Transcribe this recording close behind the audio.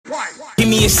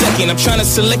me a second, I'm trying to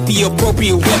select the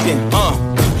appropriate weapon.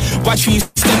 Watch who you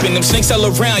stepping, them snakes all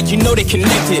around, you know they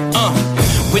connected.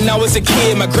 When I was a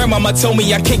kid, my grandmama told me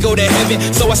I can't go to heaven,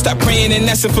 so I stopped praying and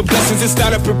asking for blessings and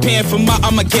started preparing for my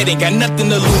Armageddon. Got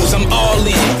nothing to lose, I'm all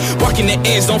in. Walking the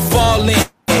edge, don't fall in.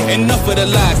 Enough of the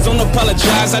lies, don't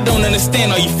apologize, I don't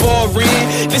understand, are you foreign?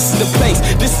 This is the place,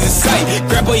 this is the site.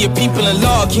 Grab all your people and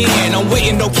log in. I'm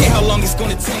waiting, don't care how long it's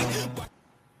gonna take.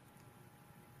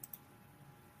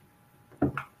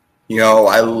 Yo,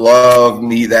 I love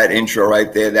me that intro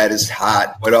right there. That is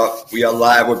hot. What up? We are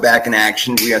live. We're back in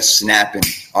action. We are snapping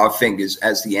our fingers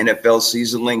as the NFL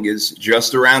season lingers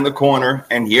just around the corner.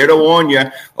 And here to warn you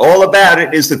all about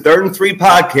it is the 3rd and 3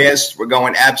 podcast. We're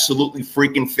going absolutely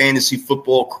freaking fantasy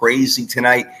football crazy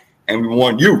tonight. And we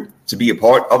want you to be a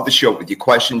part of the show with your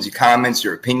questions, your comments,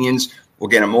 your opinions. We'll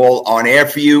get them all on air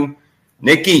for you.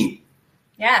 Nikki.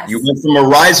 Yes. You went from a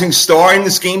rising star in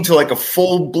this game to like a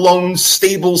full-blown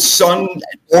stable sun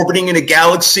orbiting in a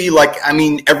galaxy. Like, I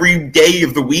mean, every day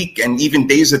of the week and even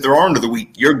days that there aren't of the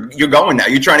week, you're going now.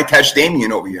 You're trying to catch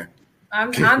Damien over here.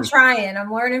 I'm trying.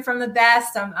 I'm learning from the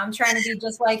best. I'm trying to be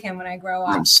just like him when I grow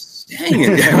up. I'm saying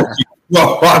it.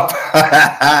 Grow up.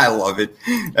 I love it.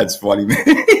 That's funny,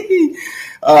 man.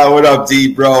 What up,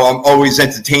 D, bro? I'm always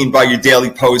entertained by your daily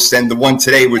posts, and the one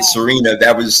today with Serena,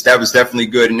 that was definitely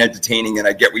good and entertaining, and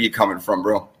I get where you're coming from,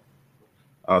 bro.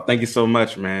 Thank you so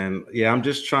much, man. Yeah, I'm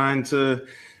just trying to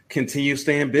continue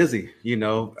staying busy. You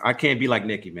know, I can't be like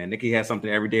Nikki, man. Nikki has something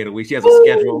every day of the week. She has a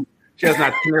schedule. She has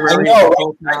not. I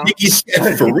know, right? Nikki's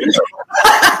for real.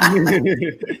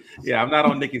 Yeah, I'm not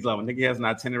on Nikki's level. Nikki has an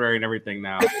itinerary and everything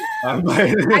now. I do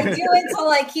it to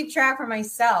like keep track for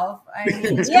myself. I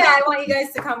mean, I want you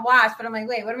guys to come watch, but I'm like,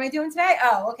 wait, what am I doing today?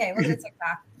 Oh, okay, look at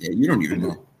TikTok. Yeah, you don't even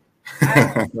know.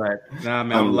 Right. Nah,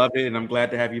 man, I love it, and I'm glad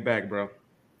to have you back, bro.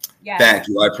 Yes. Thank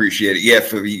you. I appreciate it. Yeah,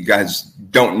 for you guys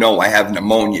don't know, I have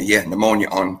pneumonia. Yeah, pneumonia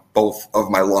on both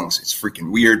of my lungs. It's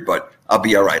freaking weird, but I'll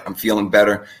be all right. I'm feeling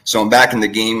better. So I'm back in the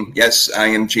game. Yes, I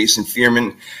am Jason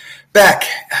Fearman, back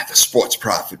at the Sports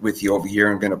Prophet with you over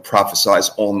here. I'm going to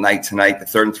prophesize all night tonight. The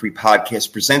 3rd and 3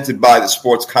 podcast presented by the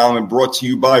Sports Column and brought to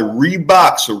you by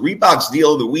Reebok. So Reebok's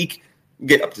deal of the week, you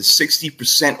get up to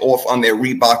 60% off on their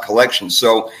Reebok collection.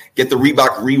 So get the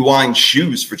Reebok Rewind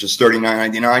shoes for just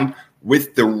 $39.99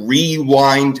 with the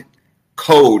Rewind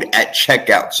code at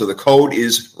checkout. So the code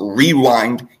is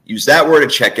Rewind. Use that word at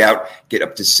checkout. Get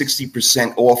up to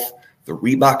 60% off the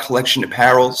Reebok collection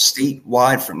apparel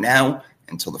statewide from now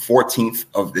until the 14th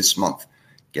of this month.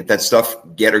 Get that stuff.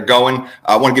 Get her going.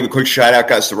 I want to give a quick shout out,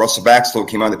 guys, to Russell Baxter. You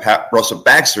came on the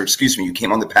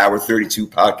Power 32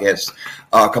 podcast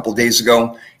a couple of days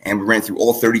ago, and we ran through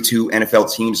all 32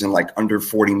 NFL teams in like under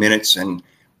 40 minutes and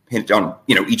hit on,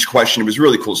 each question. It was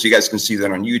really cool. So you guys can see that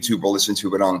on YouTube or listen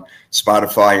to it on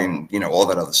Spotify and, all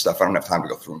that other stuff. I don't have time to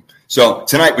go through them. So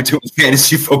tonight we're doing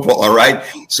fantasy football. All right.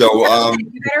 So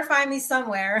you better find me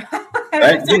somewhere.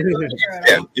 Right?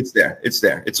 Yeah, it's there.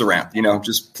 It's around,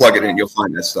 just plug it in. You'll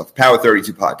find that stuff. Power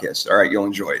 32 podcast. All right. You'll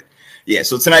enjoy it. Yeah.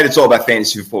 So tonight it's all about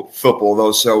fantasy football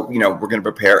though. So, we're going to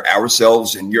prepare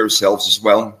ourselves and yourselves as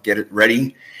well. Get it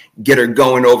ready. Get her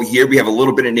going over here. We have a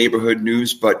little bit of neighborhood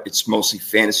news, but it's mostly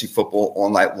fantasy football all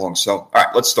night long. So, all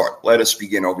right, let's start. Let us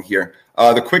begin over here.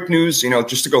 The quick news,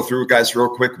 just to go through it, guys, real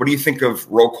quick. What do you think of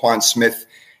Roquan Smith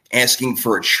asking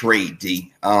for a trade,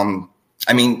 D? I'll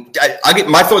get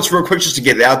my thoughts real quick just to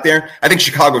get it out there. I think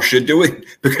Chicago should do it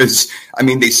because,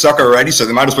 they suck already, so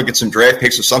they might as well get some draft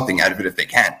picks or something out of it if they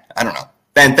can. I don't know.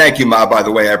 Ben, thank you, Ma, by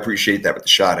the way. I appreciate that with the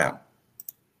shout out.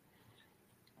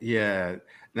 Yeah.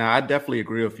 Now, I definitely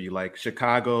agree with you. Like,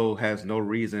 Chicago has no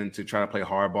reason to try to play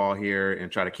hardball here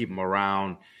and try to keep him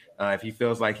around. If he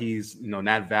feels like he's,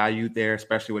 not valued there,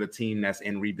 especially with a team that's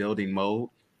in rebuilding mode,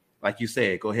 like you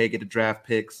said, go ahead, get the draft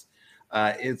picks.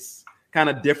 It's kind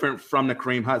of different from the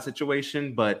Kareem Hunt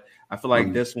situation, but I feel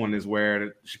like this one is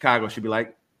where Chicago should be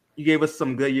like, you gave us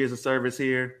some good years of service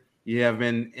here. You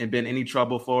haven't been any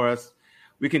trouble for us.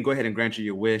 We can go ahead and grant you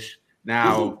your wish.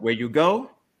 Now, where you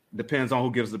go depends on who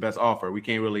gives the best offer. We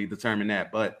can't really determine that,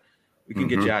 but we can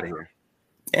get you out of here.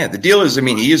 Yeah, the deal is,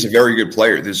 he is a very good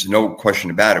player. There's no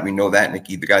question about it. We know that,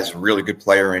 Nikki. The guy's a really good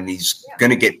player, and he's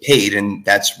going to get paid, and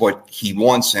that's what he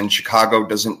wants. And Chicago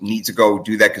doesn't need to go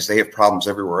do that because they have problems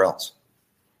everywhere else.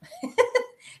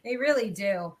 They really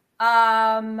do.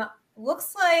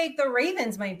 Looks like the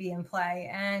Ravens might be in play,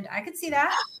 and I could see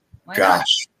that. Why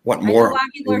Gosh, not? what more? A lot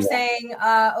of people are saying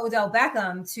Odell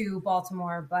Beckham to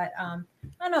Baltimore, but I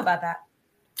don't know about that.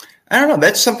 I don't know.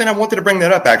 That's something I wanted to bring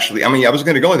that up, actually. I was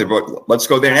going to go there, but let's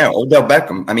go there now. Odell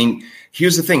Beckham.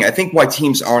 Here's the thing. I think why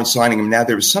teams aren't signing him now,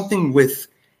 there was something with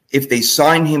if they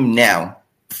sign him now,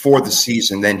 before the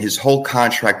season, then his whole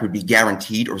contract would be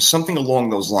guaranteed or something along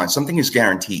those lines. Something is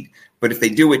guaranteed. But if they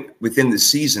do it within the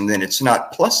season, then it's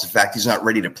not. Plus the fact he's not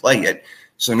ready to play yet.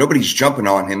 So nobody's jumping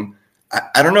on him.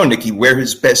 I don't know, Nikki, where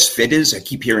his best fit is. I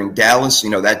keep hearing Dallas.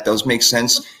 That does make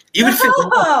sense. He would fit.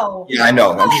 Yeah, I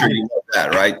know. I'm sure you know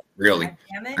that, right? Really.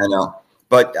 I know.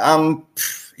 But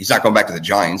he's not going back to the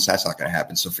Giants. That's not going to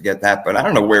happen. So forget that. But I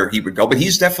don't know where he would go. But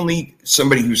he's definitely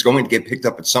somebody who's going to get picked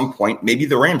up at some point. Maybe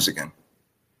the Rams again.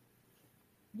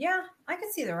 Yeah, I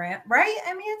could see the Rams, right?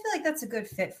 I mean, I feel like that's a good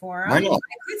fit for him. I know. I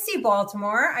could see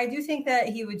Baltimore. I do think that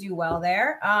he would do well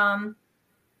there.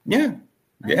 Yeah.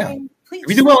 I mean, please,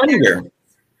 we do well anywhere.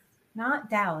 Not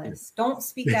Dallas. Don't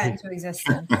speak that into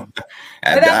existence.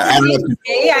 I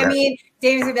mean,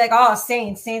 David's gonna be like, "Oh,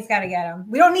 Saints got to get him.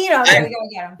 We don't need him. We gotta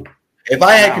get him." If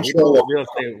I had control,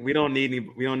 we don't need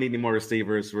any more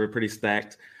receivers. We're pretty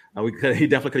stacked. He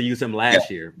definitely could use him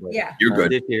last year. But, you're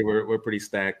good. This year we're pretty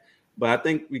stacked. But I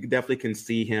think we definitely can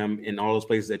see him in all those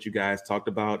places that you guys talked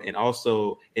about. And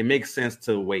also, it makes sense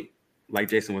to wait. Like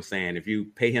Jason was saying, if you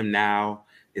pay him now,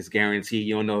 it's guaranteed.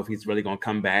 You don't know if he's really going to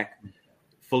come back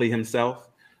fully himself.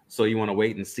 So you want to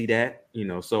wait and see that.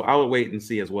 So I would wait and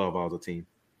see as well if I was a team.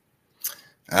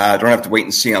 I don't have to wait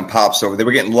and see on Pops over there.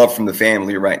 We're getting love from the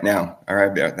family right now. All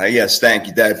right. Yes, thank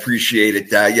you, Dad. Appreciate it.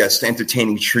 Yes, the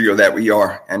entertaining trio that we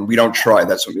are. And we don't try.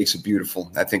 That's what makes it beautiful.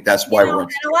 I think that's why we're.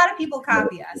 And a lot of people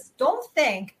copy us. Don't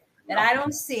think that I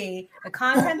don't see the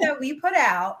content that we put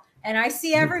out. And I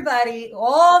see everybody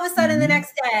all of a sudden the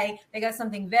next day, they got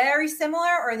something very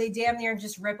similar or they damn near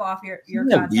just rip off your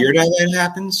content. Weird how that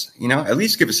happens. At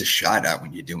least give us a shout out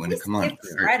when you're doing it. Come on.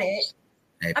 Credit.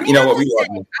 Hey, I mean,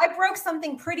 I broke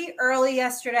something pretty early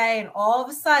yesterday, and all of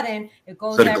a sudden it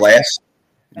goes. So the glass,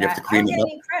 you have to clean it up.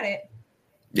 Credit.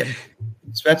 Yeah,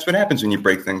 that's what happens when you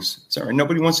break things. It's all right.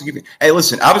 Nobody wants to give you. Hey,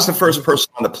 listen, I was the first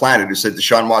person on the planet who said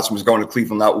Deshaun Watson was going to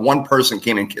Cleveland. Not one person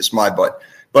came and kissed my butt,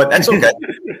 but that's okay.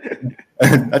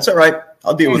 That's all right.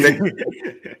 I'll deal with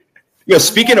it.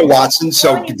 Speaking of Watson,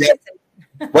 so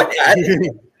what? I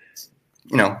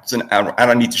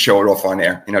don't need to show it off on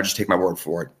air. Just take my word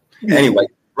for it. Anyway,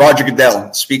 Roger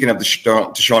Goodell, speaking of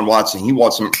Deshaun Watson, he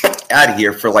wants him out of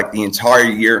here for like the entire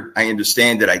year. I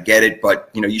understand it. I get it.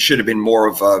 But, you should have been more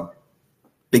of a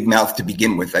big mouth to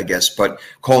begin with, I guess. But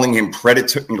calling him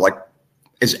predatory, like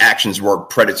his actions were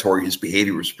predatory, his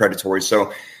behavior was predatory.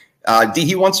 So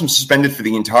he wants him suspended for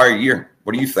the entire year.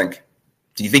 What do you think?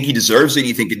 Do you think he deserves it? Do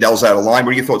you think Goodell's out of line?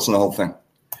 What are your thoughts on the whole thing?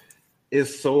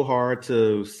 It's so hard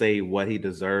to say what he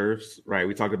deserves, right?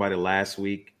 We talked about it last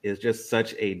week. It's just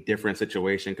such a different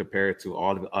situation compared to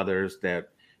all the others that,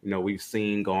 we've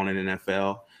seen going in the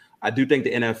NFL. I do think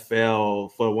the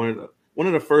NFL, for one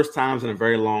of the first times in a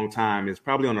very long time, is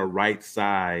probably on the right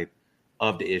side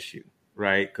of the issue,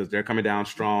 right? Because they're coming down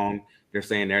strong. They're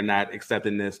saying they're not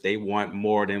accepting this. They want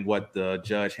more than what the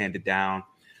judge handed down.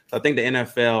 So I think the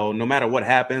NFL, no matter what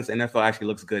happens, the NFL actually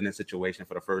looks good in this situation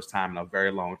for the first time in a very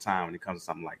long time when it comes to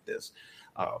something like this.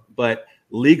 But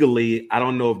legally, I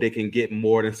don't know if they can get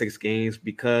more than 6 games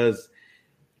because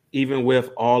even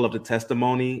with all of the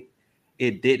testimony,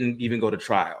 it didn't even go to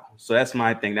trial. So that's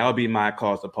my thing. That would be my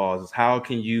cause to pause is how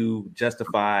can you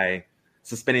justify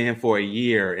suspending him for a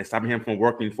year and stopping him from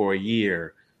working for a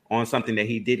year on something that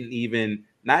he didn't even,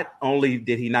 not only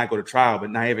did he not go to trial, but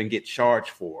not even get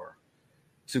charged for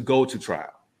to go to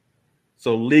trial.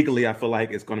 So legally, I feel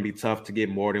like it's going to be tough to get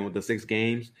more than with the 6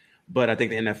 games, but I think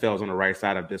the NFL is on the right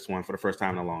side of this one for the first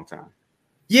time in a long time.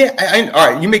 Yeah,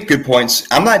 all right, you make good points.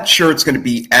 I'm not sure it's going to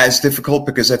be as difficult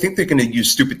because I think they're going to use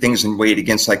stupid things and weigh it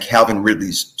against like Calvin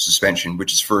Ridley's suspension,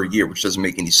 which is for a year, which doesn't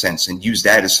make any sense, and use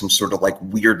that as some sort of like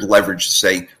weird leverage to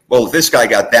say, well, if this guy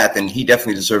got that, then he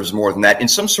definitely deserves more than that in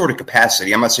some sort of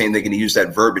capacity. I'm not saying they're going to use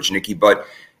that verbiage, Nikki, but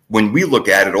when we look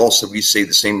at it also, we say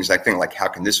the same exact thing, like how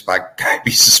can this guy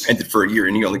be suspended for a year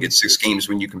and he only gets 6 games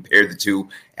when you compare the two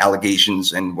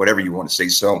allegations and whatever you want to say.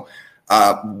 So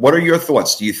what are your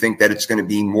thoughts? Do you think that it's going to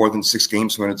be more than 6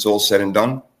 games when it's all said and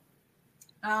done?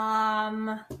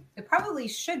 It probably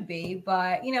should be,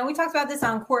 but we talked about this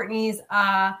on Courtney's.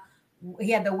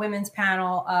 He had the women's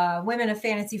panel, Women of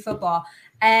Fantasy Football,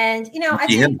 and I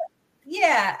think.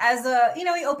 Yeah,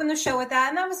 he opened the show with that,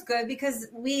 and that was good because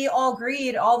we all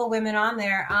agreed, all the women on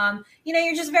there,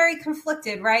 you're just very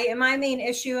conflicted, right? And my main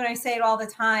issue, and I say it all the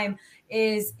time,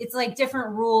 is it's like different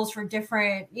rules for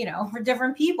different, for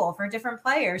different people, for different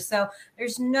players. So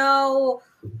there's no,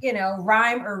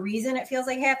 rhyme or reason, it feels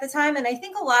like half the time. And I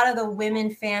think a lot of the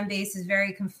women fan base is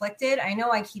very conflicted. I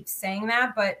know I keep saying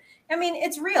that, but I mean,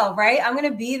 it's real, right? I'm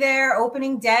going to be there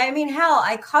opening day. I mean, hell,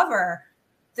 I cover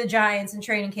the Giants in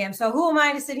training camp. So who am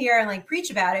I to sit here and like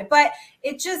preach about it? But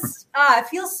it just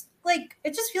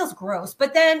feels gross.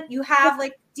 But then you have,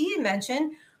 like Dee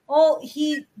mentioned, well,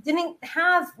 he didn't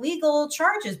have legal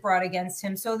charges brought against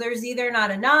him. So there's either not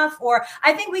enough, or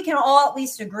I think we can all at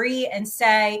least agree and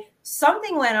say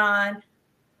something went on.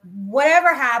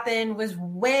 Whatever happened was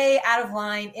way out of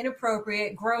line,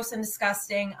 inappropriate, gross, and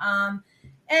disgusting.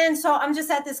 And so I'm just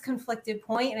at this conflicted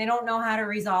point, and I don't know how to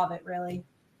resolve it, really.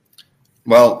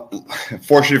 Well,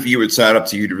 fortunate for you, it's not up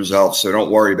to you to resolve, so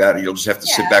don't worry about it. You'll just have to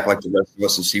sit back like the rest of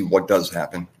us and see what does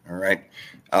happen. All right.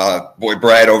 Boy,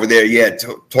 Brad over there,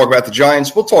 talk about the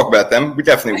Giants. We'll talk about them. We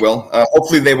definitely will.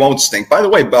 Hopefully they won't stink. By the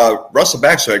way, Russell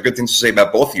Baxter had good things to say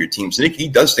about both of your teams. I think he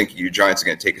does think your Giants are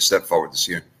going to take a step forward this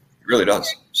year. He really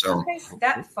does. So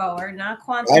step forward, not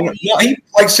quantum.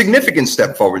 Like significant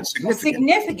step forward.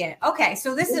 Significant. Okay,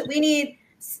 so this is we need.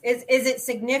 Is it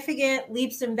significant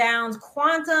leaps and bounds,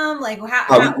 quantum? Like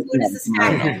what is the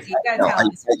stack? You gotta tell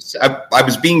us. I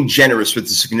was being generous with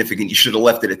the significant. You should have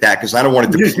left it at that because I don't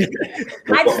want to do it.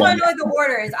 I just want to know what the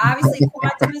order is. Obviously,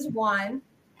 quantum is one.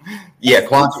 Yeah,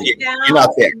 quantum. You're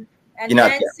not there. And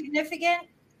then significant.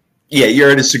 Yeah, you're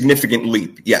at a significant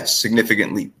leap. Yes,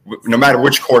 significant leap. No matter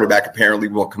which quarterback apparently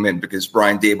will come in because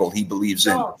Brian Daboll, he believes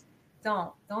in.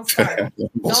 Don't start. Don't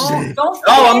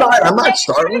no, I'm not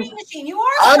starting. You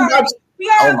are starting. We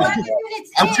are 11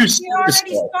 minutes in. You're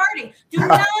already starting. Do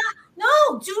not.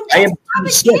 I am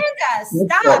propaganda.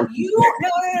 Stop.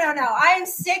 No. I am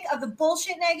sick of the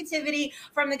bullshit negativity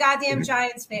from the goddamn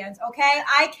Giants fans. Okay,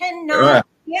 I cannot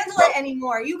handle it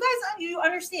anymore. You guys, you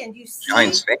understand? You see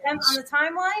them on the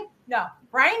timeline? No.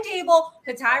 Brian Daboll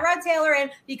put Tyrod Taylor in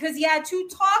because he had to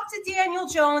talk to Daniel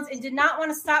Jones and did not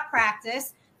want to stop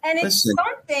practice. And it's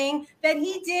something that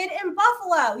he did in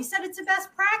Buffalo. He said it's the best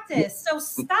practice. So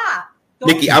stop.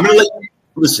 Nikki, I'm going to let you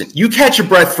listen. You catch your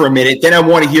breath for a minute, then I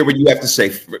want to hear what you have to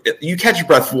say. You catch your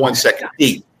breath for 1 second.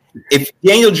 If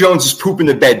Daniel Jones is pooping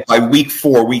the bed by week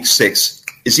 4, week 6,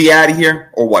 is he out of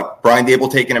here or what? Brian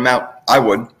Daboll taking him out? I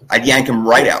would. I'd yank him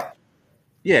right out.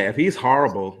 Yeah, if he's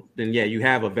horrible, then you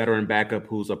have a veteran backup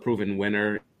who's a proven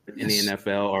winner in the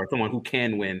NFL or someone who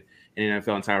can win in the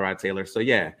NFL and Tyrod Taylor. So,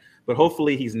 yeah. But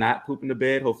hopefully he's not pooping the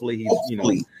bed. Hopefully he's,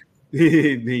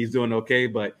 he's doing okay.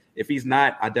 But if he's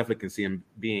not, I definitely can see him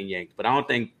being yanked. But I don't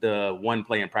think the one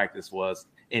play in practice was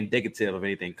indicative of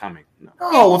anything coming. No.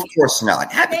 Oh, of course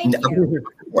not. Of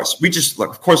course.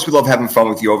 Of course we love having fun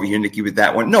with you over here, Nikki, with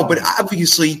that one. No, but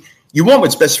obviously you want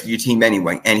what's best for your team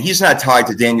anyway. And he's not tied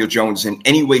to Daniel Jones in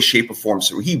any way, shape, or form.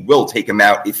 So he will take him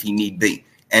out if he need be.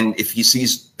 And if he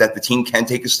sees that the team can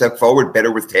take a step forward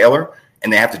better with Taylor,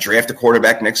 and they have to draft a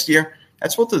quarterback next year,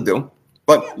 that's what they'll do.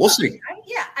 But we'll see.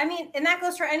 And that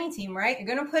goes for any team, right? You're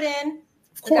going to put in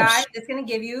the guy that's going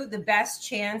to give you the best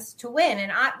chance to win.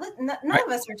 And none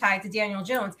of us are tied to Daniel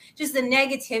Jones. Just the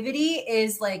negativity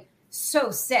is like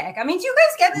so sick. I mean, do you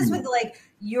guys get this with like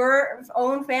your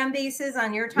own fan bases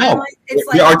on your timeline? No. It's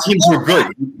like our teams are good.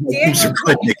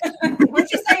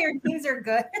 Once you say your teams are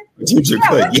good, teams are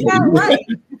good.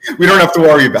 We don't have to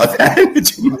worry about that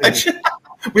too much.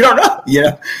 We don't know.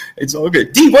 Yeah, it's all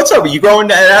good. D, what's up? Are you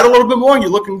growing out a little bit more?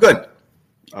 You're looking good.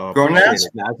 Oh, growing out? It's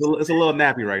a little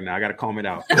nappy right now. I got to comb it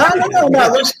out. No.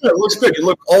 It looks good. It looks good. You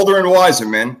look older and wiser,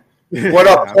 man. What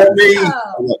up, Toby?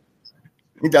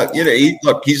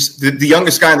 Look, he's the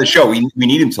youngest guy on the show. We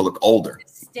need him to look older.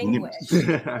 Distinguished.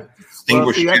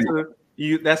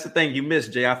 That's the thing you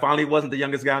missed, Jay. I finally wasn't the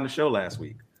youngest guy on the show last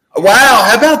week. Wow,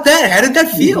 how about that? How did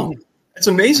that feel? That's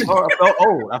amazing.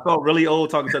 I felt really old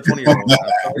talking to a 20-year-old.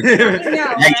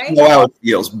 You know how it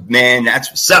feels, man. That's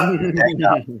what's up.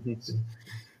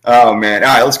 Oh, man.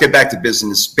 All right, let's get back to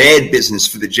business. Bad business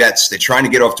for the Jets. They're trying to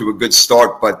get off to a good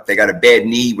start, but they got a bad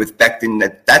knee with Becton.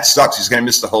 That sucks. He's going to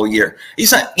miss the whole year.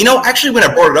 He's not, actually, when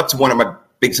I brought it up to one of my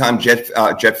big-time Jet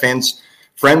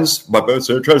friends, but I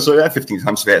try to say that 15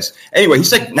 times fast. Anyway,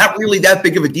 he's like, not really that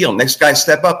big of a deal. Next guy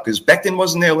step up because Becton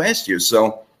wasn't there last year,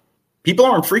 so people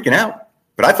aren't freaking out.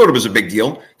 But I thought it was a big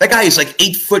deal. That guy is like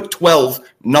 8'12",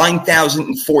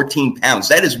 9,014 pounds.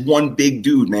 That is one big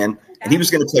dude, man. And he was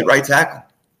going to play right tackle.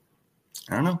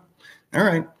 I don't know. All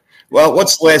right. Well,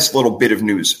 what's the last little bit of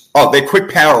news? Oh, they're quick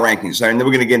power rankings. And then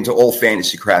we're going to get into old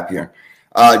fantasy crap here.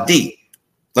 D,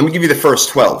 let me give you the first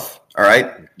 12. All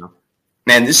right.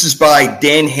 Man, this is by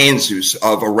Dan Hanzus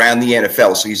of Around the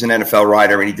NFL. So he's an NFL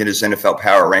writer, and he did his NFL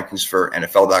power rankings for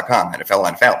NFL.com,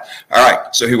 NFL. All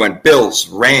right, so he went Bills,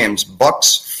 Rams,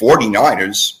 Bucks,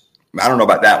 49ers. I don't know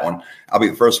about that one. I'll be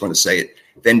the first one to say it.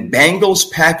 Then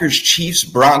Bengals, Packers, Chiefs,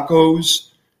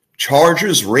 Broncos,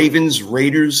 Chargers, Ravens,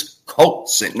 Raiders,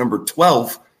 Colts at number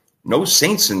 12. No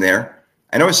Saints in there.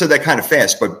 I know I said that kind of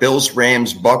fast, but Bills,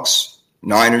 Rams, Bucks,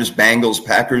 Niners, Bengals,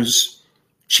 Packers,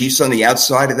 Chiefs on the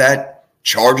outside of that,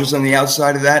 Chargers on the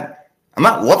outside of that. I'm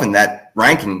not loving that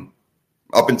ranking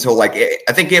up until I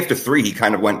think after 3, he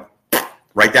kind of went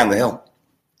right down the hill.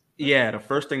 Yeah, the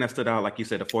first thing that stood out, like you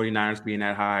said, the 49ers being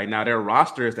that high. Now their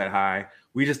roster is that high.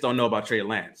 We just don't know about Trey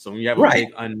Lance. So when you have a big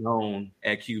unknown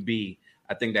at QB,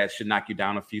 I think that should knock you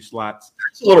down a few slots.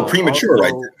 It's a little premature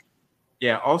right there.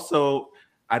 Yeah, also,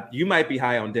 you might be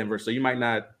high on Denver, so you might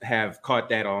not have caught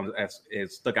that on as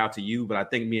it stuck out to you. But I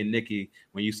think me and Nikki,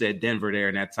 when you said Denver there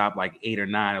in that top 8 or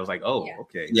 9, I was like, oh,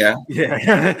 okay. Yeah.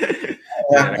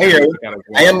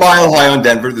 I am mile high on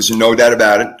Denver. There's no doubt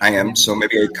about it. I am. So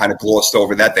maybe I kind of glossed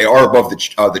over that. They are above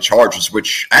the Chargers,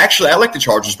 which I like the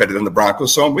Chargers better than the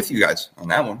Broncos. So I'm with you guys on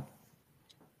that one.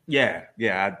 Yeah.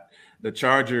 The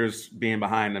Chargers being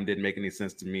behind them didn't make any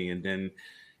sense to me. And then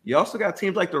you also got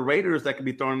teams like the Raiders that can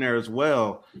be thrown in there as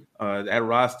well. That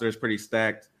roster is pretty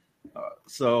stacked.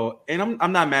 And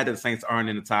I'm not mad that the Saints aren't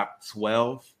in the top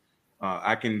 12.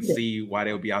 I can see why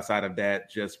they would be outside of that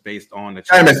just based on the.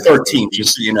 I'm at 13,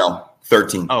 just so you know.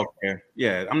 13. Okay.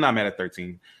 Yeah, I'm not mad at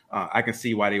 13. I can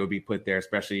see why they would be put there,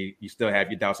 especially you still have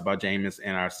your doubts about Jameis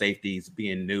and our safeties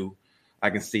being new.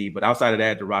 I can see. But outside of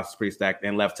that, the roster's pretty stacked,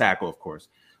 and left tackle, of course.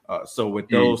 So with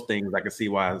those things, I can see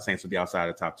why the Saints would be outside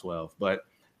of the top 12. But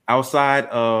outside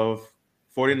of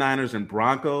 49ers and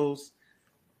Broncos,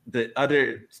 the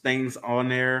other things on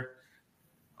there,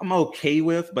 I'm okay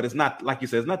with, but it's not, like you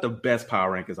said, it's not the best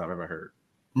power rankings I've ever heard.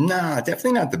 Nah,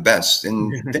 definitely not the best.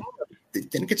 And then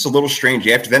it gets a little strange.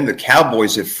 After then, the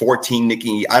Cowboys at 14,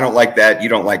 Nikki. I don't like that. You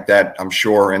don't like that, I'm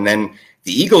sure. And then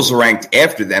the Eagles are ranked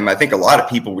after them. I think a lot of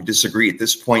people would disagree at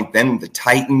this point. Then the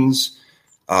Titans,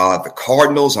 the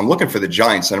Cardinals. I'm looking for the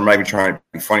Giants, and I'm not even trying to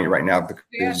be funny right now because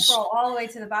you're going to scroll all the way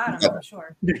to the bottom, I'm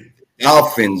sure.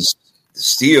 Dolphins, the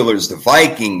Steelers, the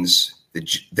Vikings.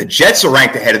 The Jets are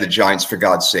ranked ahead of the Giants, for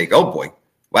God's sake. Oh, boy.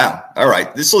 Wow. All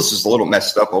right. This list is a little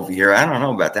messed up over here. I don't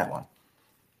know about that one.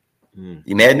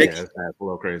 You mad, Nick? Yeah, that's a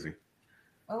little crazy.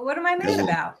 Well, what am I mad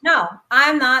about? No,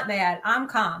 I'm not mad. I'm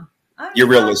calm. You're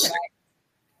realistic.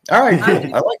 All right.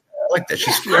 I like that.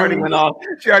 She already went off.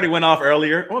 She already went off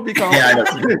earlier. We'll be calm. Yeah, I know.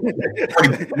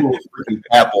 Freaking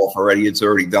tap off already. It's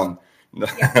already done.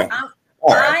 Yeah,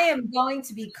 I am going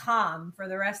to be calm for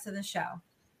the rest of the show.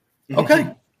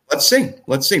 Okay. Let's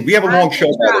see. We have a long show,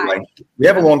 by the way. We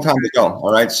have a long time to go.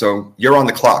 All right. So you're on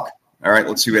the clock. All right.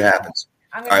 Let's see what happens.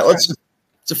 All right. Let's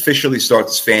officially start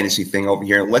this fantasy thing over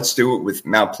here. Let's do it with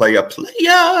Mount Playa.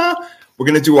 We're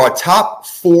going to do our top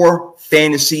 4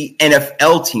 fantasy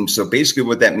NFL teams. So basically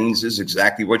what that means is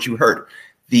exactly what you heard.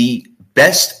 The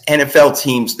best NFL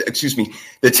teams, the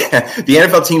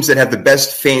NFL teams that have the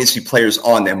best fantasy players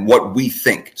on them, what we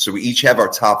think. So we each have our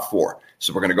top 4.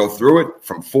 So we're going to go through it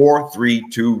from 4, 3,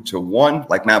 2 to 1,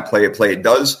 like Mount Playa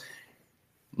does.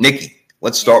 Nikki,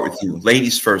 let's start with you.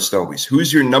 Ladies first, always.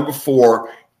 Who's your number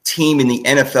 4 team in the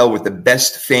NFL with the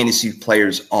best fantasy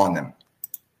players on them?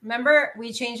 Remember,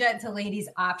 we changed that to ladies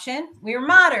option. We're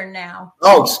modern now.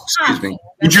 Oh, excuse me.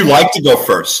 Would you like to go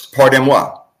first?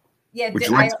 Pardon-moi. Yeah,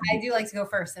 I do like to go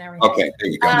first and everything. Okay, there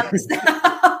you go.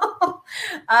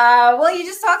 Well, you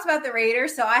just talked about the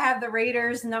Raiders, so I have the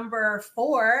Raiders number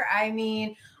 4. I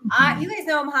mean, you guys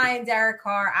know I'm high in Derek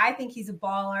Carr. I think he's a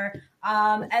baller.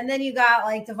 And then you got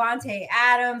like Devontae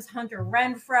Adams, Hunter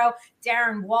Renfrow,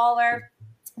 Darren Waller.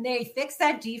 They fixed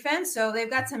that defense, so they've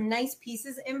got some nice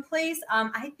pieces in place.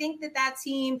 I think that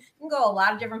team can go a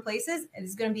lot of different places.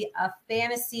 It's going to be a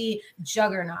fantasy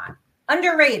juggernaut.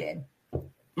 Underrated.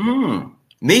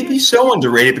 Maybe so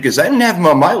underrated because I didn't have him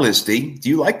on my list, D. Do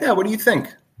you like that? What do you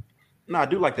think? No, I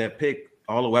do like that pick.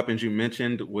 All the weapons you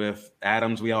mentioned with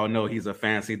Adams, we all know he's a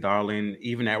fantasy darling.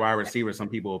 Even at wide receiver, some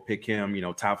people will pick him,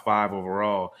 top 5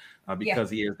 overall because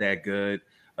he is that good.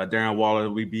 Darren Waller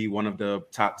would be one of the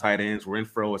top tight ends.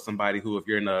 Renfrow is somebody who, if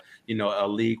you're in a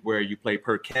league where you play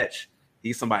per catch,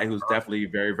 he's somebody who's definitely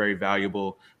very, very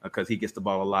valuable because he gets the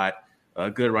ball a lot.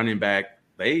 A good running back.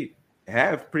 They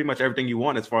have pretty much everything you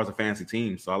want as far as a fantasy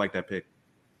team. So I like that pick.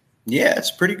 Yeah,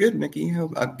 it's pretty good, Mickey.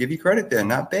 I'll give you credit there.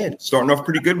 Not bad. Starting off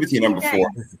pretty good with you, number 4.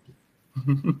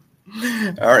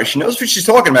 All right. She knows what she's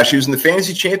talking about. She was in the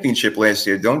fantasy championship last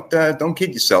year. Don't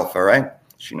kid yourself. All right.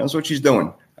 She knows what she's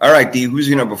doing. All right, D, who's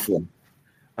your number 4?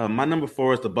 My number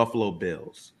 4 is the Buffalo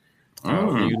Bills.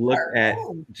 When you look at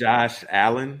Josh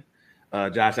Allen,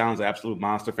 Josh Allen's an absolute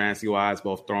monster fantasy-wise,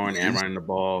 both throwing and running the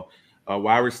ball.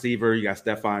 Wide receiver, you got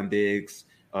Stephon Diggs.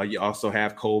 You also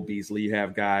have Cole Beasley. You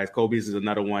have guys. Cole Beasley is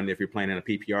another one if you're playing in a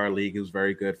PPR league who's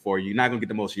very good for you. You're not going to get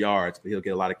the most yards, but he'll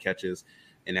get a lot of catches.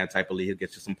 in that type of league. He'll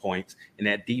get you some points in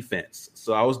that defense.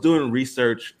 So I was doing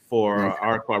research for an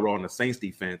article I wrote on the Saints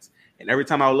defense, and every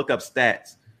time I would look up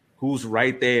stats, who's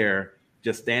right there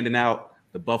just standing out?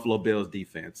 The Buffalo Bills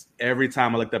defense. Every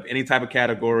time I looked up any type of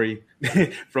category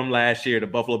from last year, the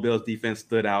Buffalo Bills defense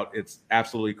stood out. It's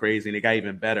absolutely crazy, and it got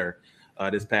even better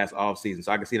this past offseason.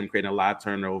 So I can see them creating a lot of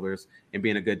turnovers and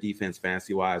being a good defense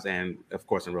fantasy-wise and, of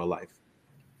course, in real life.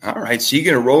 All right, so you're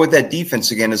going to roll with that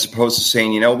defense again as opposed to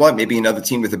saying, you know what, maybe another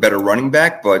team with a better running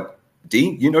back. But,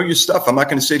 D, you know your stuff. I'm not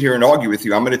going to sit here and argue with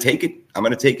you. I'm going to take it.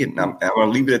 And I'm going to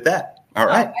leave it at that. All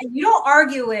right. You don't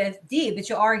argue with D, but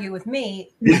you argue with me.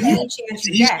 It's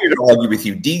easier to argue with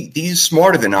you. D's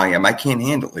smarter than I am. I can't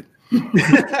handle it. So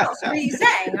what are you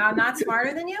saying? I'm not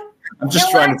smarter than you? I'm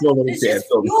just trying to throw it in there.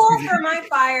 Fuel for my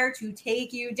fire to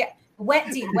take you down.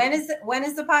 When is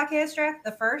the podcast draft?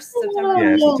 The 1st? September?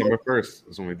 Yeah, September 1st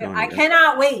is when we're doing it. I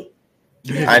cannot wait.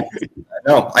 I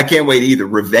know. I can't wait either.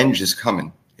 Revenge is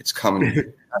coming. It's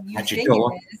coming. Let you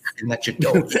go. Let you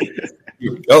go.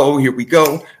 Here we go. Here we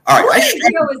go. All right. Whose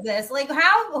idea was this? Like,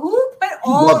 who put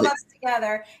all of us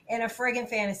together in a friggin'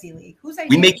 fantasy league? Whose idea?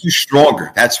 We make you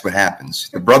stronger. That's what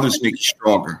happens. The brothers make you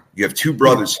stronger. You have two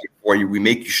brothers here for you. We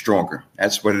make you stronger.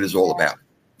 That's what it is all about.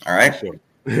 All right.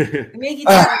 We make you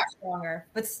stronger,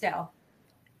 but still,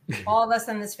 all of us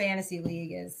in this fantasy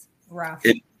league is rough.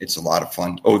 It's a lot of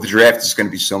fun. Oh, the draft is going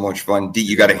to be so much fun. D,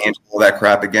 you got to handle all that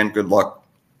crap again. Good luck.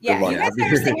 Yeah, you guys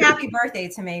better sing happy birthday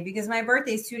to me because my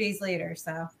birthday's 2 days later.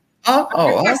 So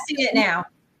I'm testing it now.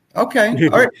 Okay.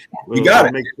 All right. You got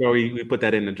it. Make sure we put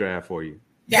that in the draft for you.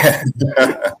 Yes.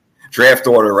 Draft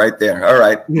order right there. All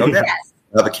right. No doubt. Yes.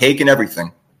 We'll have a cake and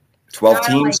everything. 12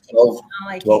 teams, 12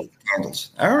 candles.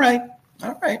 All right.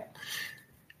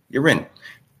 You're in.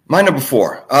 My number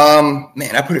 4.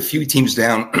 Man, I put a few teams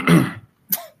down.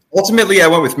 Ultimately, I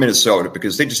went with Minnesota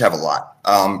because they just have a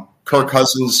lot. Kirk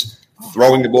Cousins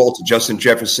throwing the ball to Justin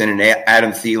Jefferson and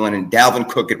Adam Thielen and Dalvin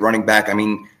Cook at running back. I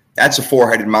mean, that's a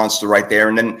 4-headed monster right there.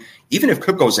 And then even if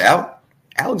Cook goes out,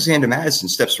 Alexander Madison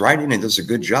steps right in and does a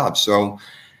good job. So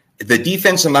the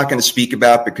defense I'm not going to speak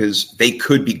about because they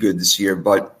could be good this year,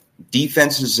 but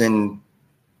defenses in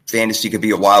fantasy could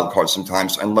be a wild card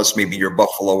sometimes, unless maybe you're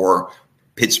Buffalo or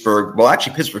Pittsburgh. Well,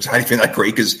 actually, Pittsburgh's not even that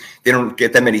great because they don't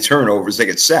get that many turnovers. They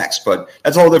get sacks, but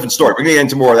that's a whole different story. We're going to get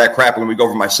into more of that crap when we go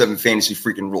over my 7 fantasy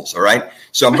freaking rules, all right?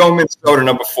 So I'm going Minnesota,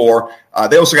 number 4.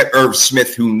 They also got Irv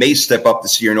Smith, who may step up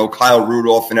this year. Kyle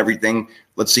Rudolph and everything.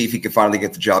 Let's see if he can finally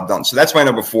get the job done. So that's my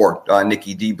number 4,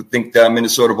 Nikki. Do you think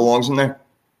Minnesota belongs in there?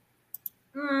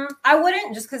 I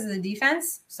wouldn't just because of the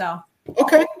defense. So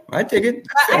okay, I dig it.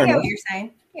 I get what you're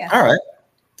saying. Yeah. All right.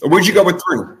 Where'd you go with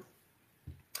 3?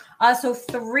 So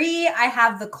 3, I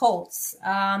have the Colts.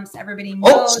 So everybody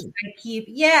knows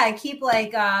I keep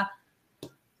like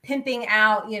pimping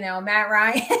out, Matt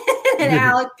Ryan and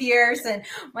Alec Pierce and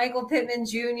Michael Pittman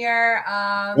Jr.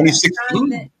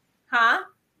 2016? Huh?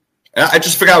 I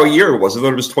just forgot what year it was. I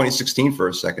thought it was 2016 for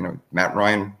a second. Matt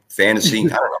Ryan fantasy. I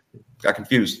don't know. Got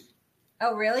confused.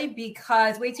 Oh, really?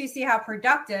 Because wait till you see how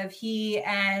productive he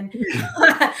and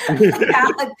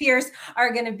Alec Pierce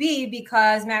are going to be,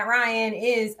 because Matt Ryan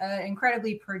is an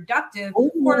incredibly productive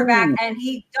quarterback, and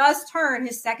he does turn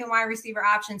his second wide receiver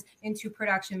options into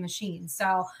production machines.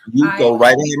 So you go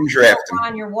right ahead and draft him.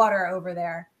 On your water over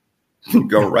there.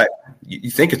 Go right. You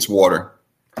think it's water?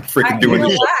 I'm freaking doing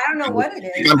this. I don't know what it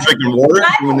is. I'm drinking water.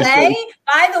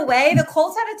 By the way, the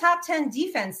Colts had a top 10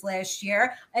 defense last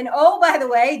year. And by the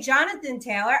way, Jonathan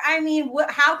Taylor. I mean,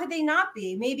 how could they not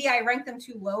be? Maybe I ranked them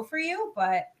too low for you,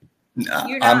 but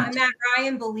you're not a Matt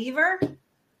Ryan believer?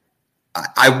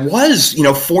 I was,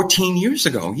 14 years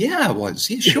ago. Yeah, I was.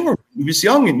 Yeah, sure. He was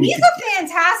young. And he's a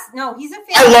fantastic.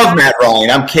 I love Matt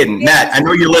Ryan. I'm kidding. Matt, I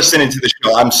know you're listening to the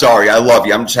show. I'm sorry. I love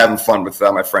you. I'm just having fun with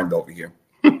my friend over here.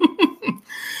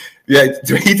 Yeah,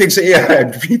 he thinks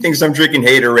I'm drinking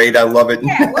Haterade. I love it.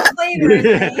 Yeah, what flavor is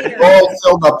Haterade? All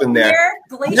filled up in there.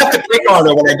 I have to pick on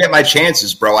it when I get my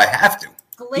chances, bro. I have to.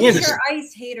 Glacier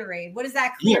Ice Haterade. What is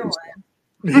that clear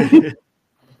one?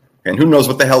 And who knows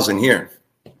what the hell's in here?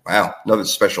 Wow, another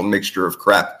special mixture of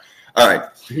crap. All right,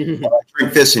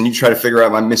 drink this, and you try to figure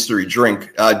out my mystery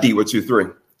drink. D, what's your 3?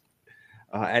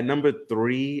 At number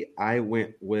 3, I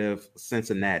went with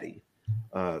Cincinnati.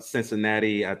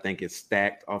 Cincinnati, I think, is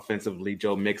stacked offensively.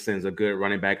 Joe Mixon's a good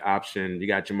running back option. You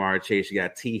got Jamar Chase. You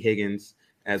got T. Higgins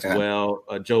as well.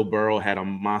 Joe Burrow had a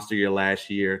monster year last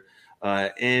year.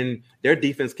 And their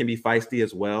defense can be feisty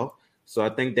as well. So I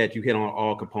think that you hit on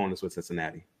all components with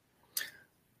Cincinnati.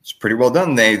 It's pretty well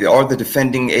done. They are the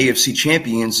defending AFC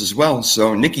champions as well.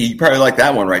 So, Nikki, you probably like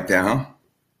that one right there, huh?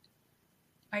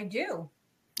 I do.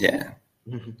 Yeah.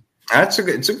 Mm-hmm.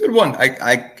 It's a good one.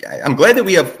 I'm glad that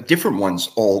we have different ones,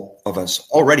 all of us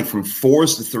already, from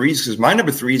 4s to 3s, because my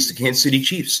number 3 is the Kansas City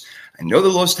Chiefs. I know they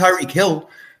lost Tyreek Hill,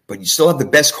 but you still have the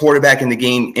best quarterback in the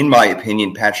game, in my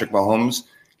opinion, Patrick Mahomes.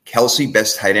 Kelsey,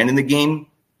 best tight end in the game.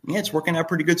 Yeah, it's working out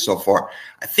pretty good so far.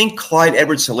 I think Clyde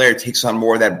Edwards-Helaire takes on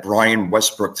more of that Brian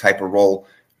Westbrook type of role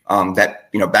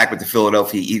that, back with the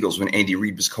Philadelphia Eagles when Andy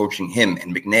Reid was coaching him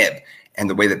and McNabb, and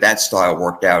the way that style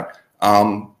worked out.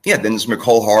 Then there's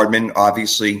McCole Hardman,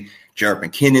 obviously. Jerick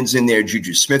McKinnon's in there.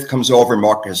 Juju Smith comes over.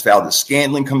 Marcus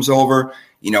Valdes-Scantling comes over.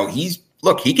 He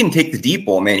can take the deep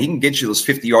ball, man. He can get you those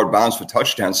 50-yard bombs for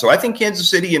touchdowns. So I think Kansas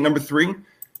City at number 3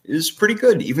 is pretty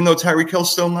good. Even though Tyreek Hill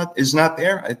is not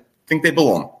there, I think they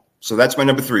belong. So that's my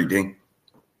number 3, Ding.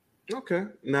 Okay.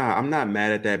 Nah, I'm not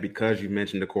mad at that because you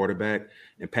mentioned the quarterback.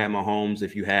 And Pat Mahomes,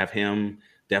 if you have him,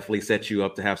 definitely sets you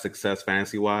up to have success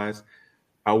fantasy-wise.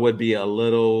 I would be a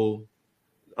little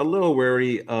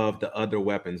wary of the other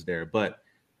weapons there, but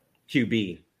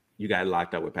QB, you got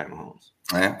locked up with Pat Mahomes.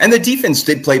 Yeah. And the defense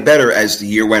did play better as the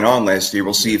year went on last year.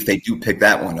 We'll see if they do pick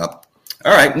that one up.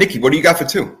 All right, Nikki, what do you got for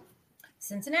 2?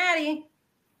 Cincinnati.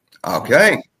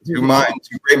 Okay. 2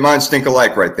 great minds think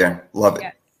alike right there. Love it.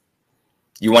 Yes.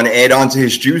 You want to add on to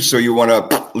his juice, or you want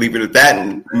to leave it at that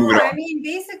and move it on? I mean,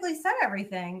 basically said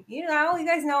everything. You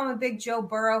guys know I'm a big Joe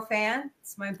Burrow fan.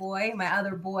 It's my boy, my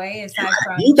other boy. Aside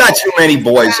from you got too many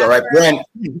boys, all right, Brent,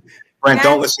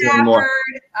 don't listen anymore.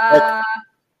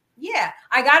 Yeah,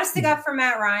 I got to stick up for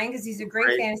Matt Ryan because he's a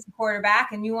great fantasy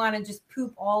quarterback, and you want to just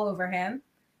poop all over him.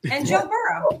 And Joe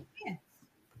Burrow. Yeah.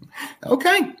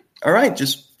 Okay. All right.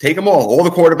 Just take them all. All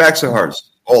the quarterbacks are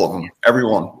hers. All of them.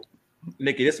 Everyone.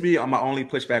 Nikki, this would be my only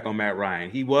pushback on Matt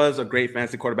Ryan. He was a great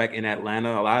fantasy quarterback in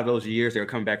Atlanta. A lot of those years, they were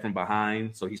coming back from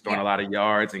behind, so he's throwing a lot of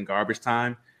yards and garbage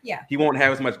time. Yeah. He won't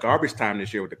have as much garbage time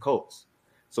this year with the Colts.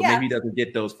 So maybe he doesn't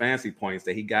get those fantasy points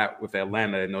that he got with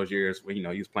Atlanta in those years when, he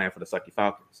was playing for the sucky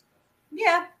Falcons.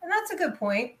 Yeah, and that's a good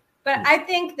point. But I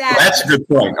think that that's a good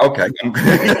point. Okay.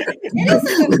 It is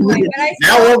a good point. But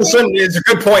now all of a sudden it's a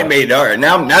good point made. All right.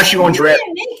 Now she won't draft.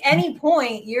 You didn't make any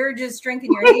point. You're just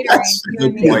drinking your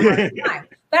Gatorade.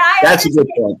 That's a good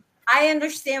point. I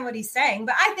understand what he's saying,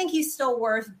 but I think he's still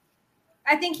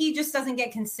I think he just doesn't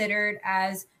get considered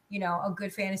as, a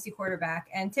good fantasy quarterback.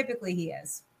 And typically he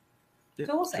is.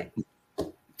 So we'll see.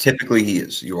 Typically he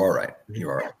is. You are right.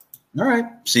 All right.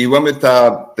 So you went with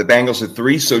the Bengals at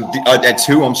 3. So at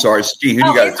 2, I'm sorry. Steve, who do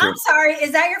you got at 2? I'm sorry.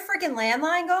 Is that your freaking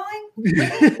landline going?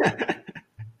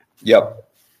 Yep.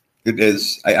 It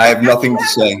is. I have nothing to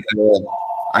say at all.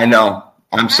 I know.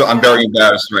 I'm very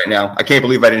embarrassed right now. I can't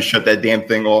believe I didn't shut that damn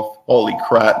thing off. Holy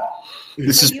crap.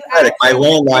 This is pathetic. My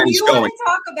landline is going. You want to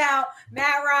talk about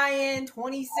Matt Ryan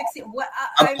 2016?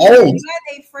 I'm old. You had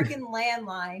a freaking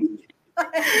landline.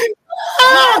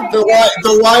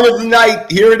 The line of the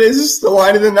night. Here it is. The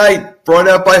line of the night brought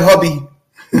out by hubby.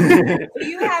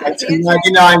 You have That's a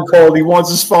 99 call. He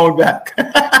wants his phone back.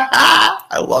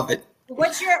 I love it.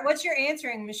 What's your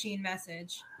answering machine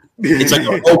message? It's like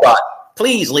a robot.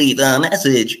 Please leave a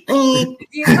message. Do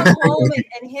you come home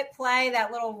and hit play, that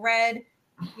little red,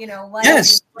 light?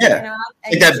 Yes, yeah.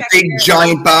 Like that big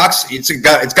giant box. It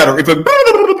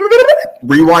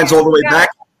rewinds all the way back.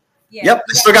 Yeah, yep,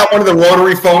 I still got one of the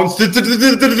rotary phones. 7.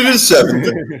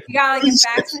 You got like a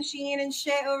fax machine and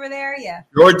shit over there? Yeah.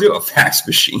 Sure do. A fax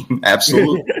machine.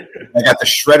 Absolutely. I got the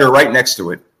shredder right next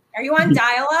to it. Are you on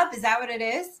dial-up? Is that what it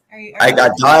is? I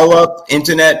got dial-up,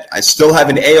 internet. I still have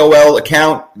an AOL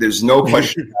account. There's no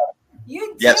question.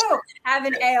 You do have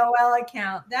an AOL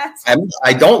account.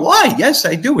 I don't lie. Yes,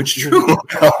 I do. It's true.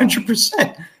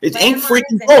 100%. It ain't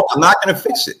freaking broke. I'm not going to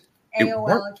fix it.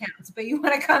 AOL accounts, but you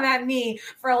want to come at me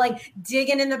for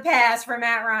digging in the past for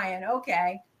Matt Ryan.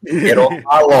 Okay. Get off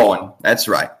my lawn. That's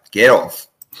right. Get off.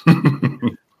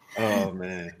 Oh,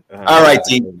 man. All right,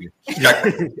 D.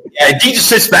 Yeah, D just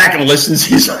sits back and listens.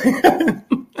 He's like, for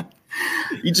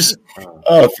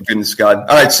goodness God.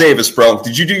 All right, save us, bro.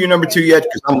 Did you do your number 2 yet?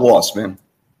 Because I'm lost, man.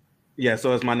 Yeah,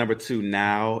 so it's my number 2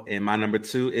 now, and my number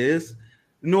 2 is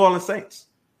New Orleans Saints.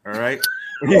 All right.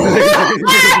 All right.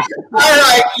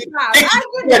 I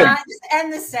would not just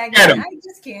end the segment. I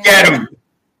just can't. Get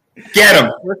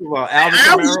him. First of all, Alvin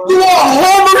Kamara. You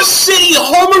are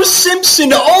Homer Simpson.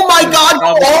 Oh my God.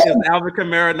 Alvin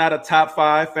Kamara not a top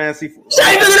 5 fantasy?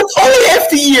 It's only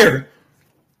half the year.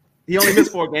 He only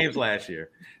missed 4 games last year.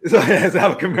 So is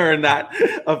Alvin Kamara not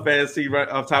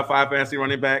a top 5 fantasy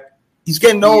running back? He's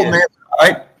getting old, man. All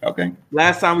right. Okay.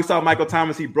 Last time we saw Michael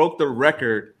Thomas, he broke the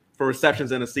record for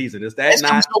receptions in a season. Is that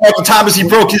not? Michael Thomas, he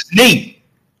broke his knee.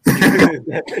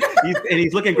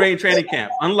 He's looking great in training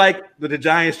camp. Unlike the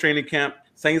Giants training camp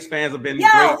Saints fans have been Yo,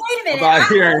 great wait a minute. about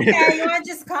hearing. Okay, you want to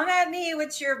just come at me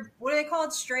with your, what do they call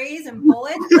it, strays and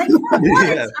bullets? Like, for once,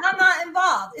 Yeah. I'm not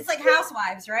involved. It's like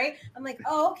Housewives, right? I'm like,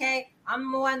 oh, okay,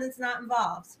 I'm the one that's not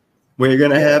involved. We're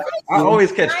gonna have. I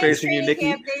always catch strays from you,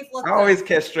 Nikki. I always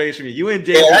catch strays from you. You and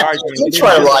Jay arguing.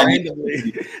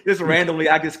 Just randomly,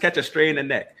 I just catch a stray in the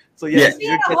neck. So yes,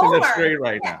 you're catching a stray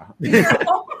right now.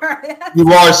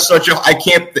 You are such a. I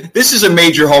can't. This is a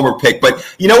major homer pick, but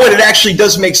you know what? It actually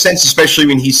does make sense, especially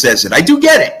when he says it. I do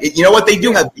get it. You know what? They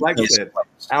do have. Like I said,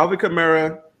 Alvin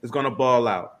Kamara is going to ball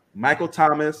out. Michael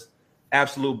Thomas,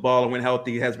 absolute baller when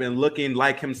healthy, has been looking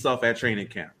like himself at training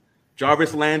camp.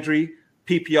 Jarvis Landry,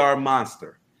 PPR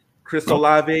monster. Chris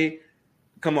Olave,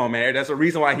 come on, man. That's the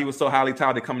reason why he was so highly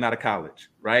touted coming out of college,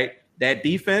 right? That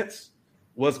defense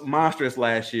was monstrous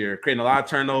last year, creating a lot of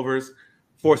turnovers,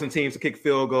 forcing teams to kick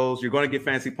field goals. You're going to get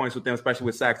fancy points with them, especially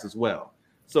with sacks as well.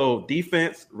 So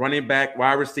defense, running back,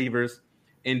 wide receivers,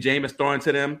 and Jameis throwing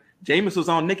to them. Jameis was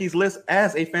on Nikki's list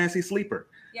as a fancy sleeper.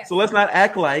 Yes. So let's not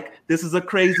act like this is a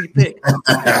crazy pick.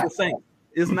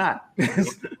 It's not.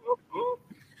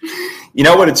 You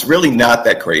know what? It's really not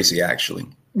that crazy, actually.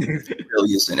 It really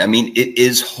isn't. I mean, it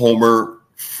is Homer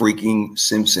freaking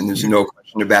Simpson. There's no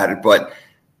question about it. But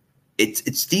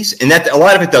it's decent. And that a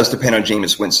lot of it does depend on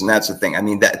Jameis Winston. That's the thing. I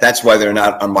mean, that's why they're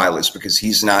not on my list, because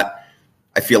he's not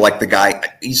 – I feel like the guy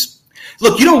 –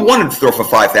 look, you don't want him to throw for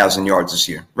 5,000 yards this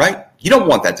year, right? You don't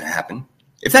want that to happen.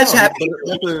 If that's happening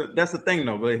 – that's the thing,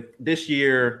 though. But this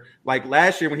year, like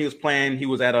last year when he was playing, he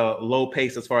was at a low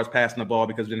pace as far as passing the ball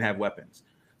because we didn't have weapons.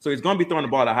 So he's going to be throwing the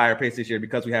ball at a higher pace this year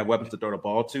because we have weapons to throw the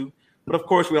ball to. But, of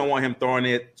course, we don't want him throwing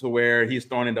it to where he's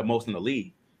throwing it the most in the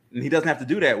league. And he doesn't have to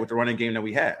do that with the running game that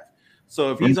we have.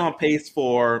 So if he's on pace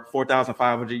for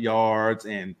 4,500 yards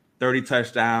and 30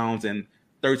 touchdowns and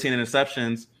 13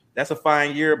 interceptions, that's a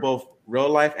fine year, both real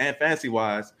life and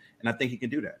fantasy-wise. And I think he can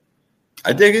do that.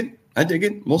 I dig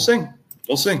it. We'll see.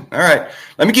 All right.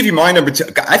 Let me give you my number 2.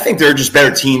 I think there are just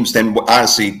better teams than,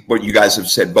 honestly, what you guys have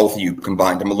said, both of you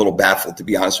combined. I'm a little baffled, to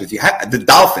be honest with you. The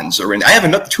Dolphins are in. I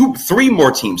have 3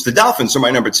 more teams. The Dolphins are my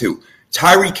number 2.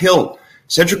 Tyreek Hill,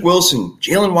 Cedric Wilson,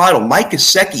 Jalen Waddle, Mike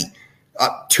Gesicki,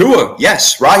 Tua,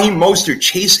 yes, Raheem Mostert,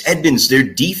 Chase Edmonds, their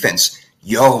defense.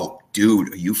 Yo,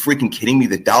 dude, are you freaking kidding me?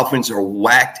 The Dolphins are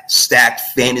whacked, stacked,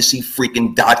 fantasy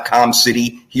freaking .com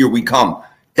city. Here we come.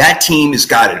 That team has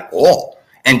got it all.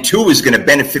 And Tua is going to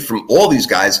benefit from all these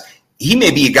guys. He may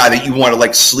be a guy that you want to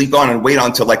like sleep on and wait on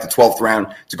until like the 12th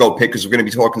round to go pick, because we're going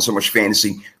to be talking so much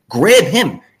fantasy. Grab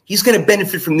him. He's going to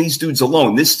benefit from these dudes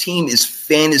alone. This team is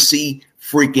fantasy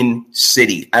freaking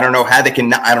city. I don't know how they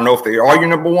can. I don't know if they are your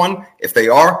number 1. If they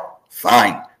are,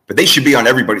 fine. But they should be on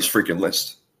everybody's freaking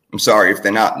list. I'm sorry if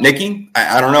they're not. Nikki,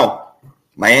 I don't know.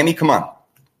 Miami, come on.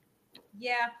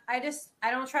 Yeah, I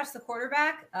don't trust the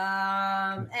quarterback.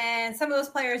 And some of those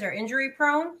players are injury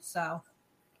prone. So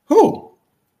who?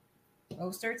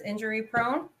 Mostert's injury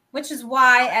prone, which is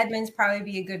why Edmonds probably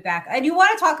be a good back. And you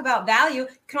want to talk about value, you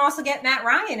can also get Matt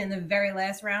Ryan in the very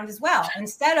last round as well,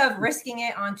 instead of risking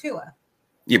it on Tua.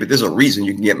 Yeah, but there's a reason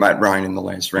you can get Matt Ryan in the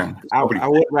last round. I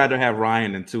would rather have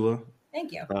Ryan than Tua.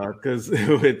 Thank you. Because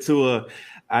with Tua,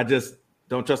 I just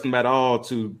don't trust him at all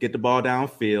to get the ball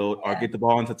downfield or get the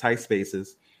ball into tight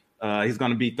spaces. He's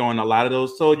going to be throwing a lot of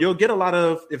those. So you'll get a lot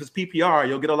of, if it's PPR,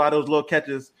 you'll get a lot of those little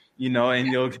catches, and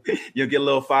you'll get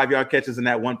little 5-yard catches in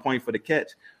that 1 point for the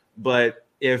catch. But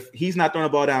if he's not throwing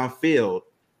the ball downfield,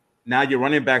 now your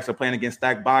running backs are playing against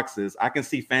stacked boxes. I can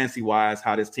see fancy-wise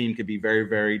how this team could be very,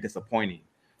 very disappointing.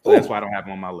 So that's why I don't have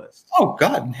him on my list. Oh,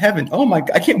 God in heaven. Oh, my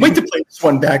God. I can't wait to play this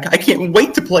one back. I can't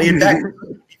wait to play it back. It's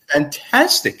going to be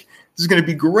fantastic. This is going to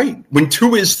be great. When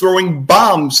Tua is throwing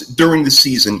bombs during the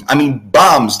season, I mean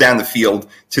bombs down the field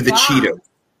to the Cheetah.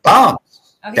 Bombs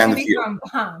down the field.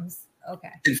 Bombs.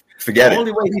 Okay. Forget it. The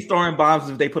only way he's throwing bombs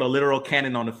is if they put a literal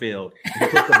cannon on the field. He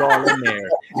puts the ball in there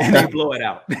and they blow it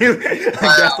out.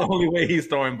 That's the only way he's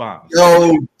throwing bombs.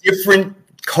 No, different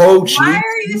coach. Why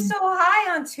are you so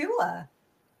high on Tua?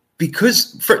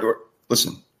 Because,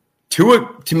 listen,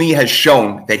 Tua, to me, has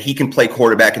shown that he can play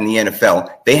quarterback in the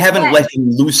NFL. They haven't let him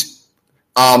loose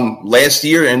last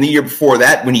year and the year before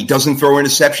that, when he doesn't throw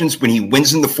interceptions, when he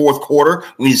wins in the fourth quarter,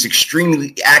 when he's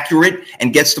extremely accurate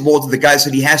and gets the ball to the guys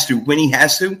that he has to when he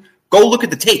has to. Go look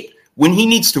at the tape. When he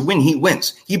needs to win, he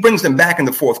wins. He brings them back in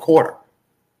the fourth quarter.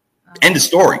 End of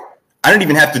story. I don't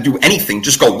even have to do anything.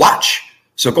 Just go watch.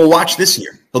 So go watch this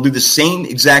year. He'll do the same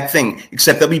exact thing,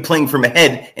 except they'll be playing from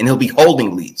ahead and he'll be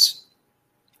holding leads.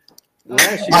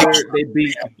 Last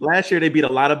year they beat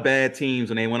a lot of bad teams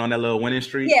when they went on that little winning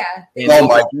streak. Yeah. Oh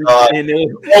my God! And it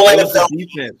was the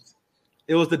defense.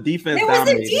 It was the defense. It was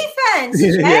the defense.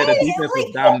 Yeah, the defense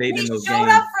was dominating those games. They showed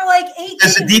up for like 8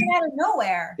 games out of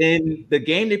nowhere. In the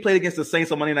game they played against the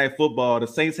Saints on Monday Night Football, the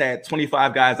Saints had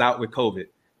 25 guys out with COVID.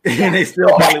 And they still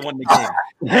probably won the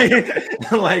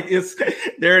game. Like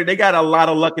they got a lot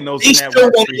of luck in those. They still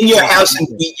went in your house and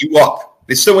beat you up.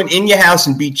 They still went in your house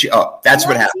and beat you up. That's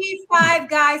what happened. 25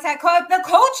 guys had COVID. The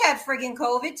coach had friggin'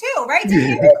 COVID too, right?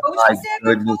 Did the coaching staff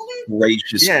have COVID?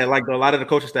 Gracious. Yeah, like a lot of the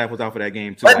coaching staff was out for that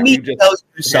game too. Let me tell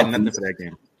you something. For that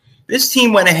game. This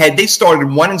team went ahead. They started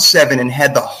 1-7 and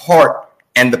had the heart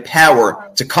and the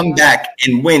power to come back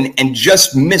and win, and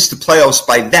just missed the playoffs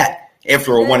by that.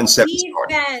 After a 1-7 start.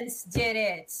 Defense did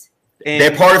it. And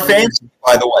they're part of fantasy,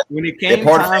 by the way. When it came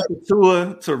time for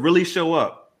Tua to really show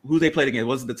up, who they played against?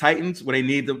 Was it the Titans, where they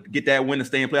need to get that win to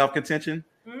stay in playoff contention?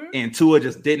 Mm-hmm. And Tua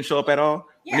just didn't show up at all.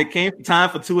 Yeah. When it came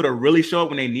time for Tua to really show up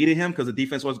when they needed him, because the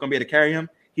defense wasn't going to be able to carry him,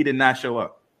 he did not show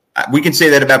up. We can say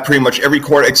that about pretty much every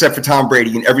quarter, except for Tom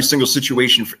Brady, in every single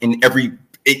situation, in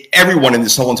everyone in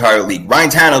this whole entire league. Ryan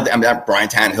Tannehill, I mean, not Brian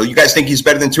Tannehill. You guys think he's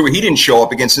better than Tua? He didn't show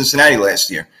up against Cincinnati last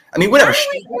year. I mean, whatever.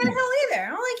 I don't like Tannehill either. I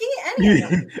don't like any of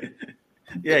them.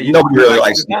 Yeah, nobody really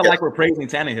likes him. It's not like we're praising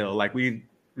Tannehill. Like we're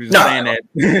just saying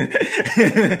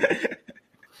that.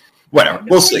 Whatever.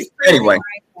 We'll see. Anyway,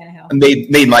 I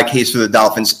made my case for the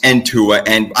Dolphins and Tua,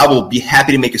 and I will be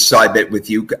happy to make a side bet with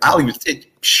you. I'll even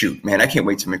shoot, man. I can't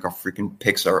wait to make our freaking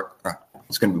picks.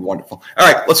 It's going to be wonderful. All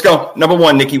right, let's go. Number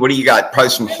one, Nikki, what do you got? Probably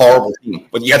some horrible team.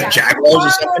 But you got the Jaguars or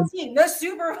something? Team.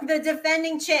 The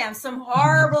defending champs, some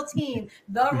horrible team.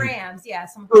 The Rams,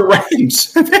 the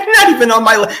Rams. They're not even on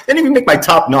my list. They didn't even make my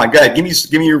top 9. Go ahead. Give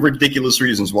me your ridiculous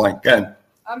reasons why. Go ahead.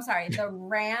 I'm sorry. The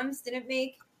Rams didn't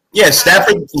make. Yeah,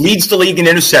 Stafford leads the league in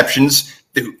interceptions.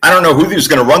 I don't know who's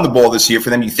going to run the ball this year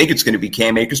for them. You think it's going to be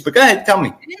Cam Akers, but go ahead, tell me.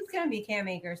 It is going to be Cam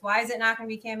Akers. Why is it not going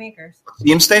to be Cam Akers?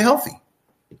 See him stay healthy.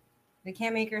 The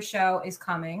Cam Akers show is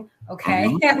coming, okay?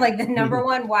 Mm-hmm. Like the number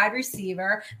one wide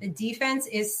receiver. The defense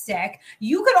is sick.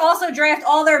 You could also draft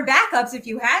all their backups if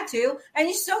you had to, and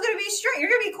you're still going to be straight. You're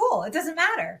going to be cool. It doesn't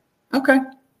matter. Okay.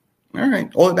 All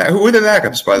right. Who are the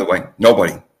backups, by the way?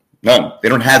 Nobody. None. They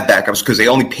don't have backups because they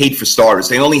only paid for starters.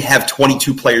 They only have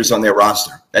 22 players on their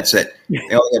roster. That's it. They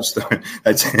only have starters.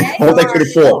 That's it. All they could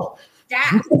afford.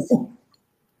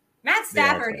 Matt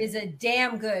Stafford is a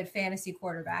damn good fantasy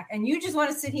quarterback, and you just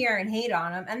want to sit here and hate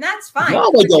on him, and that's fine. No, I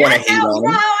don't want to hate on him. No,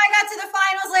 I got to the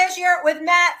finals last year with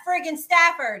Matt friggin'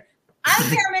 Stafford. I don't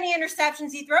care how many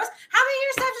interceptions he throws. How many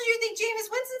interceptions do you think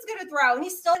Jameis Winston's going to throw? And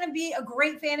he's still going to be a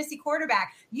great fantasy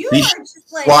quarterback. You are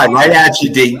just like fly right at you,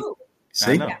 D.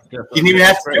 See? You didn't even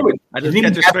have to do it. I just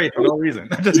catch it straight for no reason.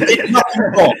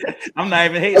 I'm not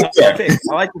even hating on the pick.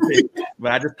 I like the pick,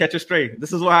 but I just catch it straight.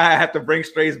 This is why I have to bring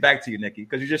strays back to you, Nikki,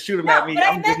 because you just shoot them at me. But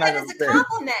I meant that as a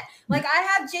compliment. Like I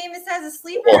have Jameis as a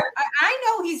sleeper. I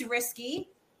know he's risky.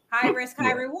 High risk,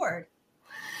 high reward.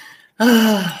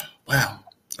 Wow.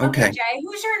 Okay. Jay,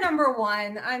 who's your number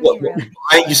one? I mean, really.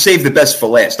 You saved the best for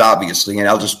last, obviously, and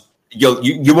I'll just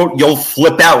you'll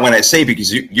flip out when I say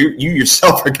because you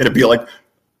yourself are going to be like,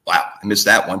 wow, I missed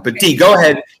that one. But D, go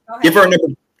ahead. Give her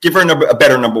a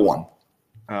better number one.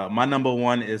 My number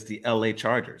one is the LA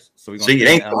Chargers. So it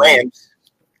ain't the Rams.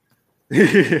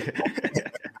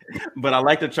 But I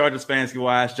like the Chargers fantasy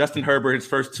wise. Justin Herbert, his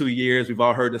first 2 years, we've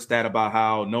all heard the stat about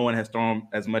how no one has thrown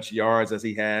as much yards as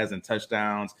he has and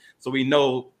touchdowns. So we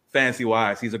know fantasy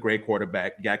wise, he's a great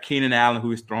quarterback. You got Keenan Allen,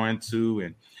 who he's throwing to,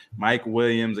 and Mike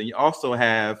Williams. And you also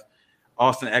have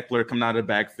Austin Eckler coming out of the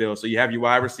backfield. So you have your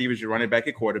wide receivers, your running back,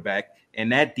 your quarterback,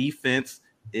 and that defense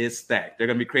is stacked. They're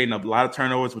going to be creating a lot of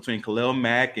turnovers between Khalil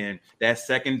Mack and that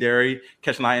secondary,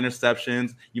 catching a lot of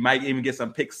interceptions. You might even get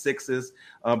some pick sixes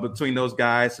between those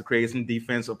guys to create some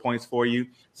defensive points for you.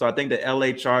 So I think the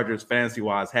LA Chargers,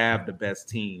 fantasy-wise, have the best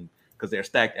team because they're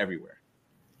stacked everywhere.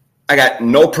 I got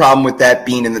no problem with that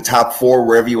being in the top 4,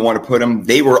 wherever you want to put them.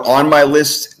 They were on my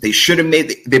list. They should have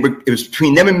made – it was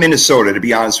between them and Minnesota, to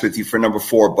be honest with you, for number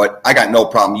 4. But I got no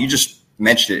problem. You just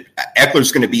mentioned it.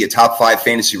 Eckler's going to be a top 5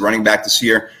 fantasy running back this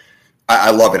year. I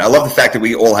love it. I love the fact that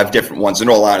we all have different ones. In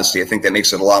all honesty, I think that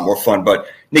makes it a lot more fun. But,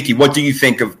 Nikki, what do you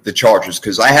think of the Chargers?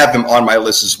 Because I have them on my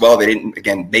list as well. They didn't,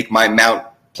 again, make my mount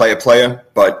player,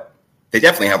 but they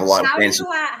definitely have a lot of fantasy.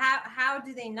 How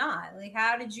do they not? Like,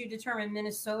 how did you determine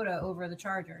Minnesota over the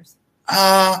Chargers?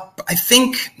 I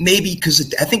think maybe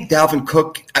because I think Dalvin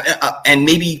Cook and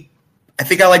maybe I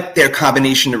think I like their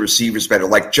combination of receivers better.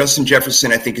 Like Justin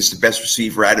Jefferson, I think is the best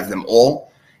receiver out of them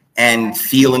all, and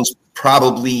Thielen's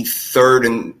probably third,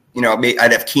 and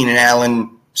I'd have Keenan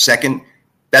Allen second.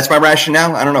 That's my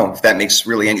rationale. I don't know if that makes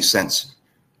really any sense.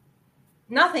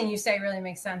 Nothing you say really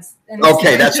makes sense.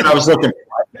 Okay, that's what I was looking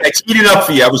for. teed it up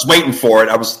for you. I was waiting for it.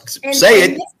 I was say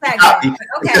it.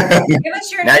 Okay, give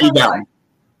us your now you got me.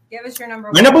 Give us your number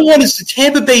one. My number one is the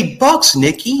Tampa Bay Bucks,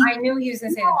 Nikki. I knew he was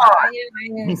going to say that. I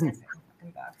knew he was going to say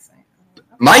the Bucks. Okay.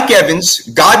 Mike Evans,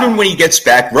 Godwin when he gets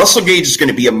back. Russell Gage is going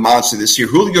to be a monster this year.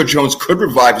 Julio Jones could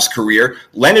revive his career.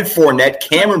 Leonard Fournette,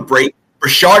 Cameron Brate,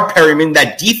 Rashard Perryman.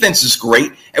 That defense is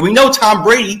great. And we know Tom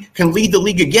Brady can lead the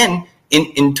league again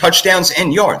in touchdowns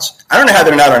and yards. I don't know how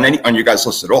they're not on your guys'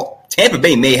 list at all. Tampa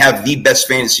Bay may have the best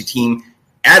fantasy team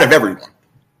out of everyone.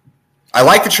 I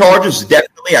like the Chargers,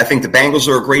 definitely. I think the Bengals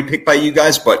are a great pick by you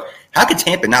guys, but how could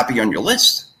Tampa not be on your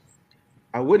list?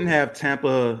 I wouldn't have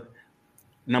Tampa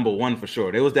number one for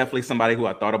sure. There was definitely somebody who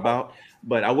I thought about,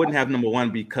 but I wouldn't have number one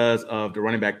because of the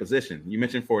running back position. You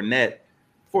mentioned Fournette.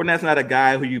 Fournette's not a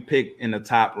guy who you pick in the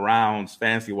top rounds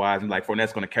fantasy-wise, and like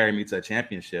Fournette's going to carry me to a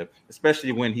championship,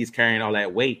 especially when he's carrying all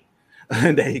that weight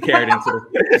that he carried into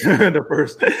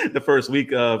the first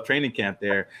week of training camp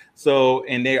there. So,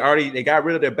 and they got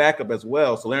rid of their backup as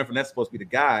well. So Leonard Fournette's supposed to be the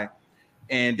guy.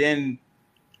 And then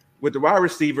with the wide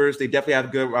receivers, they definitely have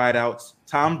good wideouts.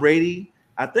 Tom Brady,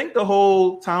 I think the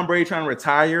whole Tom Brady trying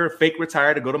to fake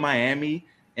retire to go to Miami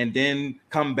and then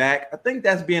come back, I think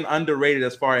that's being underrated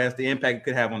as far as the impact it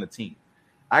could have on the team.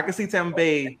 I can see Tampa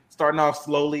Bay starting off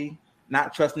slowly,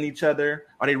 not trusting each other.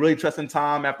 Are they really trusting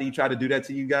Tom after he tried to do that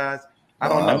to you guys? I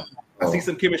don't know. I see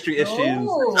some chemistry issues.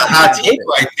 A hot take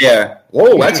right there.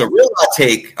 Whoa, that's a real hot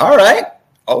take. All right.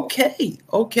 Okay.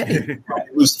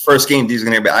 Lose the first game, these are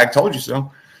going to be. I told you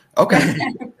so. Okay.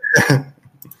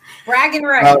 Bragging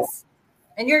rights.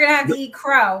 And you're going to have to eat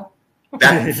crow.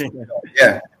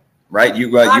 Yeah. Right.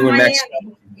 You and Max.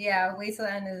 Yeah. Wait till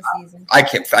the end of the season. I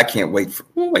can't wait.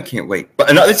 I can't wait.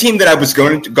 But another team that I was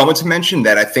going to mention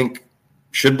that I think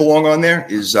should belong on there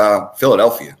is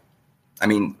Philadelphia. I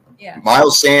mean,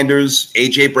 Miles Sanders,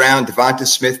 A.J. Brown, Devonta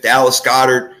Smith, Dallas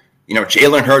Goedert,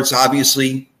 Jalen Hurts,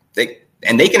 obviously. They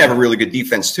can have a really good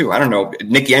defense, too. I don't know.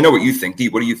 Nikki, I know what you think. Dee,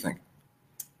 what do you think?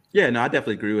 Yeah, no, I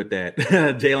definitely agree with that.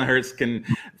 Jalen Hurts can,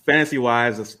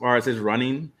 fantasy-wise, as far as his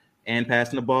running and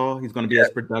passing the ball, he's going to be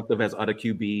as productive as other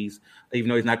QBs, even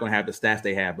though he's not going to have the stats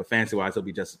they have. But fantasy-wise, he'll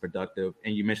be just as productive.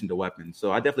 And you mentioned the weapons.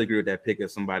 So I definitely agree with that pick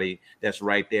as somebody that's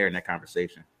right there in that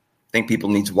conversation. I think people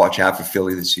need to watch out for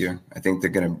Philly this year. I think they're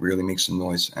going to really make some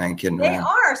noise. I ain't kidding around. They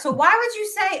are. So why would you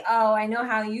say, oh, I know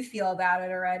how you feel about it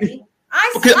already?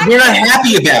 Because you're not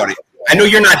happy about it. I know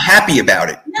you're not happy about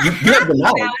it. I'm not happy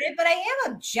about it, but I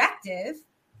am objective.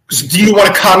 So do you want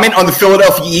to comment on the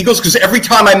Philadelphia Eagles? Because every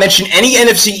time I mention any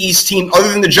NFC East team other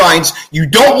than the Giants, you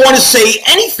don't want to say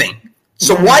anything.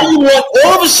 So why do you want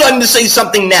all of a sudden to say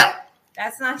something now?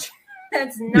 That's not true.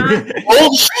 That's not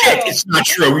bullshit. It's not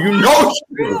true. You know it's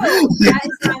true. That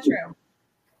is not true.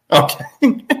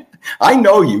 Okay. I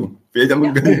know you.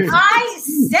 I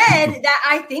said that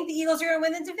I think the Eagles are going to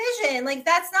win the division. Like,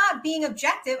 that's not being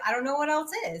objective. I don't know what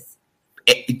else is.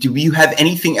 Do you have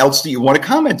anything else that you want to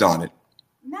comment on it?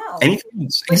 No. Anything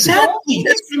else? Exactly.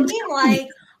 It seems like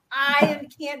I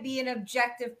can't be an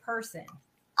objective person.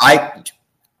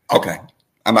 Okay.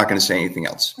 I'm not going to say anything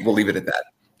else. We'll leave it at that.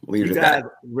 You guys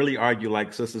really argue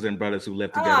like sisters and brothers who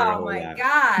live together. Oh my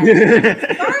God.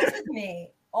 It starts with me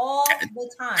all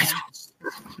the time.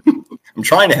 I'm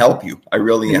trying to help you. I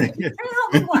really am. You're trying to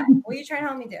help me what? What are you trying to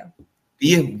help me do?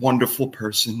 Be a wonderful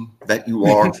person that you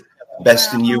are.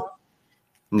 Best in you.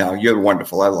 No, you're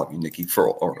wonderful. I love you, Nikki.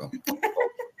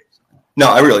 No,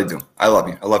 I really do. I love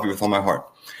you. I love you with all my heart.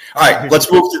 All right,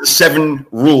 let's move to the 7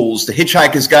 rules, the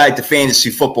Hitchhiker's Guide to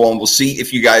Fantasy Football, and we'll see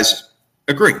if you guys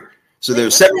agree. So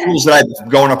there's 7 rules that I've been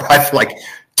going up by for like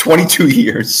 22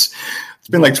 years. It's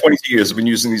been like 22 years I've been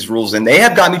using these rules, and they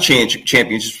have got me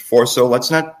championships before, so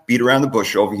let's not beat around the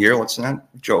bush over here. Let's not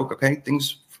joke, okay?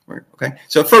 Okay?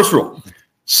 So first rule,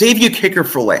 save your kicker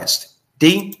for last.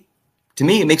 D, to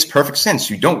me, it makes perfect sense.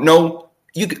 You don't know.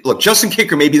 Look, Justin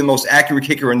Kicker may be the most accurate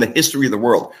kicker in the history of the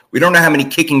world. We don't know how many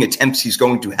kicking attempts he's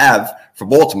going to have for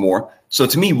Baltimore. So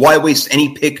to me, why waste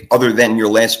any pick other than your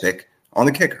last pick on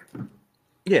the kicker?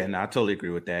 Yeah, no, I totally agree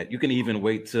with that. You can even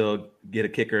wait till get a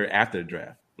kicker after the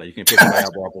draft. Like you can pick somebody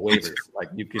up off the waivers. Like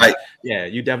you can, right. Yeah,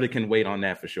 you definitely can wait on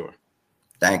that for sure.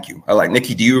 Thank you. I like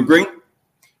Nikki. Do you agree?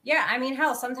 Yeah, I mean,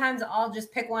 hell, sometimes I'll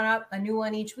just pick one up, a new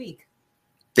one each week.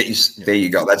 There you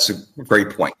go. That's a great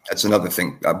point. That's another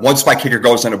thing. Once my kicker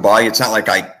goes on a bye, it's not like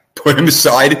I put him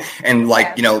aside and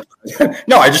no,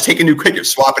 I just take a new kicker,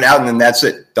 swap it out, and then that's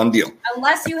it. Done deal.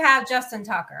 Unless you have Justin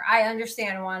Tucker. I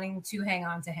understand wanting to hang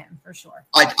on to him for sure.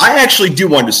 I actually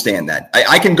do understand that.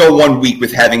 I can go 1 week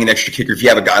with having an extra kicker if you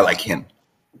have a guy like him.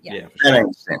 Yeah. Sure. I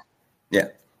understand. Yeah.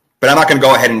 But I'm not going to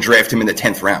go ahead and draft him in the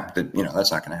 10th round.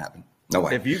 That's not going to happen. No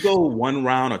way. If you go 1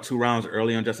 round or 2 rounds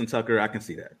early on Justin Tucker, I can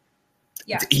see that.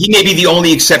 Yeah. He may be the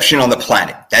only exception on the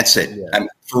planet. That's it. Yeah. I mean,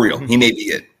 for real. He may be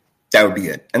it. That would be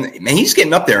it. And man, he's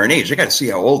getting up there in age. I got to see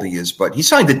how old he is. But he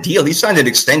signed a deal. He signed an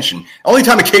extension.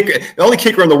 The only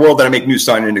kicker in the world that I make news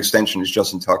signing an extension is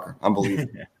Justin Tucker. Unbelievable.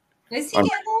 Is he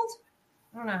getting old?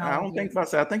 I don't know how. I don't think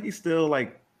so. I think he's still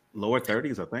like lower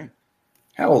 30s. I think.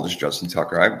 How old is Justin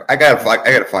Tucker? I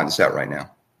gotta find this out right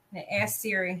now. Ask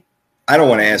Siri. I don't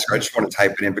want to ask her. I just want to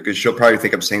type it in because she'll probably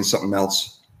think I'm saying something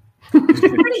else.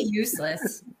 Pretty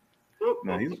useless.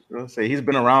 No, he's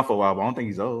been around for a while, but I don't think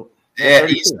he's old. Yeah,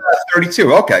 he's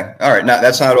 32. Okay, all right. Now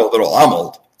that's not old at all. I'm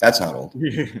old. That's not old.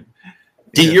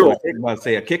 You're about to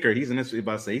say a kicker. He's in this.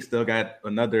 About to say he's still got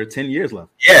another 10 years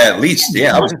left. Yeah, at least.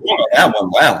 Yeah, I was wrong on that one.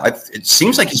 Wow, it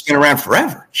seems like he's been around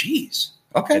forever. Jeez.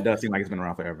 Okay, it does seem like he's been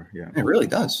around forever. Yeah, it really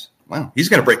does. Wow, he's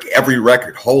going to break every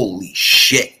record. Holy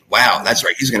shit! Wow, that's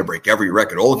right. He's going to break every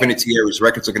record. All of Vinatieri's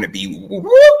records are going to be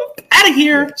out of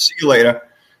here. Yeah. See you later.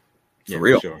 For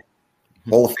real. For sure.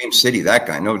 Hall of Fame city, that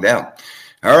guy, no doubt.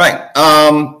 All right.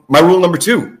 My rule number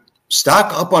 2,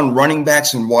 stock up on running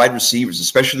backs and wide receivers,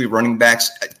 especially running backs.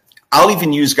 I'll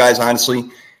even use guys, honestly,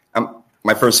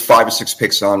 my first 5 or 6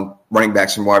 picks on running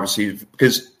backs and wide receivers,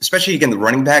 because especially, again, the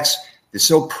running backs, they're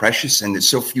so precious and they're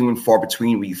so few and far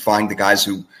between where you find the guys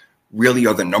who really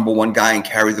are the number one guy and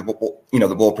carry the ball,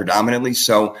 the ball predominantly.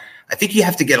 So I think you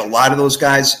have to get a lot of those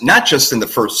guys, not just in the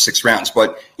first 6 rounds,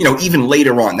 but, even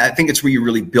later on. I think it's where you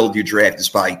really build your draft, is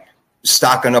by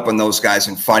stocking up on those guys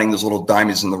and finding those little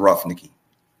diamonds in the rough, Nikki.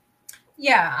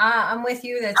 Yeah, I'm with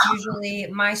you. That's usually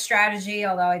my strategy,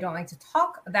 although I don't like to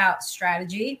talk about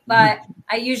strategy, but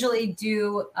I usually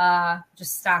do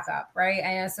just stock up, right?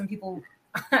 I know some people,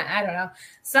 I don't know,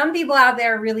 some people out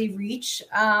there really reach,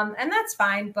 and that's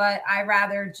fine, but I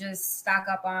rather just stock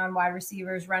up on wide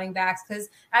receivers, running backs, because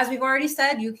as we've already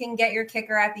said, you can get your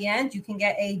kicker at the end. You can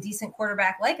get a decent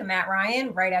quarterback like a Matt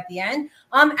Ryan right at the end.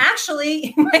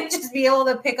 Actually, you might just be able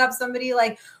to pick up somebody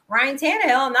like Ryan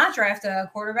Tannehill and not draft a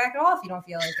quarterback at all if you don't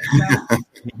feel like it.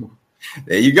 So.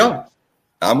 There you go.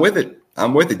 I'm with it.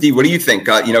 D, what do you think?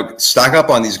 Stock up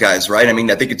on these guys, right? I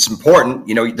mean, I think it's important.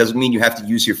 It doesn't mean you have to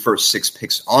use your first 6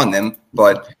 picks on them,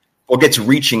 but we'll get to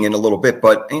reaching in a little bit.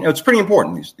 But, it's pretty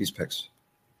important, these picks.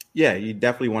 Yeah, you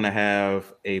definitely want to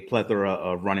have a plethora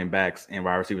of running backs and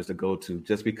wide receivers to go to,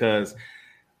 just because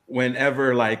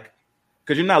whenever,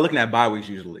 because you're not looking at bye weeks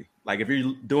usually. Like, if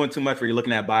you're doing too much where you're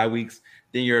looking at bye weeks,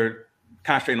 then you're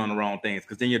concentrating on the wrong things,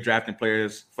 because then you're drafting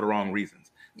players for the wrong reasons.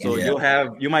 So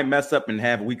you might mess up and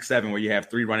have week 7 where you have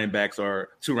 3 running backs or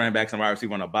 2 running backs and wide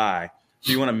receiver on a bye.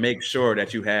 So you want to make sure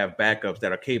that you have backups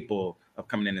that are capable of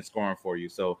coming in and scoring for you.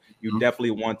 So you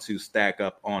definitely want to stack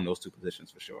up on those 2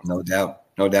 positions for sure. No doubt.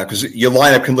 Because your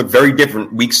lineup can look very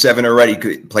different week 7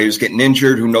 already. Players getting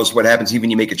injured. Who knows what happens?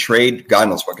 Even you make a trade, God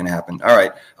knows what can happen. All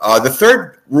right. The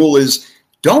third rule is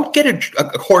don't get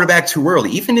a quarterback too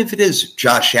early, even if it is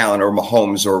Josh Allen or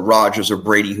Mahomes or Rodgers or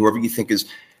Brady, whoever you think is.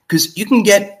 Because you can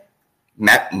get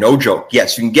Matt, no joke.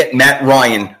 Yes, you can get Matt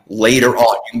Ryan later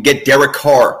on. You can get Derek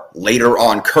Carr later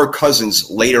on, Kirk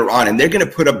Cousins later on, and they're going to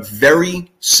put up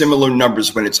very similar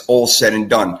numbers when it's all said and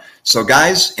done. So,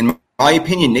 guys, in my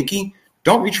opinion, Nikki,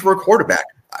 don't reach for a quarterback.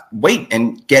 Wait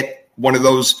and get one of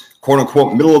those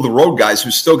quote-unquote middle-of-the-road guys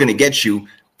who's still going to get you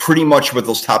pretty much what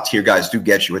those top-tier guys do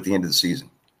get you at the end of the season.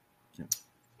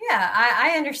 Yeah,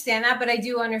 I understand that, but I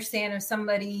do understand if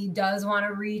somebody does want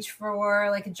to reach for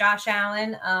like a Josh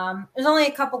Allen. There's only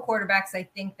a couple quarterbacks I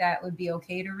think that would be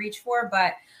okay to reach for,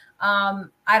 but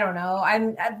I don't know.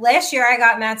 Last year I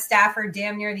got Matt Stafford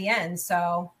damn near the end,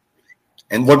 so.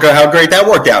 And look at how great that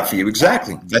worked out for you.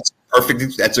 Exactly. That's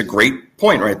perfect. That's a great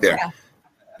point right there. Yeah.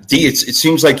 D, it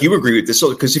seems like you agree with this,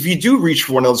 because if you do reach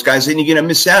for one of those guys, then you're going to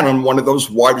miss out on one of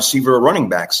those wide receiver or running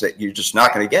backs that you're just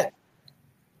not going to get.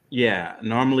 Yeah,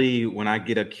 normally when I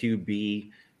get a QB,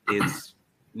 it's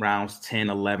rounds 10,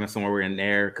 11, somewhere in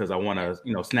there, because I want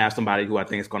to, snap somebody who I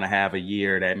think is going to have a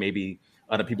year that maybe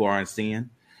other people aren't seeing.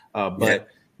 But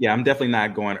I'm definitely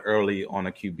not going early on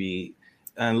a QB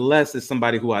unless it's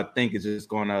somebody who I think is just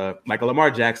going to, like a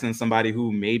Lamar Jackson, somebody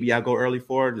who maybe I'll go early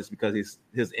for just because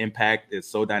his impact is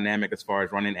so dynamic as far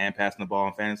as running and passing the ball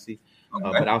in fantasy.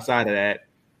 Okay. But outside of that,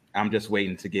 I'm just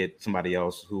waiting to get somebody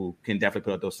else who can definitely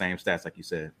put up those same stats, like you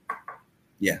said.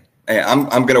 Yeah,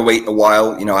 I'm going to wait a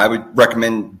while. I would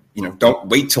recommend, don't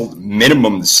wait till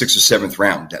minimum the 6th or 7th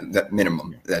round. That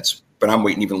minimum. But I'm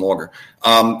waiting even longer.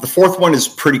 The fourth one is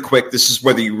pretty quick. This is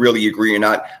whether you really agree or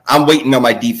not. I'm waiting on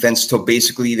my defense till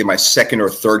basically either my 2nd or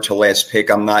 3rd to last pick.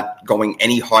 I'm not going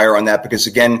any higher on that because,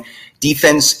 again,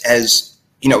 defense has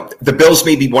the Bills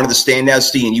may be one of the standouts,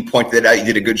 Steve, and you pointed that out. You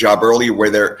did a good job earlier where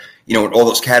they're, in all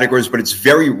those categories, but it's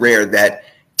very rare that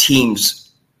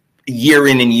teams year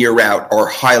in and year out are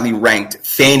highly ranked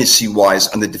fantasy-wise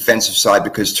on the defensive side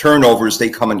because turnovers, they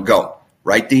come and go,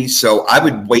 right, D? So I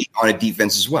would wait on a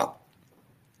defense as well.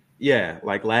 Yeah,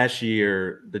 like last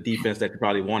year, the defense that you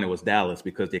probably wanted was Dallas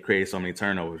because they created so many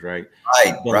turnovers, right?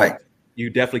 Right. You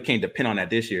definitely can't depend on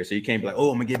that this year. So you can't be like, I'm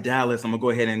going to get Dallas. I'm going to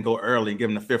go ahead and go early and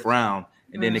give them the 5th round.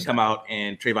 And then they come out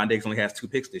and Trayvon Diggs only has 2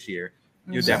 picks this year.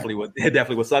 It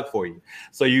definitely would suck for you.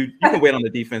 So you can wait on the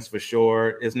defense for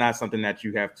sure. It's not something that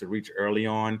you have to reach early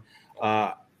on.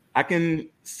 I can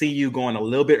see you going a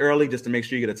little bit early just to make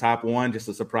sure you get a top 1, just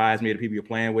to surprise me, the people you're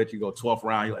playing with. You go 12th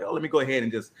round, you're like, let me go ahead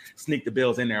and just sneak the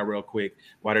Bills in there real quick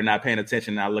while they're not paying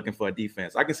attention, not looking for a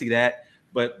defense. I can see that.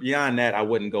 But beyond that, I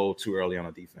wouldn't go too early on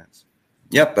a defense.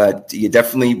 Yep, but you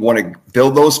definitely want to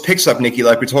build those picks up, Nikki,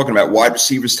 like we're talking about. Wide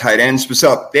receivers, tight ends. What's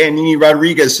up? There, Nini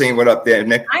Rodriguez saying what up there,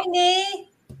 Nick. Hi, Nee.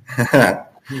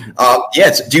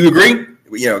 Do you agree?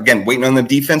 Again, waiting on the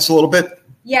defense a little bit.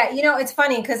 Yeah, it's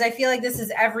funny because I feel like this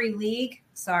is every league.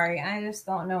 Sorry, I just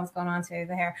don't know what's going on today with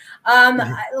the hair.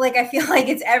 I feel like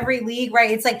it's every league, right?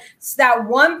 It's like that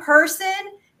one person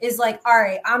is like, all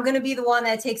right, I'm going to be the one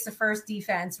that takes the first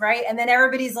defense, right? And then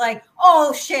everybody's like,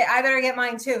 oh, shit, I better get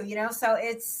mine too, So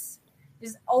there's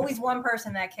always one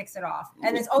person that kicks it off.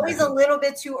 And it's always a little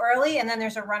bit too early, and then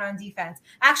there's a run on defense.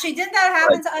 Actually, didn't that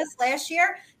happen to us last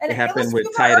year? And it happened with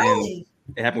tight ends.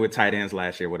 It happened with tight ends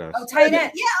last year with us. Oh, tight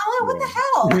end. Yeah, what the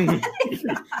hell?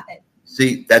 God.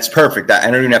 See, that's perfect.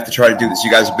 I don't even have to try to do this. You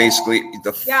guys are basically get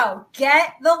the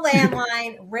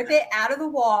landline, rip it out of the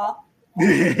wall.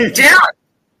 Damn!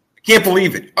 Can't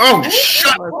believe it. Oh,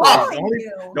 shut up.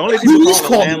 The only people who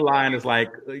call landline is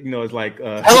like,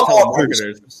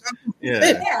 telemarketers.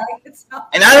 Yeah.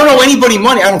 And I don't owe anybody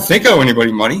money. I don't think I owe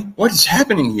anybody money. What is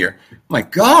happening here? Oh my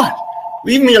God.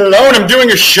 Leave me alone. I'm doing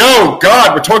a show.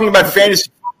 God, we're talking about fantasy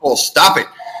football. Stop it.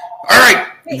 All right.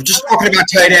 We're just talking about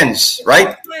tight ends,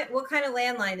 right? What kind of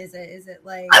landline is it? Is it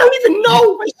like... I don't even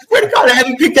know. I swear to God, I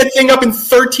haven't picked that thing up in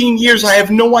 13 years. I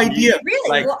have no idea. Really?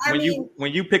 Like, well,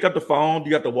 when you pick up the phone,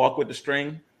 you have to walk with the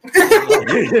string.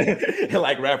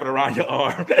 Like wrap it around your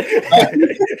arm.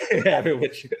 Have it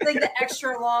with you. Like the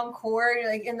extra long cord,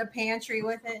 like in the pantry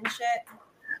with it and shit.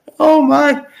 Oh,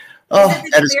 my. Oh, is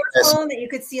it the clear phone that you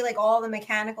could see like all the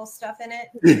mechanical stuff in it?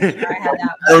 I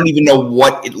don't even know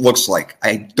what it looks like.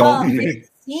 I don't.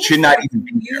 Should not even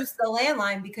use the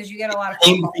landline because you get a lot of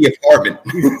came to the apartment.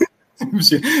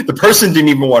 The person didn't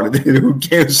even want it. Who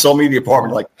sold me the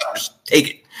apartment? Like, just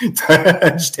take it.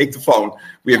 Just take the phone.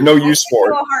 We have no use for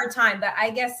it. A hard time, but I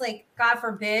guess, like, God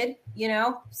forbid,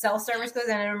 cell service goes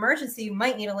in an emergency, you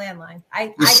might need a landline.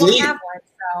 I don't have one,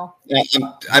 so. Yeah,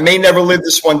 I may never live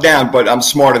this one down, but I'm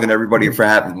smarter than everybody for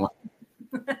having one.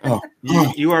 Oh.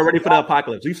 You are ready for the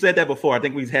apocalypse. We've said that before. I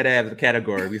think we've had that as a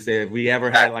category. We said if we ever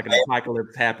had like an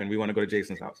apocalypse happen, we want to go to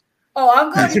Jason's house. Oh,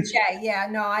 I'm going to Jay. Yeah,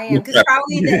 no, I am. Because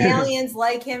probably the aliens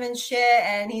like him and shit,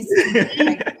 and he's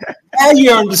like... Now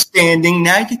you're understanding.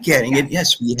 Now you're getting it.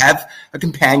 Yes, we have a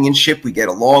companionship. We get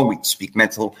along. We speak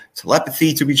mental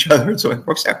telepathy to each other. So it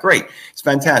works out great. It's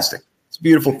fantastic. It's a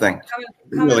beautiful thing.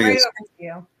 Coming really right is. Over to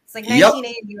you. It's like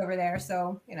 1980 over there,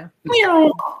 so,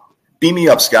 Beam me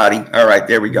up, Scotty. All right,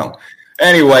 there we go.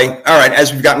 Anyway, all right,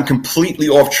 as we've gotten completely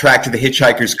off track to the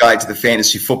Hitchhiker's Guide to the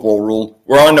Fantasy Football Rule,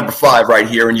 we're on number 5 right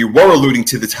here, and you were alluding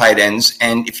to the tight ends.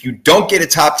 And if you don't get a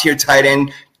top-tier tight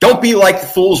end, don't be like the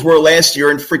fools were last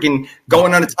year and freaking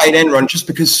going on a tight end run. Just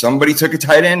because somebody took a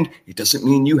tight end, it doesn't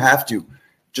mean you have to.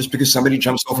 Just because somebody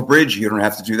jumps off a bridge, you don't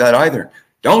have to do that either.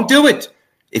 Don't do it.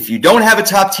 If you don't have a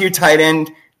top-tier tight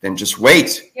end, then just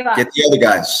wait. Get the other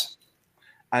guys.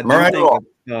 I do think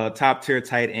top-tier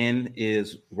tight end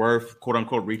is worth,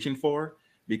 quote-unquote, reaching for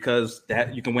because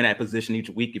that you can win that position each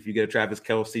week if you get a Travis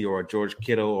Kelce or a George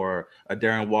Kittle or a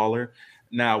Darren Waller.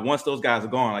 Now, once those guys are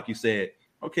gone, like you said,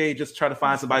 okay, just try to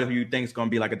find somebody who you think is going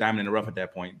to be like a diamond in the rough at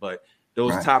that point. But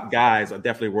those top guys are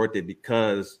definitely worth it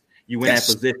because you win that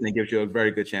position and gives you a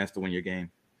very good chance to win your game.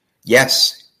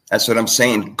 Yes, that's what I'm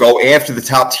saying. Go after the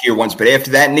top tier ones. But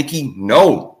after that, Nikki,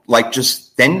 no. Like,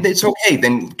 just then it's okay.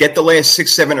 Then get the last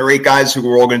 6, 7, or 8 guys who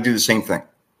are all going to do the same thing.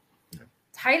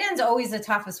 Tight end's always the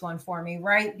toughest one for me,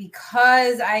 right?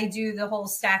 Because I do the whole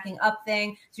stacking up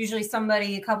thing. It's usually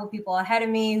a couple people ahead of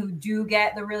me who do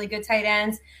get the really good tight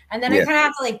ends. And then I kind of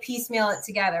have to like piecemeal it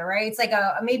together, right? It's like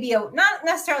maybe not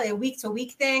necessarily a week to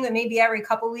week thing, but maybe every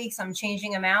couple weeks I'm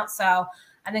changing them out. So,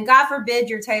 and then God forbid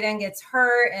your tight end gets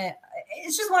hurt. And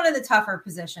it's just one of the tougher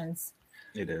positions.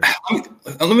 It is.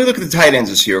 Let me look at the tight ends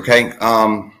this year, okay?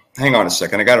 Hang on a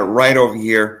second. I got it right over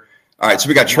here. All right, so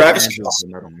we got Travis.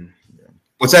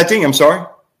 What's that thing? I'm sorry.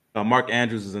 Mark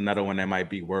Andrews is another one that might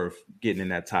be worth getting in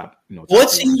that top. Top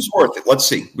let's see who's worth it. Let's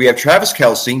see. We have Travis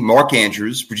Kelce, Mark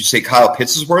Andrews. Would you say Kyle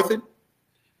Pitts is worth it?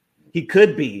 He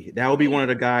could be. That would be one of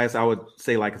the guys I would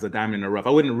say like it's a diamond in the rough.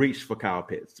 I wouldn't reach for Kyle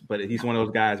Pitts, but he's one of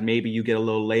those guys. Maybe you get a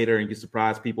little later and you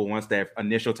surprise people once that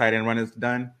initial tight end run is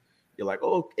done. You're like,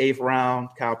 oh, 8th round,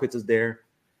 Kyle Pitts is there.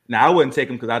 Now I wouldn't take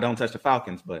him because I don't touch the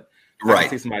Falcons, but I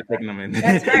can see somebody taking them in.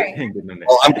 That's right.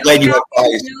 Well, I'm glad you have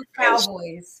bias.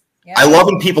 Cowboys. Yeah. I love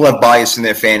when people have bias in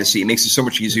their fantasy. It makes it so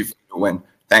much easier for you to win.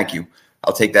 Thank you.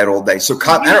 I'll take that all day. So,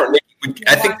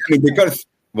 I think they're going to.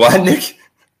 What, Nick?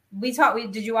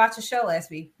 Did you watch the show last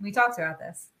week? We talked about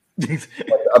this.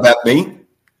 About me?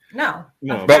 No.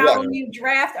 About when you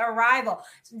draft a rival.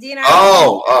 Do you know?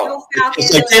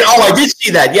 I did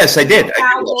see that. Yes, I did.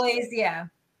 Cowboys, yeah.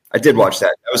 I did watch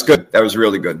that. That was good. That was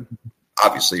really good.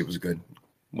 Obviously, it was good.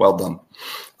 Well done.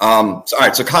 All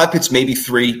right, so Kyle Pitts maybe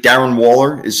 3. Darren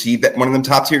Waller, is he one of them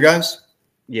top tier guys?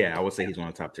 Yeah, I would say he's one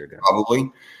of the top tier guys.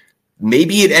 Probably.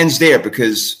 Maybe it ends there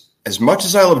because as much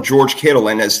as I love George Kittle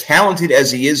and as talented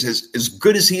as he is, as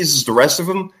good as he is as the rest of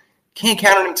them, can't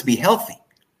count on him to be healthy.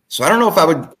 So I don't know if I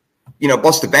would,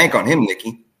 bust the bank on him,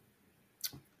 Nikki.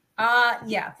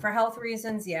 Yeah, for health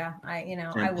reasons, yeah. I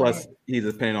plus he's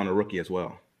dependent on a rookie as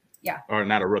well. Yeah. Or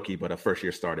not a rookie, but a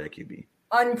first-year starter at QB.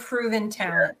 Unproven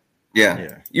talent.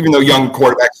 Yeah. Even though young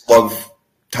quarterbacks love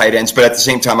tight ends, but at the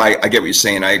same time, I get what you're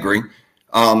saying. I agree.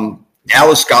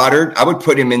 Dallas Goedert, I would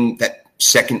put him in that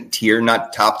second tier,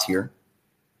 not top tier.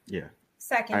 Yeah.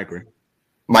 Second. I agree.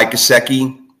 Mike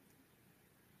Gesicki,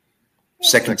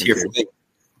 second tier for me.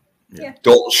 Yeah.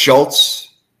 Dalton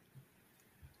Schultz.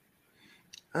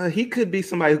 He could be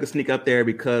somebody who could sneak up there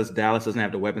because Dallas doesn't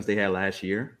have the weapons they had last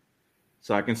year.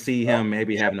 So I can see him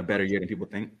maybe having a better year than people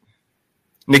think.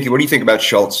 Nikki, what do you think about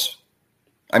Schultz?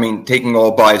 I mean, taking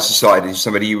all bias aside, is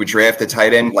somebody you would draft a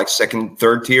tight end like second,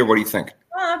 third tier? What do you think?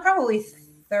 Probably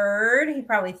third. He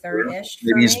probably third-ish.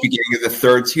 Maybe he's beginning of the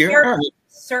third tier?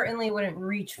 Certainly wouldn't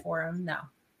reach for him, no.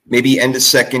 Maybe end of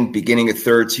second, beginning of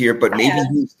third tier, but maybe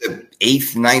he's the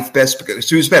 8th, 9th best. Because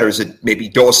who's better? Is it maybe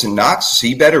Dawson Knox? Is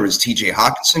he better? Is TJ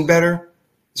Hawkinson better?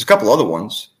 There's a couple other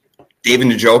ones. David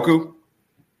Njoku?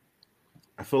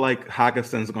 I feel like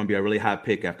Hawkinson's going to be a really hot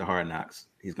pick after Hard Knocks.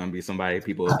 He's going to be somebody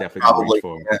people are definitely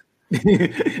going to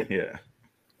reach for. Yeah.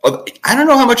 I don't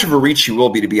know how much of a reach he will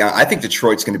be, to be honest. I think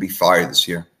Detroit's going to be fire this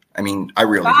year. I mean, I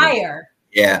really fire.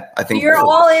 Do. Yeah, I think you're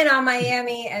all in on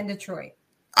Miami and Detroit.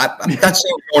 I'm not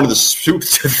saying we're going to the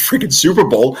freaking Super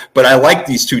Bowl, but I like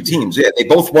these two teams. Yeah, they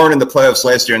both weren't in the playoffs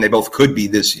last year, and they both could be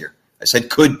this year. I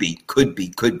said could be. All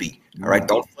right,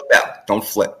 don't flip out. Don't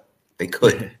flip. They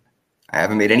could. I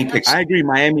haven't made any picks. I agree.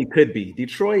 Miami could be.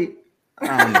 Detroit. In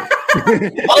the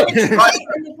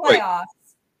playoffs.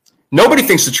 Nobody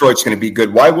thinks Detroit's going to be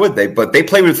good. Why would they? But they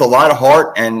played with a lot of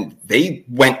heart, and they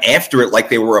went after it like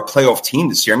they were a playoff team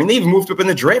this year. I mean, they even moved up in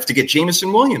the draft to get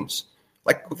Jameson Williams.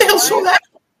 Like, what the hell saw that?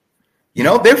 They're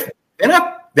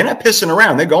not pissing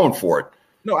around. They're going for it.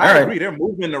 No, I agree. They're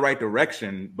moving in the right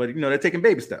direction, but they're taking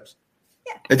baby steps.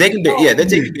 Yeah, they're taking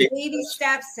baby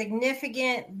steps,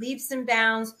 significant leaps and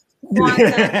bounds.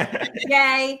 Quantum,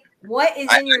 Jay, what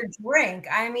is in your drink?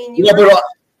 I mean,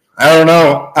 I don't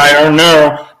know.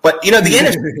 But, the NFC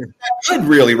is good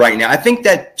really right now. I think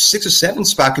that 6 or 7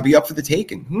 spot could be up for the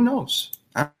taking. Who knows?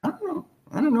 I don't know.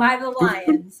 By the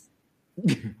Lions.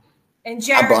 And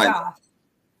Jared Goff.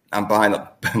 I'm buying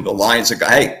the Lions.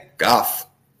 Hey, Goff.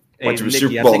 Went to a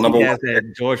Super Bowl number 1.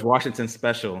 That George Washington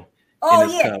special. Oh,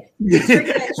 yeah. He's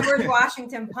drinking that George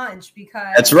Washington punch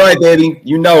because. That's right, baby.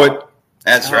 You know it.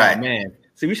 That's right. Man.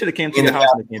 See, we should have came to your house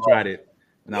and tried it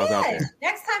when I was out there.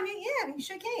 Next time, you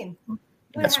should have came. We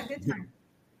would have had a good time.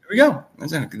 There we go.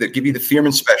 They'll give you the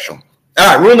Fearman special.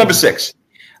 All right, rule number 6.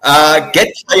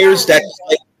 Get players that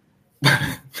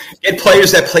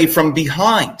play from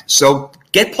behind. So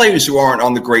get players who aren't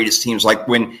on the greatest teams, like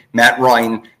when Matt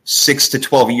Ryan 6 to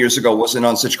 12 years ago wasn't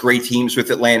on such great teams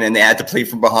with Atlanta and they had to play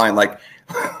from behind. Like,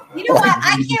 you know what?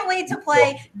 I can't wait to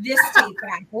play this tape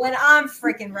back when I'm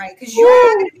freaking right. Because you're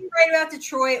not going to be right about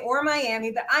Detroit or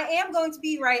Miami, but I am going to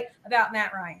be right about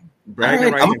Matt Ryan.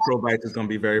 Bragging rights and pro bites is going to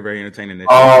be very, very entertaining.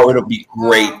 It'll be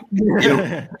great.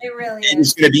 It really is.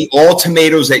 It's going to be all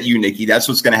tomatoes at you, Nikki. That's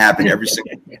what's going to happen every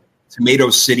single day.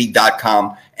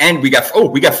 TomatoCity.com. And we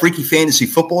got Freaky Fantasy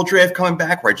Football Draft coming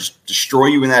back where I just destroy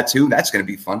you in that too. That's going to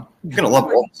be fun. You're going to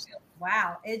love all this.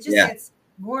 Wow. It just gets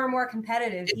more and more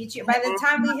competitive each year. By the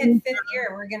time we hit 5th year,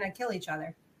 we're going to kill each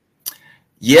other.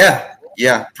 Yeah,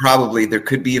 probably. There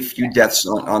could be a few deaths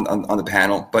on the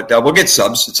panel, but we'll get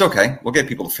subs. It's okay. We'll get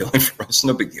people to fill in for us.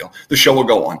 No big deal. The show will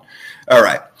go on. All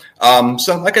right.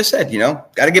 So like I said,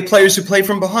 got to get players who play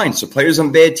from behind. So players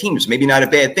on bad teams, maybe not a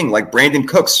bad thing. Like Brandon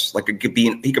Cooks,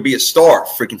 he could be a star,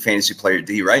 freaking fantasy player,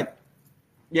 D, right?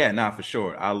 Yeah, nah, for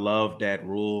sure. I love that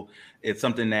rule. It's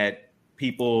something that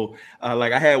people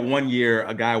like. I had 1 year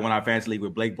a guy won our fantasy league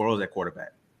with Blake Bortles at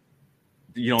quarterback.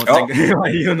 You don't think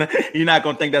you're not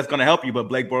going to think that's going to help you, but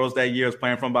Blake Bortles that year was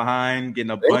playing from behind,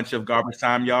 getting a bunch of garbage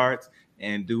time yards,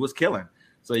 and dude was killing.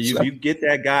 So you get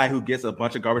that guy who gets a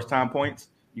bunch of garbage time points,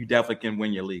 you definitely can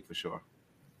win your league for sure.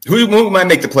 Who might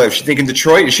make the playoffs? She thinking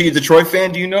Detroit? Is she a Detroit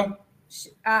fan? Do you know?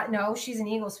 No, she's an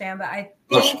Eagles fan, but I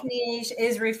think Nish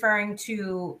is referring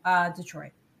to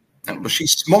Detroit. But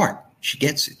she's smart. She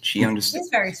gets it. She understands. She's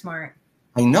very smart.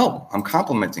 I know. I'm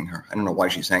complimenting her. I don't know why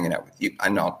she's hanging out with you. I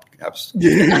know.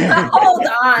 Hold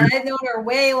on. I've known her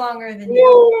way longer than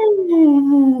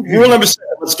you. Rule number 7.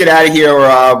 Let's get out of here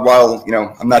while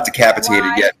I'm not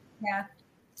decapitated yet. Yeah.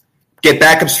 Get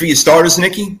backups for your starters,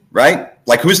 Nikki, right?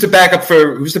 Like who's the backup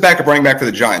running back for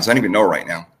the Giants? I don't even know right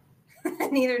now.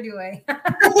 Neither do I.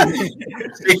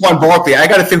 Saquon Barkley. I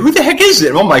got to think, who the heck is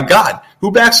it? Oh, my God. Who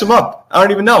backs him up? I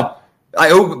don't even know.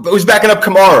 Who's backing up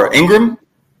Kamara? Ingram?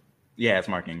 Yeah, it's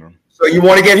Mark Ingram. So you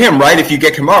want to get him, right? If you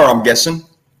get Kamara, I'm guessing.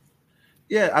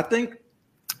 Yeah, I think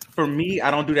for me,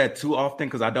 I don't do that too often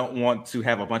because I don't want to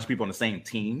have a bunch of people on the same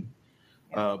team.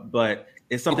 But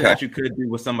it's something that you could do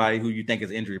with somebody who you think is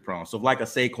injury prone. So like a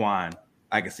Saquon,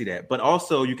 I can see that. But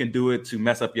also you can do it to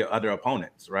mess up your other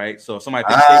opponents, right? So if somebody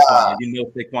thinks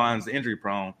Saquon, Saquon's injury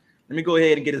prone, let me go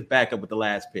ahead and get his backup with the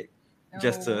last pick.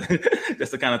 Just to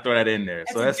kind of throw that in there.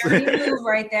 That's a dirty move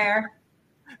right there.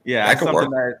 Yeah, that's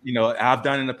something that I've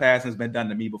done in the past and it's been done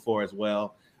to me before as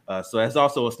well. So that's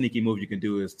also a sneaky move you can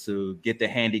do is to get the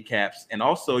handicaps, and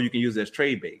also you can use it as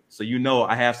trade bait. So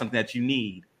I have something that you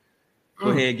need. Go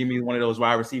ahead and give me one of those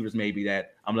wide receivers maybe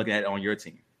that I'm looking at on your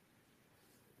team.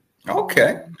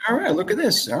 Okay. All right. Look at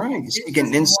this. All right. You're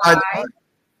getting inside.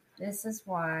 This is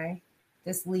why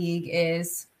this league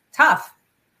is tough.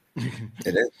 It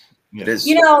is. It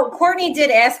is. Courtney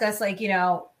did ask us,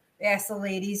 ask the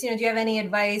ladies, do you have any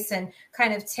advice and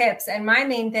kind of tips? And my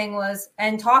main thing was,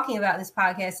 and talking about this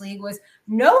podcast league, was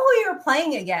know who you're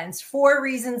playing against for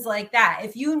reasons like that.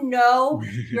 If you know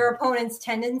your opponent's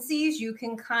tendencies, you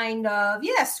can kind of,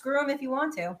 screw them if you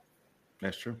want to.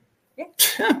 That's true. Yeah.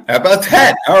 How about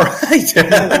that? All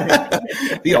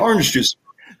right. The orange juice.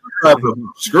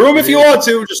 Screw them if you want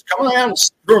to. Just come on and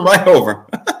screw them right over.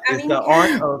 It's the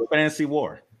art of fantasy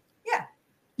war. Yeah.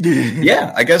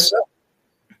 Yeah, I guess so.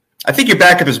 I think your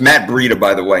backup is Matt Breida,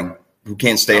 by the way, who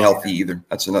can't stay healthy either.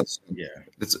 That's another. Yeah,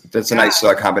 that's a nice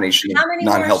combination. How many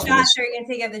more shots are you going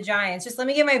to take at the Giants? Just let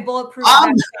me get my bulletproof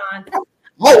vest on.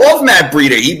 I love Matt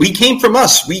Breida. He came from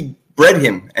us. We bred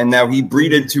him, and now he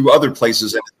breeded to other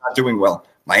places and is not doing well.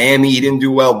 Miami, he didn't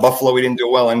do well. Buffalo, he didn't do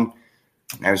well, and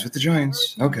now he's with the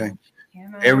Giants. Okay,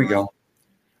 there we go.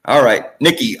 All right,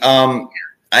 Nikki.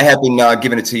 I have been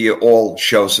giving it to you all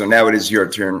show, so now it is your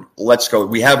turn. Let's go.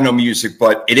 We have no music,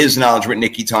 but it is Knowledge with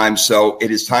Nikki time, so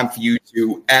it is time for you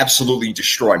to absolutely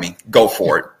destroy me. Go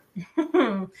for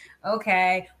it.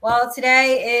 Okay. Well,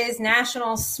 today is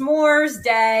National S'mores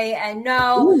Day, and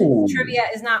no, trivia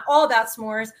is not all about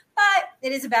s'mores, but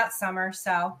it is about summer,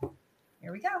 so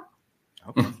here we go.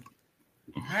 Okay.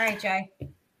 All right, Jay.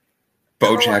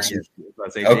 Bo Jackson.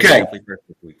 Okay.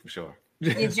 For sure.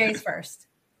 Jay's first.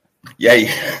 Yeah,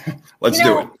 let's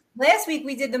do it. Last week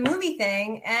we did the movie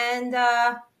thing, and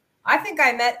I think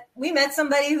we met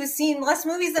somebody who's seen less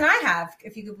movies than I have,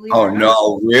 if you could believe it. Oh,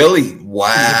 no, really?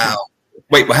 Wow.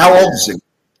 Wait, how old is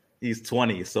he? He's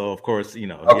 20, so of course, he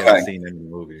hasn't seen any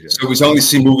movies yet. So he's only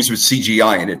seen movies with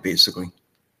CGI in it, basically.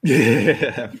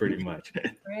 Yeah, pretty much.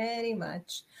 Pretty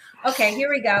much. Okay, here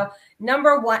we go.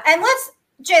 Number 1. And let's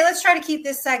try to keep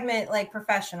this segment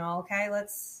professional, okay?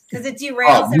 Because it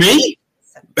derails. Me?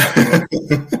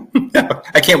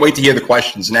 I can't wait to hear the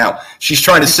questions now. She's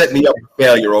trying to set me up for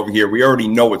failure over here. We already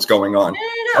know what's going on.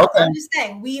 No. Okay. I'm just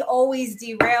saying, we always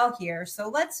derail here. So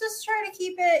let's just try to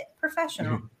keep it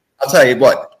professional. I'll tell you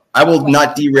what. I will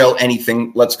not derail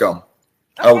anything. Let's go.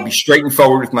 Okay. I will be straight and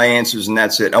forward with my answers, and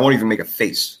that's it. I won't even make a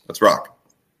face. Let's rock.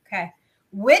 Okay.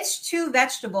 Which 2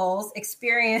 vegetables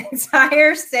experience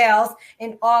higher sales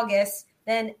in August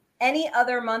than any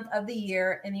other month of the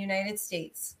year in the United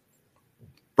States?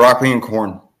 Broccoli and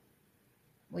corn.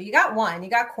 Well, you got one. You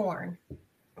got corn.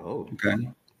 Oh, okay.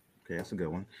 Okay, that's a good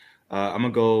one. I'm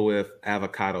going to go with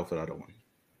avocado for the other one.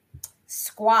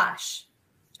 Squash.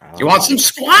 You want some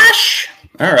squash?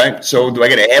 All right. So do I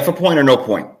get a half a point or no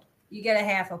point? You get a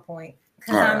half a point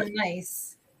because I'm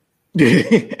nice.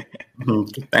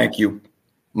 Thank you.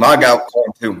 Mug out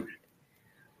corn too.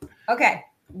 Okay.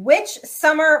 Which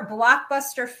summer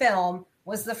blockbuster film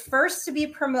was the first to be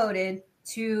promoted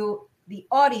to the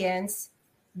audience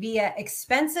via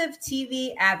expensive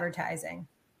TV advertising?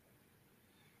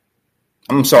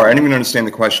 I'm sorry, I didn't even understand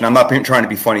the question. I'm not trying to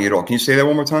be funny at all. Can you say that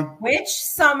one more time? Which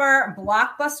summer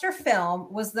blockbuster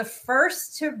film was the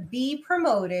first to be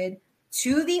promoted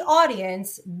to the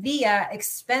audience via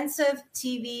expensive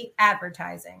TV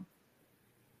advertising?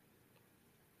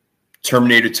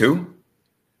 Terminator 2?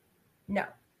 No.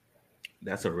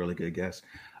 That's a really good guess.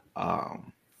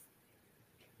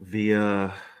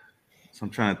 Via, so I'm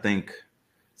trying to think,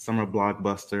 summer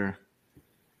blockbuster.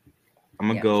 I'm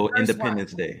gonna go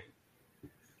Independence Day.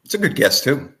 It's a good guess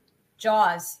too.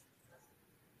 Jaws.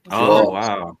 Oh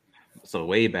wow! So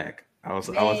way back. I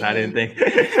didn't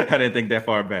think that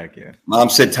far back. Yeah. Mom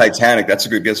said Titanic. That's a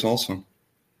good guess also.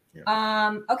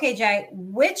 Yeah. Okay, Jay.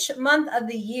 Which month of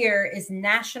the year is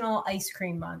National Ice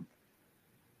Cream Month?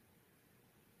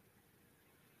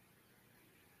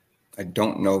 I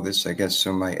don't know this. I guess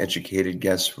so. My educated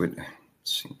guess would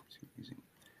see.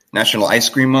 National Ice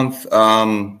Cream Month.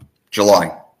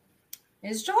 July.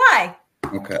 It's July.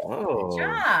 Okay. Good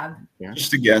job. Yeah.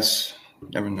 Just a guess.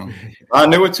 Never know. I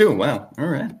knew it too. Wow. All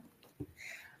right.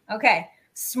 Okay.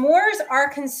 S'mores are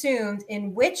consumed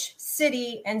in which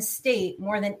city and state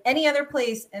more than any other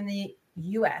place in the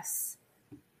U.S.?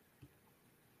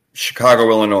 Chicago,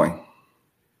 Illinois.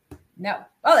 No.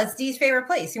 Oh, that's Dee's favorite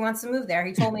place. He wants to move there.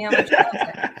 He told me how much he loves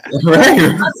it. Right. He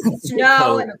loves the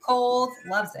snow and the cold.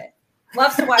 Loves it.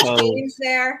 Loves to watch games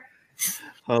there.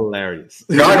 Hilarious.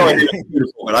 No, I know it's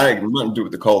beautiful, but I ain't nothing to do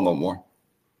with the cold no more.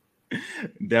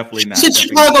 Definitely not. Since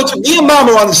Chicago, me and Mom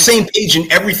are on the same page in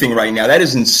everything right now. That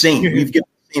is insane. We've given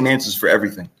the same answers for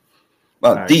everything.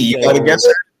 Well, right, D, you got to guess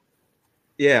it?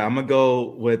 Yeah, I'm going to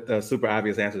go with a super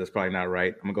obvious answer that's probably not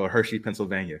right. I'm going to go Hershey,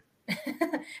 Pennsylvania.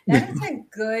 That's a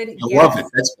good guess. I love it.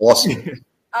 That's awesome.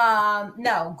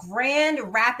 No,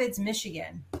 Grand Rapids,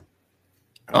 Michigan.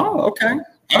 Oh, okay.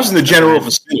 I was in the general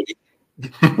vicinity.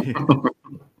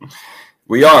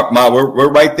 We are, Ma.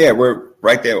 We're right there. We're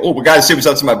right there. Oh, we got to say what's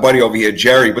up to my buddy over here,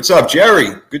 Jerry. What's up, Jerry?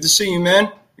 Good to see you,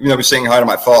 man. Even though we're saying hi to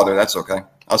my father, that's okay.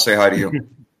 I'll say hi to you.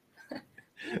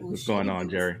 What's going on,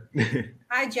 Jerry?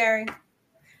 Hi, Jerry.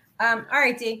 All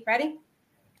right, D, ready?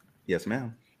 Yes,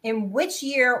 ma'am. In which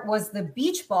year was the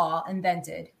beach ball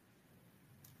invented?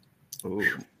 Ooh.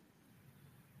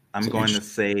 I'm going to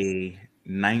say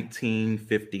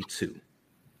 1952.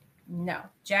 No.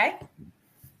 Jay?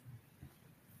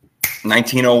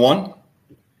 1901?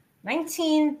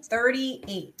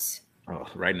 1938. Oh,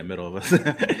 right in the middle of us.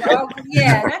 Oh,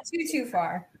 yeah, not too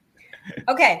far.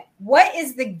 Okay. What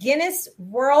is the Guinness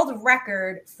World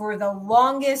Record for the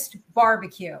longest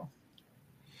barbecue?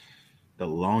 The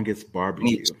longest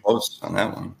barbecue. Nene was close on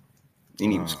that one.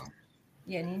 Nene was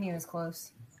Yeah, Nene was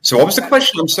close. So what was the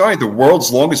question? I'm sorry. The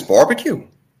world's longest barbecue?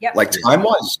 Yep. Like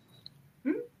time-wise?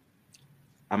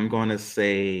 I'm going to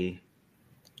say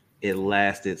it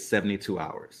lasted 72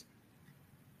 hours.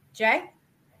 Jay?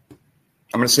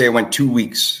 I'm going to say it went 2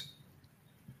 weeks.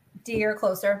 D, you're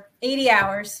closer. 80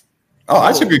 hours. Oh,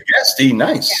 that's a good guess, D.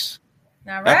 Nice.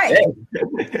 Yeah. All right.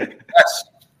 Yes.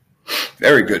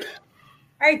 Very good.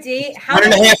 All right, D.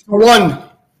 1.5 to 1.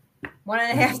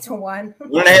 1.5 to 1.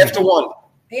 1.5 to 1.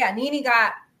 Yeah, Nene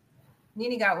got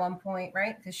 1 point,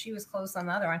 right? Because she was close on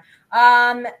the other one.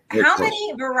 How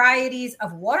many varieties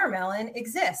of watermelon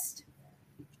exist?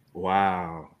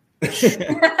 Wow.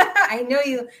 I know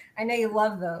you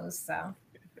love those. So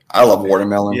I love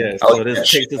watermelon. Yeah, so this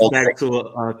takes us back to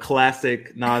a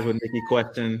classic Nas with Nikki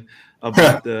question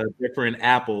about the different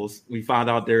apples. We found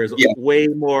out there's way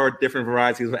more different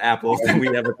varieties of apples than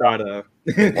we ever thought of.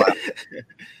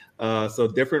 So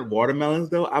different watermelons,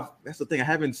 though. That's the thing. I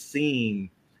haven't seen,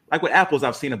 like with apples,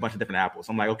 I've seen a bunch of different apples.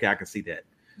 I'm like, okay, I can see that.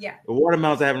 Yeah. The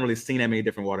watermelons, I haven't really seen that many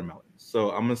different watermelons.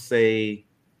 So I'm gonna say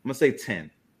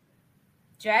 10.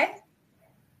 Jay?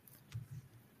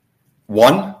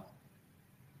 1?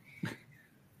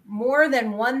 More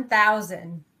than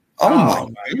 1,000. Oh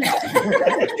my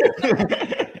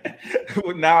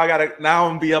God. Now I'm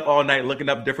gonna be up all night looking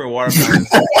up different watermelons.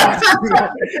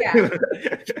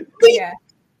 Yeah.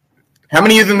 How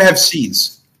many of them have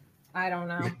seeds? I don't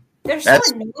know. They're so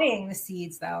annoying, the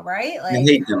seeds, though, right? Like, I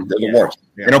hate them. They're the worst.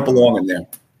 Yeah. They don't belong in there.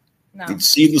 No. It's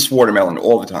seedless watermelon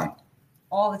all the time.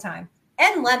 All the time.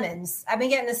 And lemons. I've been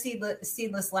getting the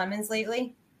seedless lemons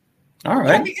lately. All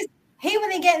right. Yeah, because hate when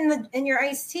they get in your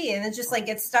iced tea and it just like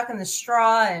gets stuck in the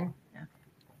straw and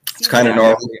it's kind of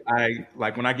normal. I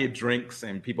like when I get drinks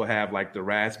and people have like the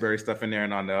raspberry stuff in there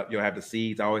and you'll have the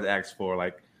seeds. I always ask for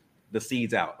like the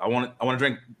seeds out. I want to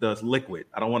drink the liquid.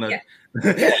 I don't want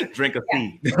to drink a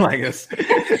seed. Like it's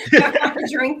I want to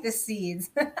drink the seeds.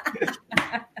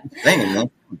 Dang,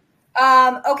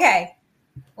 okay.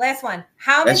 Last one.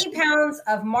 How many pounds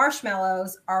of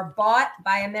marshmallows are bought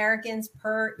by Americans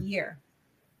per year?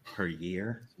 Per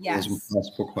year? Yes.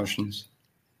 Multiple questions.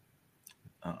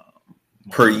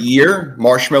 Per year?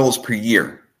 Marshmallows per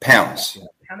year. Pounds.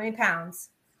 How many pounds?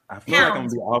 I feel like I'm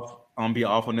gonna be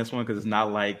off on this one because it's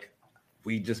not like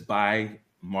we just buy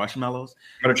marshmallows.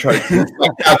 I'm gonna try to use my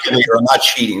calculator. I'm not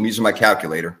cheating. I'm using my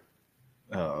calculator.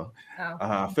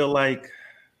 I feel like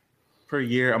per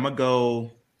year, I'm gonna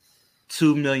go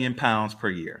 2 million pounds per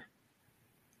year.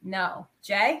 No.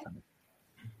 Jay?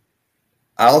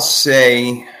 I'll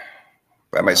say,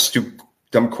 by my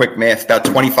dumb quick math, about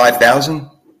 25,000.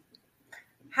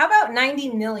 How about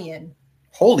 90 million?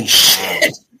 Holy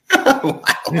shit. Wow.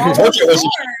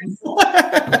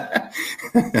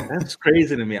 That's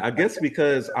crazy to me. I guess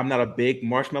because I'm not a big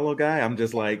marshmallow guy. I'm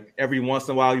just like, every once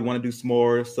in a while you want to do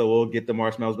s'mores, so we'll get the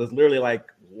marshmallows. But it's literally like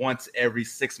once every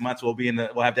 6 months we'll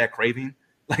have that craving.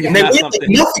 Like, and they weigh like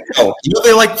nothing, though. You know,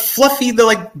 they're like fluffy. They're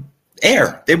like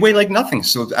air. They weigh like nothing.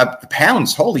 So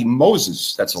pounds, holy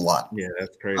Moses, that's a lot. Yeah,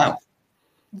 that's crazy. Wow.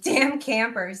 Damn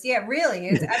campers. Yeah,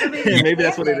 really. Maybe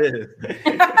that's what it is.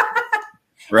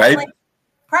 Right? Like,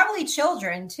 probably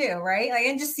children too, right? Like,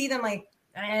 and just see them like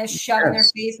shoving their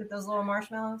face with those little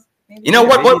marshmallows. Maybe. You know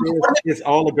what? It's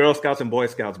all the Girl Scouts and Boy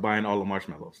Scouts buying all the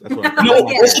marshmallows. That's what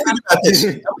let's think about this.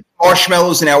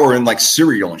 Marshmallows now are in like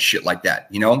cereal and shit like that.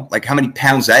 You know, like how many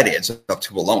pounds that adds up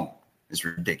to alone is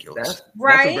ridiculous.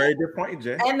 Right? That's a very good point,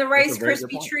 Jay. And the Rice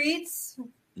Krispie treats.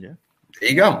 Yeah. There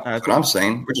you go. That's what I'm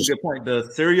saying. Which is a good point.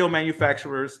 The cereal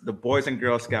manufacturers, the Boys and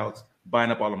Girl Scouts,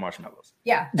 buying up all the marshmallows.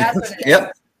 Yeah, that's what it is.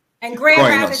 Yep. And Grand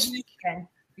Rapids, Michigan.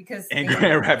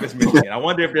 Grand Rapids, Michigan. I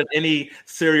wonder if there's any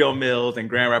cereal mills in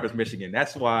Grand Rapids, Michigan.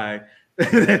 That's why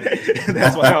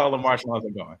all the marshmallows are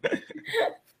going.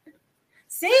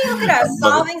 See, look at us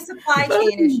solving supply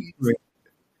chain issues.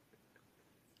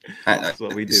 That's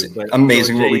what we do.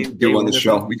 Amazing what we do on the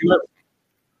show. We do it.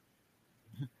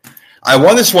 I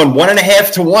won this one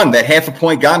 1.5 to 1. That half a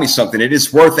point got me something. It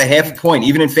is worth a half a point,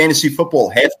 even in fantasy football.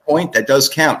 Half a point, that does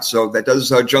count. So that does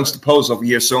juxtapose over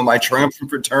here. So my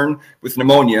triumphant return with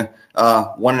pneumonia,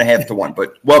 1.5 to 1.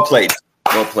 But well played.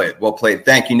 Well played. Well played.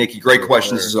 Thank you, Nikki. Great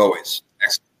questions as always.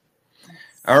 Excellent.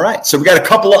 All right. So we got a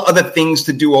couple of other things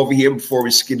to do over here before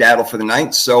we skedaddle for the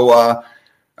night. So, all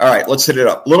right, let's hit it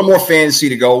up. A little more fantasy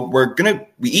to go.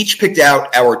 We each picked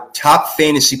out our top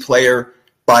fantasy player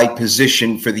by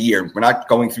position for the year. We're not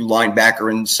going through linebacker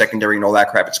and secondary and all that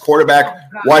crap. It's quarterback,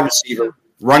 wide receiver,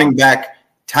 running back,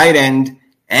 tight end,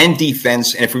 and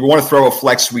defense. And if we want to throw a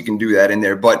flex, we can do that in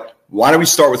there. But why don't we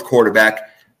start with quarterback?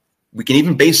 We can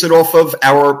even base it off of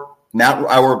our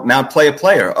Mount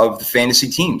player of the fantasy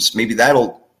teams. Maybe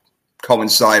that'll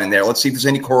coincide in there. Let's see if there's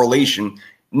any correlation.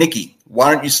 Nikki,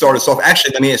 why don't you start us off?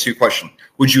 Actually, let me ask you a question.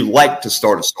 Would you like to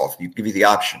start us off? Give you the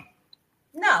option.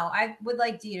 No, I would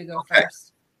like Dee to go first.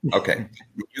 Okay,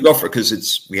 you go for it because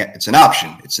it's an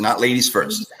option. It's not ladies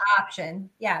first. It's an option,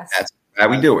 yes. That's how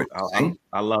we do it.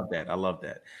 I love that.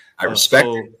 I respect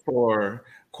it. For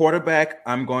quarterback,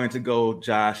 I'm going to go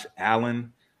Josh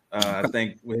Allen. I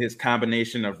think with his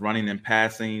combination of running and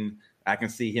passing, I can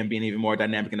see him being even more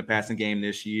dynamic in the passing game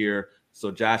this year. So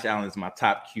Josh Allen is my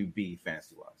top QB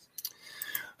fantasy-wise.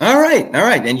 All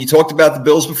right. And you talked about the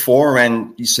Bills before,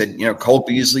 and you said, Cole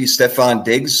Beasley, Stephon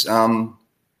Diggs.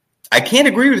 I can't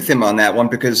agree with him on that one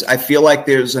because I feel like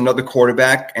there's another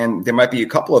quarterback, and there might be a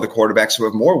couple other quarterbacks who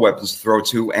have more weapons to throw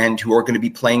to and who are going to be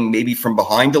playing maybe from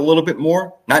behind a little bit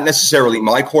more. Not necessarily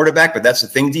my quarterback, but that's the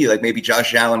thing, D. Like maybe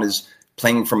Josh Allen is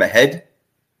playing from ahead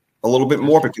a little bit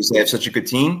more because they have such a good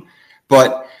team.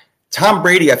 But Tom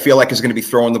Brady, I feel like, is going to be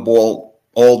throwing the ball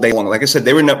all day long. Like I said,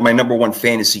 they were my number one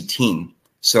fantasy team.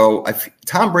 So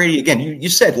Tom Brady, again, you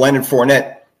said Leonard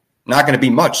Fournette, not going to be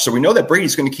much. So we know that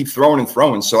Brady's going to keep throwing and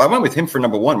throwing. So I went with him for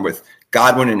number one with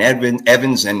Godwin and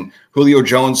Evans and Julio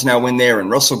Jones now in there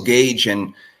and Russell Gage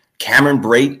and Cameron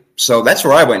Brate. So that's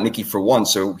where I went, Nikki, for one.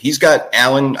 So he's got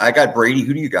Allen. I got Brady.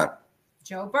 Who do you got?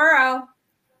 Joe Burrow.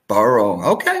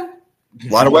 Okay. A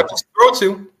lot of weapons to throw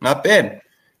to. Not bad.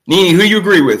 Nini, who do you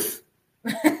agree with?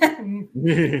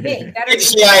 Me.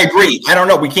 I agree. I don't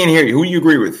know. We can't hear you. Who do you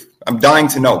agree with? I'm dying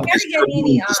to know.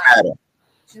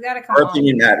 She's got to come Her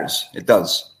opinion matters. It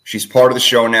does. She's part of the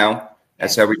show now.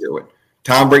 That's how we do it.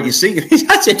 Tom Brady, you see,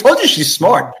 I told you she's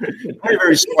smart. Very,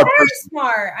 very smart person.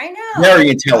 Smart. I know. Very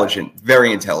intelligent.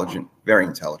 Very intelligent. Very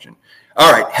intelligent.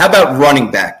 All right. How about running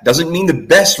back? Doesn't mean the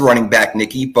best running back,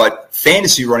 Nikki, but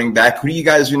fantasy running back. Who do you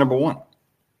guys do number one?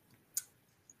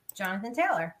 Jonathan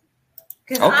Taylor.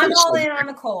 Because I'm all in on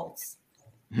the Colts.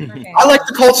 Okay. I like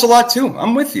the Colts a lot too.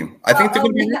 I'm with you. I think they're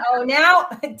going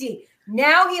to be.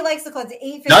 Now he likes the Colts.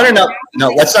 No.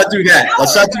 Let's not do that.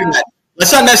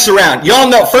 Let's not mess around. Y'all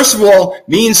know. First of all,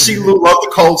 me and CeeLou love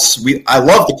the Colts. I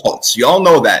love the Colts. Y'all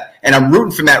know that, and I'm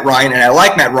rooting for Matt Ryan, and I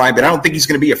like Matt Ryan, but I don't think he's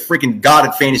going to be a freaking god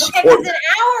at fantasy quarterback. An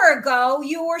hour ago,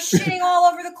 you were shitting all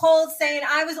over the Colts, saying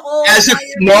I was old.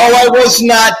 No, I was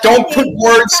not. Don't put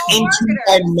words into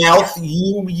my mouth,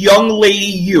 you young lady.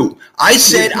 You. I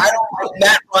said I don't like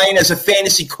Matt Ryan as a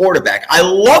fantasy quarterback. I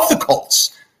love the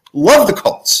Colts. Love the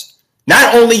Colts.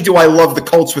 Not only do I love the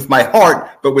Colts with my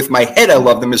heart, but with my head I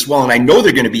love them as well, and I know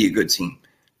they're going to be a good team.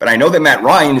 But I know that Matt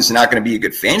Ryan is not going to be a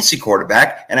good fantasy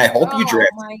quarterback, and I hope you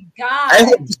draft him. Oh, my God. I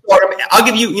hope you start him. I'll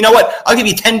give you know what? I'll give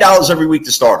you $10 every week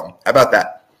to start him. How about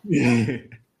that?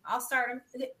 I'll start him.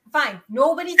 Fine.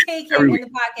 Nobody's taking him in the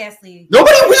podcast league.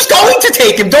 Nobody was going to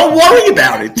take him. Don't worry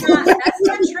about it. That's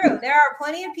not true. There are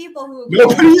plenty of people who agree.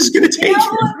 Nobody's going to take him.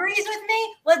 Who agrees with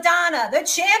me? LaDonna, the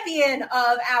champion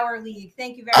of our league.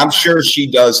 Thank you very much. I'm sure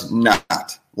she does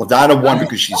not. LaDonna won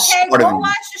because she's smarter than me. Go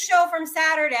watch the show from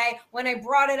Saturday when I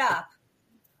brought it up.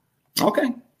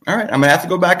 Okay. All right. I'm going to have to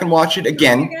go back and watch it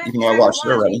again, even though I watched it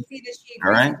already.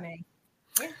 All right.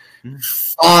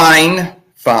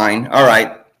 Fine. All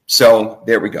right. So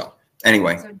there we go.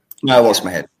 Anyway, I lost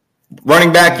my head.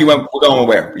 Running back, we're going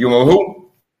where? You went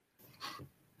who?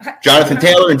 Jonathan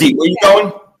Taylor and D. Where you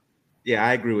going? Yeah,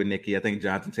 I agree with Nikki. I think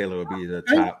Jonathan Taylor will be the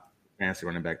top fantasy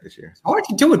running back this year. It's hard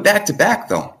to do it back to back,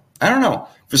 though. I don't know.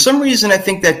 For some reason, I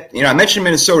think that, I mentioned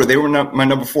Minnesota. They were my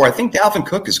number 4. I think Dalvin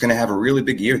Cook is going to have a really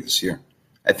big year this year.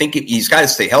 I think he's got to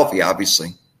stay healthy,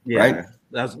 obviously. Yeah, right?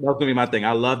 That's going to be my thing.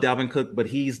 I love Dalvin Cook, but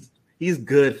he's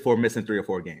good for missing 3 or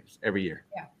 4 games every year.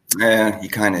 Yeah, he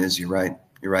kind of is. You're right.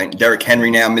 Derrick Henry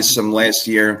now missed some last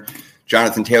year.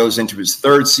 Jonathan Taylor's into his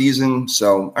 3rd season.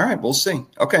 So, all right, we'll see.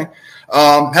 Okay.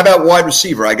 How about wide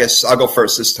receiver? I guess I'll go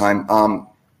first this time.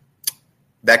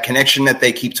 That connection that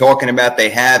they keep talking about, they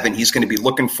have, and he's going to be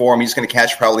looking for him. He's going to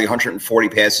catch probably 140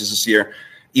 passes this year,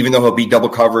 even though he'll be double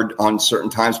covered on certain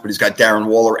times. But he's got Darren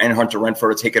Waller and Hunter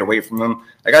Renfrow to take it away from him.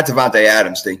 I got Devontae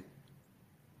Adams, D.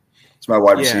 It's my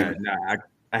wide receiver.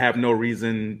 I have no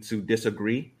reason to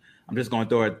disagree. I'm just going to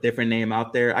throw a different name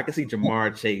out there. I can see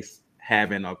Jamar Chase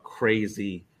having a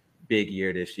crazy big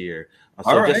year this year.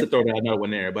 So just to throw that another one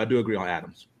there, but I do agree on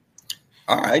Adams.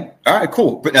 All right,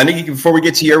 cool. But I think before we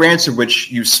get to your answer,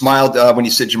 which you smiled when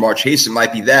you said Jamar Chase, it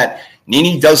might be that.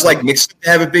 Nene does like Mixon to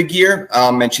have a big year,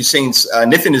 and she's saying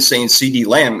Niffin is saying CeeDee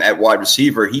Lamb at wide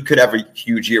receiver. He could have a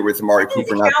huge year with Amari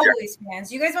Cooper not there. Cowboys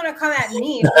fans, you guys want to come at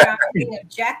me for not being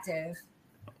objective?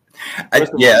 That's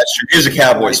true. Here's a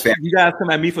Cowboys fan. You guys come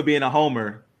at me for being a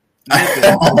homer.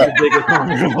 Good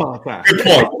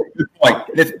point.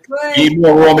 You need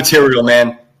more raw material,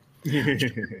 man.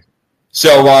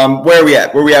 So where are we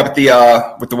at? Where are we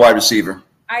at with the wide receiver?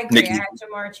 I agree. Nikki. I had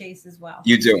Jamar Chase as well.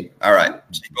 You do. All right.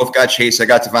 So you both got Chase. I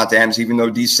got Devontae Adams, even though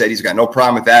D said he's got no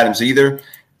problem with Adams either.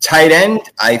 Tight end,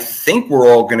 I think we're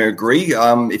all going to agree.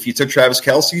 If you took Travis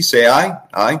Kelce, say aye.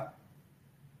 Aye.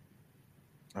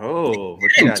 Oh,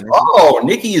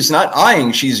 Nikki is not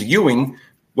eyeing. She's Ewing.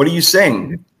 What are you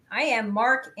saying? I am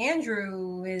Mark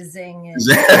Andrews-ing.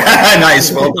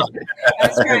 Nice. Well done.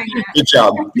 Good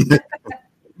job.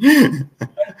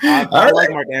 I like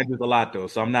Mark Andrews a lot, though,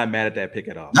 so I'm not mad at that pick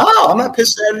at all. No, I'm not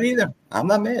pissed at it either. I'm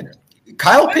not mad.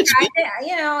 Kyle Pitts.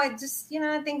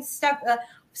 I think step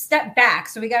back.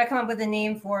 So we got to come up with a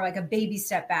name for like a baby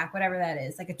step back, whatever that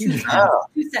is, like a two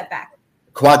step back.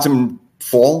 Quantum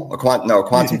fall? Quantum well,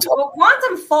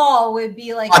 quantum fall would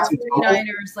be like the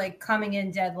 49ers like coming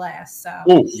in dead last. So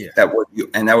that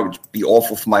would be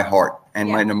awful for my heart and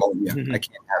my pneumonia. I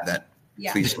can't have that.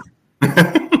 Yeah. Please.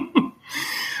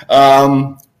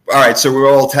 All right, so we're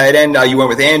all tight end. You went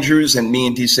with Andrews, and me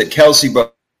and D said Kelce,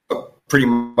 but pretty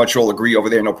much all agree over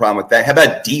there. No problem with that. How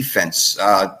about defense?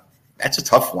 That's a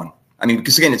tough one. I mean,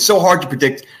 because again, it's so hard to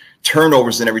predict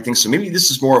turnovers and everything. So maybe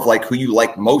this is more of like who you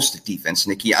like most at defense,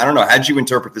 Nikki. I don't know. How'd you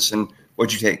interpret this, and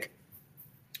what'd you take?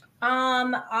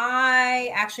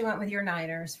 I actually went with your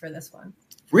Niners for this one.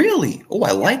 Really? Oh,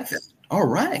 I like that. All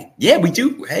right. Yeah, we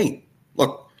do. Hey,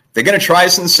 look. They're going to try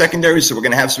us in the secondary, so we're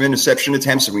going to have some interception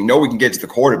attempts, and we know we can get to the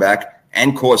quarterback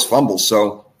and cause fumbles.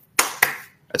 So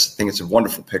I think it's a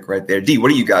wonderful pick right there. D, what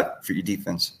do you got for your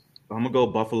defense? I'm going to go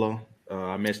Buffalo.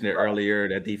 I mentioned it earlier.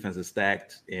 That defense is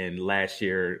stacked, and last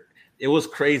year it was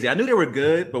crazy. I knew they were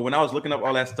good, but when I was looking up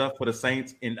all that stuff for the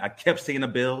Saints, and I kept seeing the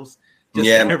Bills,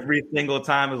 every single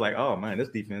time, it's like, oh, man, this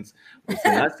defense was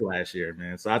nuts last year,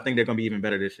 man. So I think they're going to be even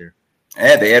better this year.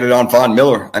 Yeah, they added on Von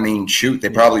Miller. I mean, shoot, they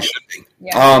probably should be.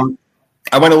 Yeah.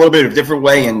 I went a little bit of a different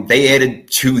way, and they added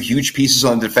 2 huge pieces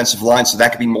on the defensive line, so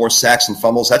that could be more sacks and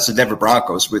fumbles. That's the Denver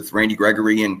Broncos with Randy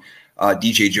Gregory and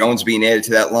DJ Jones being added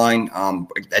to that line.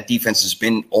 That defense has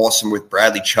been awesome with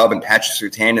Bradley Chubb and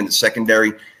Patrick Surtain in the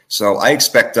secondary. So I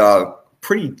expect a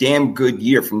pretty damn good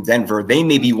year from Denver. They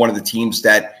may be one of the teams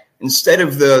that instead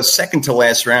of the second to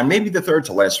last round, maybe the third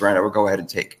to last round, I would go ahead and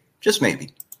take. Just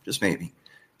maybe.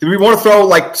 Do we want to throw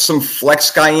like some flex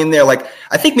guy in there? Like,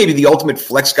 I think maybe the ultimate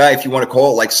flex guy, if you want to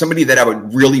call it, like somebody that I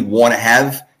would really want to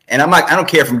have. And I don't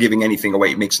care if I'm giving anything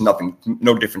away. It makes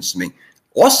no difference to me.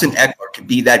 Austin Eckler could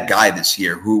be that guy this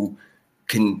year who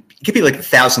could be like the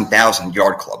 1,000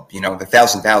 yard club, the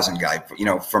 1,000 guy,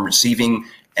 from receiving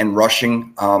and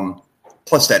rushing.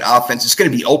 Plus that offense, it's going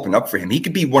to be open up for him. He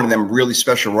could be one of them really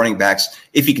special running backs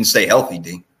if he can stay healthy,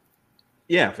 D.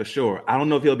 Yeah, for sure. I don't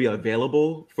know if he'll be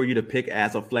available for you to pick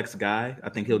as a flex guy. I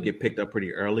think he'll get picked up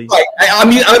pretty early. Right.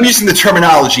 I'm using the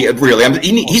terminology of really.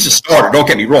 He's a starter. Don't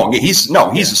get me wrong. He's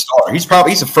a starter.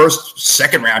 He's a first,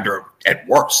 second rounder at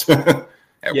worst.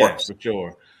 Worst. For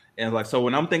sure. And like, so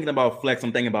when I'm thinking about flex,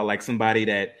 I'm thinking about like somebody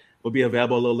that will be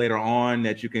available a little later on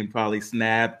that you can probably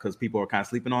snap because people are kind of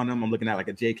sleeping on them. I'm looking at like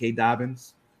a J.K.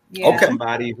 Dobbins. Yeah. Okay.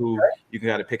 Somebody who you can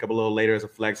got to pick up a little later as a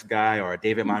flex guy, or a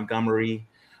David Montgomery.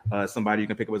 Somebody you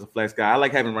can pick up as a flex guy. I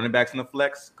like having running backs in the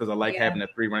flex because I like having a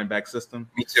 3 running back system.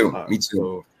 Me too.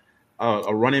 So,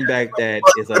 a running back that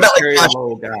is a carry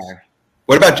low guy.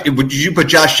 What about, would you put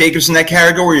Josh Jacobs in that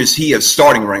category, or is he a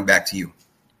starting running back to you?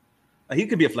 He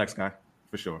could be a flex guy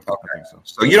for sure. Okay. I think so.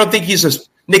 So you don't think he's a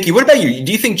Nikki? What about you?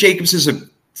 Do you think Jacobs is a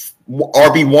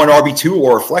RB1, RB2,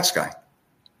 or a flex guy?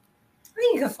 I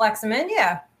think you could flex him in,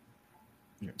 yeah.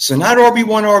 So not RB1,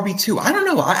 RB2. I don't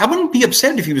know. I wouldn't be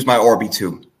upset if he was my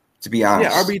RB2, to be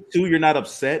honest. Yeah, RB2, you're not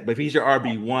upset, but if he's your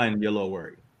RB1, you're a little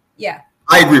worried. Yeah.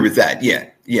 I agree with that. Yeah.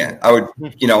 I would,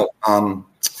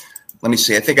 let me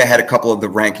see. I think I had a couple of the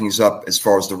rankings up as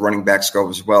far as the running backs go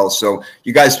as well. So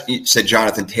you guys said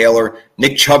Jonathan Taylor.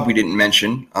 Nick Chubb we didn't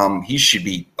mention. He should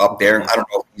be up there. I don't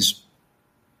know if he's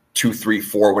 2, 3,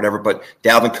 4, whatever, but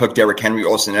Dalvin Cook, Derrick Henry,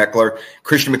 Austin Eckler,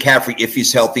 Christian McCaffrey, if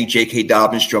he's healthy, J.K.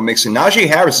 Dobbins, Joe Mixon. Najee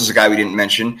Harris is a guy we didn't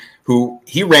mention who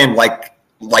he ran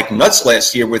like nuts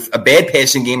last year with a bad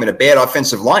passing game and a bad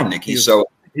offensive line, Nikki. So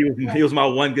he was my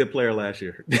one good player last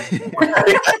year. There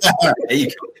you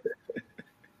go.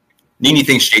 Nini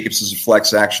thinks Jacobs is a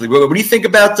flex, actually. What do you think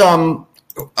about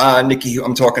Nikki?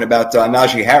 I'm talking about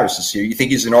Najee Harris this year. You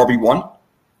think he's an RB1?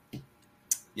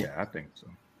 Yeah, I think so.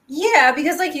 Yeah,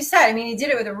 because like you said, I mean, he did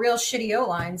it with a real shitty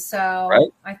O-line. So right?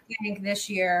 I think this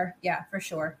year, yeah, for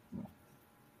sure.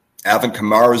 Alvin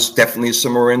Kamara is definitely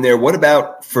somewhere in there. What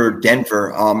about for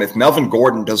Denver? If Melvin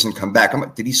Gordon doesn't come back,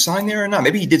 did he sign there or not?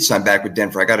 Maybe he did sign back with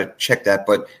Denver. I got to check that.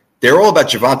 But they're all about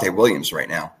Javonte Williams right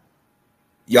now.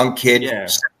 Young kid,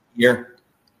 year.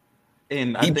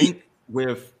 And I think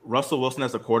with Russell Wilson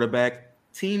as a quarterback,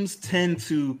 teams tend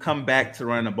to come back to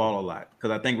run the ball a lot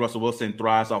because I think Russell Wilson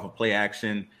thrives off of play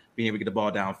action, being able to get the ball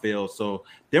downfield. So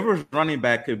Denver's running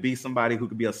back could be somebody who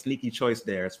could be a sneaky choice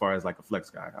there as far as like a flex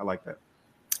guy. I like that.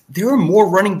 There are more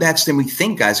running backs than we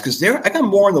think, guys, because I got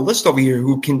more on the list over here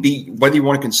who can be, whether you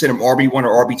want to consider them RB1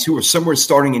 or RB2 or somewhere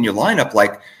starting in your lineup,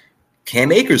 like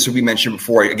Cam Akers, who we mentioned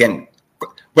before. Again,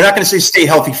 we're not going to say stay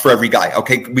healthy for every guy.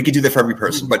 Okay, we could do that for every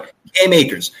person, but Cam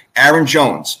Akers, Aaron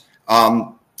Jones,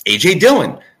 A.J.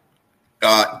 Dillon,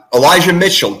 Elijah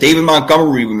Mitchell, David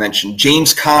Montgomery we mentioned,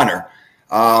 James Conner.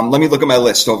 Let me look at my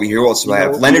list over here. What else do I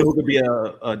have? Leonard, who could be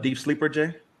a deep sleeper,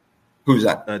 Jay? Who's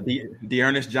that?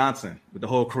 D'Ernest Johnson with the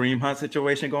whole Kareem Hunt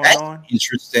situation going on.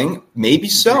 Interesting. Maybe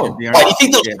so. Why, do you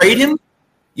think they'll trade him?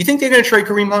 You think they're going to trade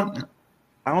Kareem Hunt?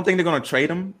 I don't think they're going to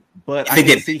trade him, but I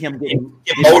can see him getting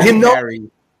him though.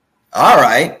 All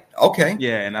right. Okay.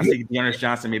 Yeah, and I see D'Ernest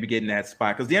Johnson maybe getting that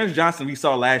spot because D'Ernest Johnson we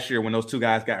saw last year when those two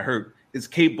guys got hurt is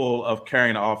capable of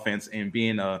carrying the offense and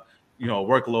being a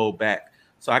workload back.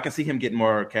 So I can see him getting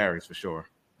more carries for sure.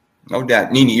 No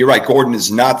doubt. Nini, you're right. Gordon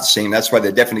is not the same. That's why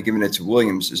they're definitely giving it to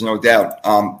Williams. There's no doubt.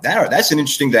 That's an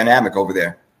interesting dynamic over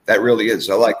there. That really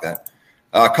is. I like that.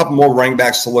 A couple more running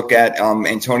backs to look at.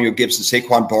 Antonio Gibson,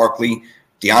 Saquon Barkley,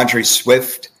 DeAndre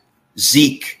Swift,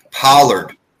 Zeke,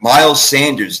 Pollard, Miles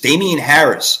Sanders, Damian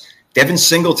Harris, Devin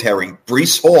Singletary,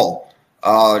 Breece Hall,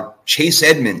 Chase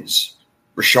Edmonds,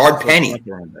 Rashard Penny.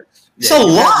 It's a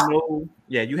lot.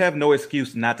 You have no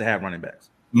excuse not to have running backs.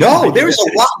 No, there's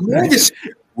a lot more this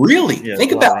year. Really?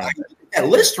 Think about that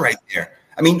list right there.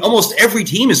 I mean, almost every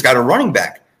team has got a running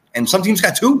back, and some teams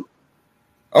got 2.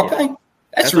 Okay. Yeah.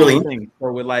 That's really interesting.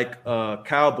 So with like a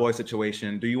Cowboy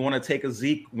situation, do you want to take a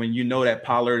Zeke when you know that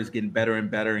Pollard is getting better and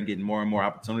better and getting more and more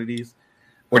opportunities?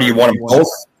 Or do you want them both?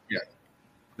 Yeah.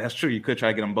 That's true. You could try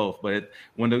to get them both, but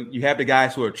when you have the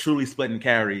guys who are truly splitting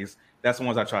carries, that's the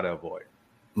ones I try to avoid.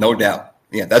 No doubt.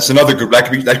 Yeah, that's another group.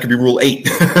 That could be rule 8.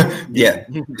 Yeah,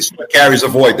 split carries,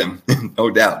 avoid them. No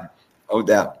doubt. All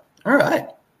right.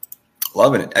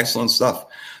 Loving it. Excellent stuff.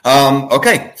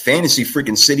 Okay,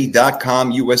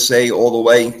 fantasyfreakincity.com, USA, all the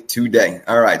way today.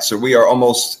 All right, so we are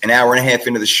almost an hour and a half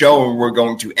into the show, and we're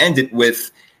going to end it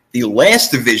with the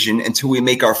last division until we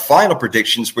make our final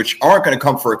predictions, which aren't going to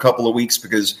come for a couple of weeks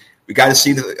because we got to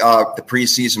see the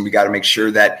preseason. We got to make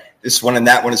sure that this one and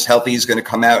that one is healthy, is going to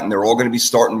come out, and they're all going to be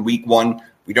starting week 1.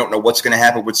 We don't know what's going to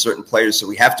happen with certain players, so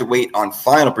we have to wait on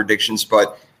final predictions.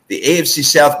 But the AFC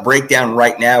South breakdown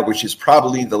right now, which is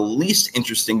probably the least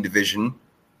interesting division,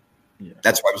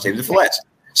 that's why we saved it for last.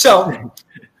 So,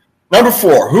 number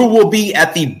 4, who will be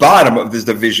at the bottom of this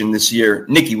division this year?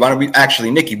 Nikki,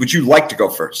 Nikki, would you like to go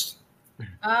first?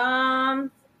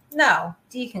 No,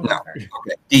 D can go first.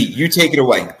 Okay, D, you take it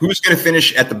away. Who's going to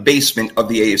finish at the basement of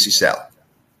the AFC South?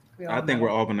 I think we're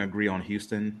all going to agree on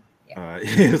Houston. Yeah.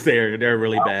 They're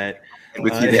really bad.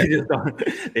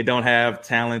 They don't have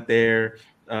talent there.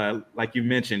 Like you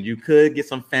mentioned, you could get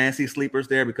some fancy sleepers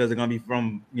there because they're going to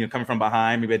be coming from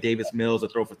behind. Maybe a Davis Mills will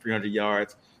throw for 300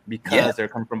 yards because they're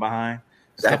coming from behind,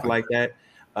 stuff like that.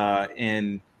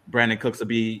 And Brandon Cooks will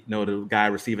be, the guy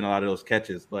receiving a lot of those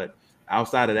catches. But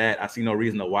outside of that, I see no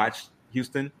reason to watch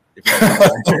Houston. If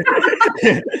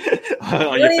you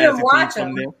don't even watch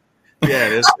them.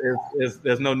 Yeah,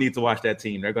 there's no need to watch that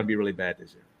team. They're going to be really bad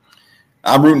this year.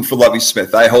 I'm rooting for Lovie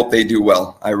Smith. I hope they do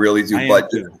well. I really do.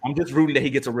 I'm just rooting that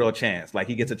he gets a real chance. Like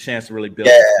he gets a chance to really build.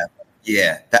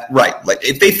 Yeah, right. Like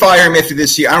if they fire him after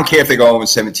this year, I don't care if they go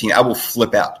 0-17. I will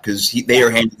flip out because they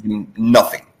are handing him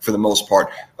nothing for the most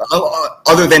part,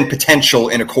 other than potential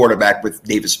in a quarterback with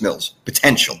Davis Mills.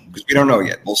 Potential, because we don't know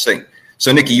yet. We'll see.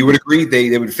 So, Nikki, you would agree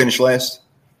they would finish last?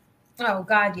 Oh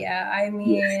God, yeah. I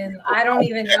mean, I don't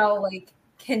even know. Like,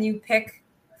 can you pick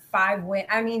 5 wins?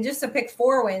 I mean, just to pick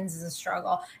 4 wins is a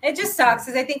struggle. It just sucks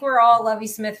because I think we're all Lovie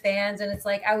Smith fans, and it's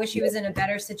like I wish he was in a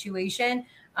better situation.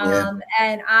 And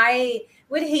I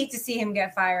would hate to see him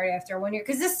get fired after 1 year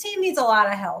because this team needs a lot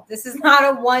of help. This is not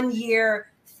a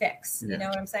 1-year fix. You know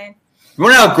what I'm saying? You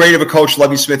know how great of a coach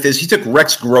Lovie Smith is? He took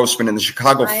Rex Grossman and the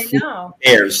Chicago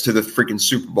Bears to the freaking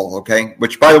Super Bowl, okay?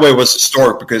 Which, by the way, was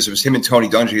historic because it was him and Tony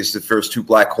Dungy as the first 2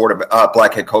 black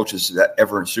head coaches that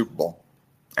ever in Super Bowl.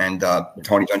 And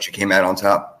Tony Dungy came out on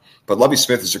top. But Lovie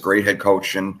Smith is a great head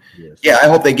coach. And, I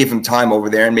hope they give him time over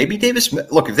there. And maybe Davis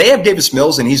 – look, if they have Davis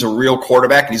Mills and he's a real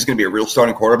quarterback and he's going to be a real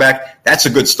starting quarterback, that's a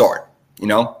good start,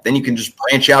 Then you can just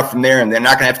branch out from there, and they're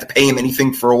not going to have to pay him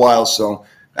anything for a while. So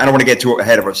 – I don't want to get too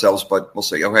ahead of ourselves, but we'll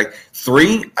see. Okay,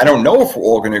 3, I don't know if we're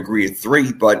all going to agree at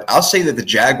 3, but I'll say that the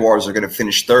Jaguars are going to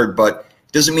finish 3rd, but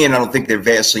it doesn't mean I don't think they're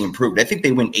vastly improved. I think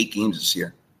they win 8 games this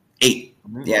year. 8.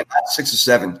 Yeah, not 6 or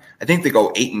 7. I think they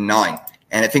go 8 and 9.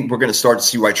 And I think we're going to start to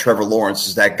see why Trevor Lawrence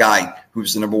is that guy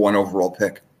who's the number 1 overall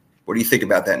pick. What do you think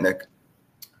about that, Nick?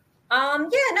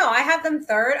 I have them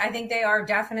 3rd. I think they are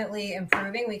definitely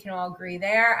improving. We can all agree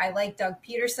there. I like Doug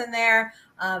Peterson there.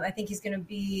 I think he's going to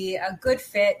be a good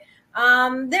fit.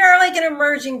 They're like an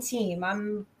emerging team.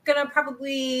 I'm going to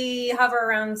probably hover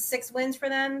around 6 wins for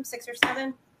them, 6 or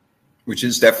 7. Which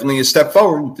is definitely a step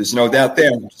forward. There's no doubt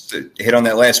there. Just to hit on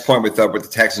that last point with the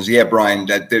Texans. Yeah, Brian,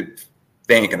 they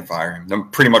ain't going to fire him.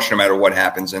 Pretty much no matter what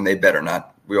happens, and they better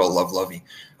not. We all love Lovie.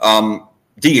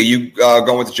 D, are you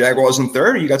going with the Jaguars in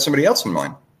 3rd, or you got somebody else in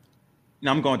mind?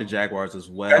 No, I'm going to Jaguars as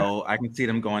well. Okay. I can see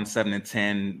them going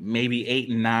 7-10, maybe 8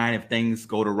 and 9 if things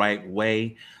go the right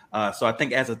way. So I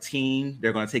think as a team,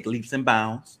 they're going to take leaps and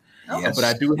bounds. Yes. But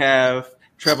I do have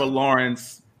Trevor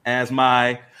Lawrence as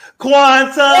my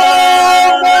quantum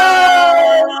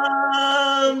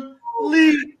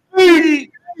leap.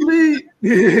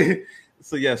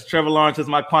 So yes, Trevor Lawrence is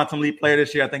my quantum leap player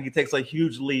this year. I think he takes a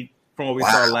huge leap from what we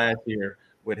saw last year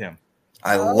with him.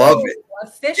 I love it.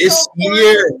 This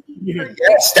year,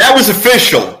 yes, that was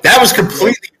official. That was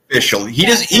completely official. He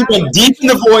went deep in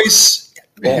the voice,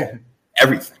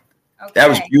 everything. Okay. That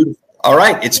was beautiful. All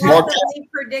right, it's marked. The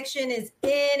prediction is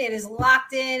in. It is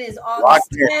locked in. Is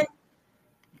August 10th.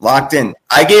 Locked in.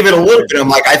 I gave it a little bit. I'm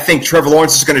like, I think Trevor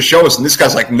Lawrence is going to show us, and this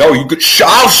guy's like, no, you could.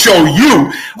 I'll show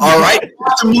you. All right,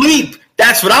 quantum leap.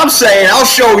 That's what I'm saying. I'll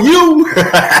show you.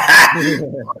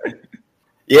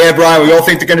 Yeah, Brian, we all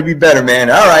think they're going to be better, man.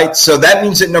 All right, so that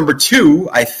means at number 2,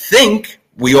 I think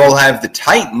we all have the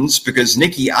Titans because,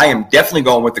 Nikki, I am definitely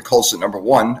going with the Colts at number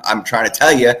 1. I'm trying to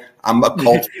tell you, I'm a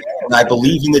Colts fan, and I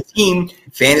believe in the team.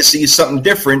 Fantasy is something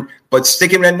different, but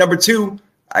sticking at number 2,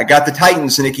 I got the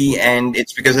Titans, Nikki, and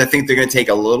it's because I think they're going to take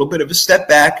a little bit of a step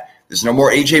back. There's no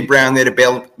more A.J. Brown there to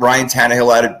bail Ryan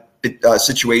Tannehill out of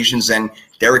situations. And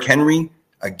Derrick Henry,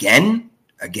 again,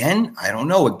 I don't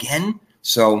know, again.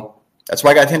 So that's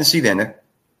why I got Tennessee there, Nick.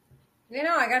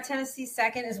 I got Tennessee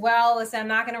second as well. Listen, I'm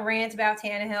not going to rant about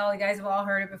Tannehill. You guys have all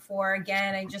heard it before.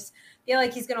 Again, I just feel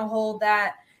like he's going to hold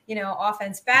that,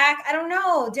 offense back. I don't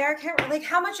know. Derrick Henry, like,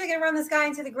 how much are you going to run this guy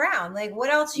into the ground? Like, what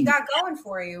else you got going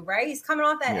for you, right? He's coming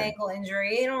off that ankle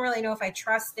injury. I don't really know if I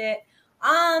trust it.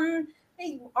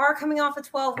 They are coming off a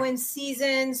 12-win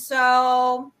season, so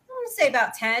I'm going to say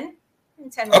about 10.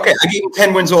 10 wins. Okay, I gave him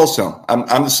 10 wins also.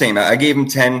 I'm the same. I gave him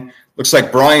 10. Looks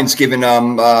like Brian's given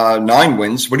 9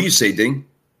 wins. What do you say, Ding?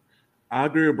 I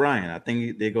agree with Brian. I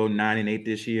think they go 9-8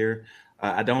 this year.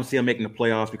 I don't see them making the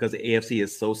playoffs because the AFC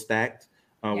is so stacked.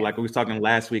 Like we were talking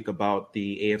last week about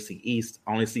the AFC East.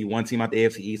 I only see one team out the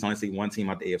AFC East. I only see one team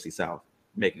out the AFC South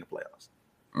making the playoffs.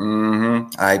 Mm-hmm.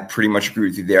 I pretty much agree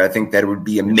with you there. I think that it would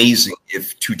be amazing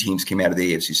if 2 teams came out of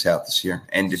the AFC South this year.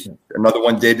 And if another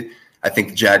one did, I think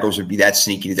the Jaguars would be that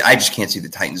sneaky. I just can't see the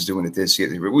Titans doing it this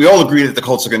year. We all agree that the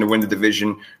Colts are going to win the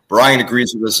division. Brian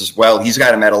agrees with us as well. He's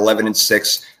got him at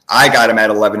 11-6. I got him at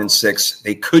 11-6.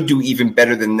 They could do even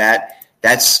better than that.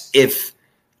 That's if,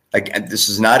 again, this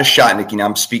is not a shot, Nikki. Now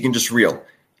I'm speaking just real.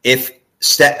 If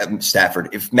Stafford,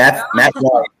 if Matt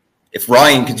Ryan, if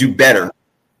Ryan can do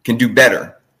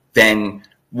better than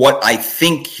what I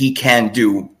think he can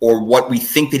do, or what we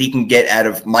think that he can get out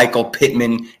of Michael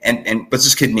Pittman and what's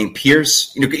this kid named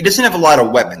Pierce? He doesn't have a lot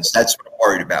of weapons. That's what I'm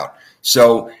worried about.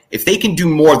 So if they can do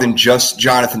more than just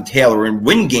Jonathan Taylor and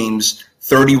win games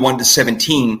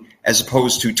 31-17 as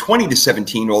opposed to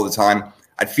 20-17 all the time,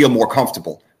 I'd feel more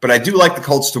comfortable. But I do like the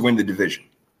Colts to win the division.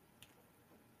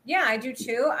 Yeah, I do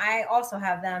too. I also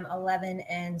have them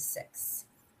 11-6.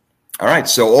 All right,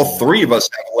 so all 3 of us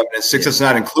have 11-6. That's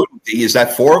not including D. Is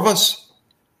that 4 of us?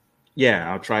 Yeah,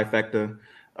 our trifecta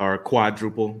or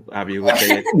quadruple. However you would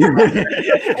say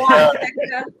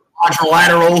it.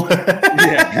 Quadrilateral.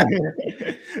 Yeah.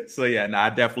 So I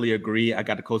definitely agree. I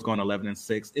got the Colts going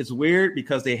 11-6. It's weird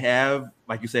because they have,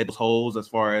 like you said, those holes as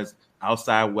far as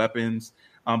outside weapons,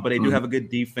 but they do have a good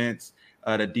defense.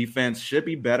 The defense should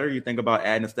be better. You think about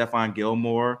adding Stephon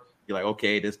Gilmore. You're like,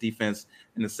 okay, this defense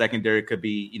in the secondary could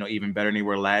be, even better than they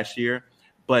were last year.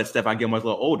 But Stephon Gilmore's a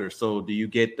little older. So do you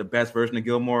get the best version of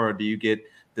Gilmore, or do you get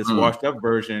this washed up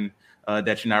version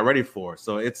that you're not ready for?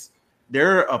 So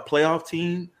they're a playoff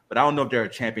team, but I don't know if they're a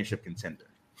championship contender.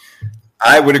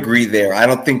 I would agree there. I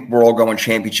don't think we're all going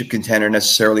championship contender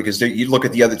necessarily, because you look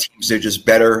at the other teams; they're just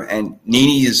better. And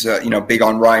Nini is, big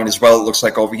on Ryan as well. It looks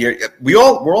like over here, we're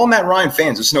all Matt Ryan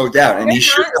fans. There's no doubt. And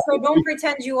so don't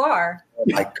pretend you are. Oh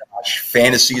my gosh,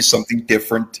 fantasy is something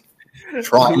different.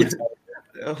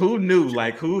 Who knew?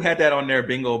 Like, who had that on their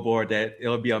bingo board that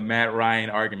it'll be a Matt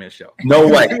Ryan argument show? No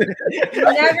way. You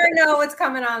never know what's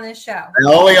coming on this show. And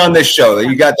only on this show.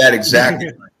 You got that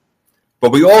exactly.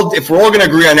 But if we're all going to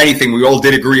agree on anything, we all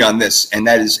did agree on this, and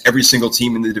that is every single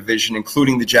team in the division,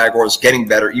 including the Jaguars, getting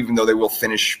better, even though they will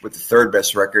finish with the 3rd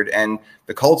best record. And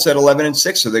the Colts at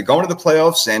 11-6, so they're going to the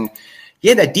playoffs. And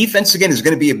that defense again is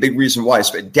going to be a big reason why.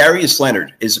 Darius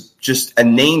Leonard is just a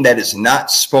name that is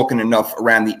not spoken enough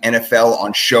around the NFL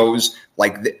on shows.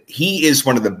 He is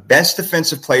one of the best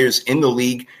defensive players in the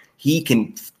league. He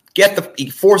can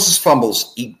he forces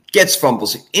fumbles, he gets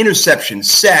fumbles, interceptions,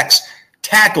 sacks,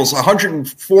 tackles,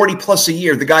 140 plus a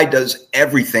year. The guy does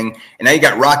everything. And now you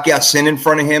got Rock Ya-Sin in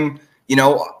front of him.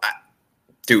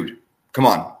 Dude, come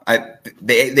on.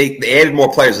 They added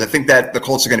more players. I think that the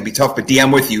Colts are going to be tough, but D,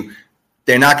 I'm with you.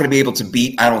 They're not going to be able to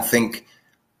beat, I don't think,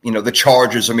 the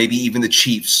Chargers or maybe even the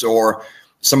Chiefs or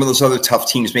some of those other tough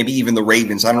teams, maybe even the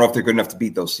Ravens. I don't know if they're good enough to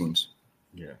beat those teams.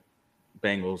 Yeah.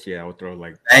 Bengals, I would throw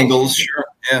Bengals, sure,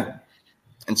 yeah.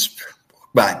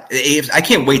 But I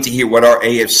can't wait to hear what our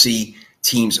AFC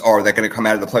teams are that are going to come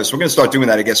out of the playoffs. We're going to start doing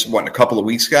that, I guess, in a couple of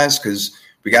weeks, guys, because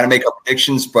we got to make our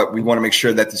predictions, but we want to make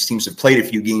sure that these teams have played a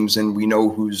few games and we know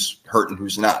who's hurt and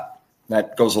who's not.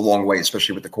 That goes a long way,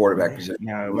 especially with the quarterback position.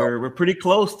 Yeah, we're pretty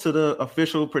close to the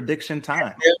official prediction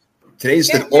time. Yeah. Today's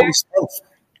the August 12th,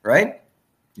 right?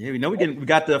 Yeah, we know we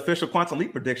got the official Quantum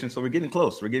Leap prediction, so we're getting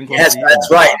close. We're getting close. Yes, that's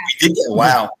right. We did.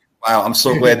 Wow. I'm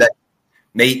so glad that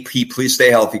he please stay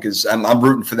healthy, because I'm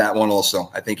rooting for that one also.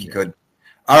 I think he could.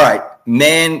 All right,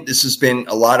 man, this has been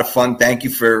a lot of fun. Thank you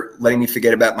for letting me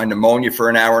forget about my pneumonia for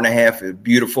an hour and a half. It's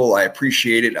beautiful. I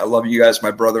appreciate it. I love you guys,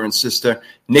 my brother and sister.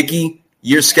 Nikki,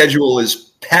 your schedule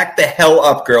is packed the hell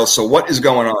up, girl. So what is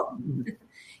going on?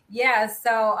 Yeah,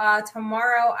 so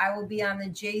tomorrow I will be on the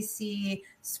JC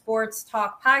Sports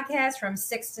Talk podcast from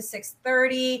 6 to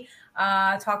 6:30.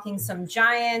 talking some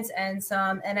Giants and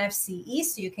some NFC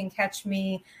East. So you can catch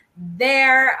me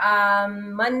there.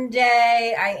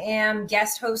 Monday, I am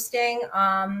guest hosting.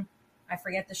 I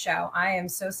forget the show. I am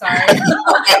so sorry.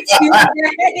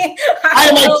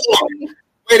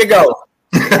 Way to go.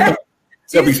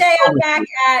 Tuesday, I'm back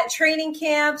at training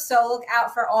camp, so look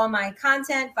out for all my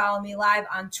content. Follow me live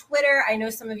on Twitter. I know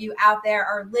some of you out there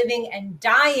are living and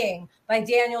dying by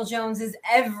Daniel Jones's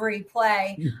every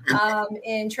play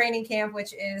in training camp,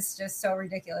 which is just so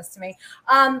ridiculous to me.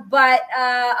 But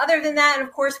other than that, and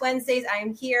of course, Wednesdays, I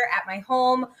am here at my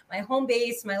home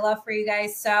base, my love for you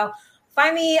guys. So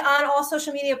find me on all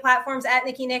social media platforms at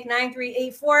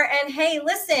NikkiNick9384. And hey,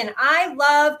 listen, I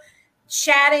love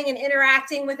chatting and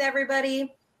interacting with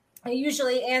everybody. I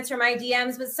usually answer my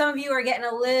DMs, but some of you are getting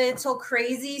a little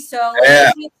crazy. So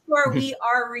let's make sure we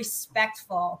are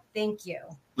respectful. Thank you.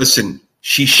 Listen,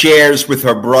 she shares with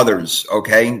her brothers,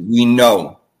 okay? We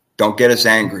know. Don't get us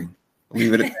angry.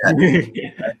 Leave it at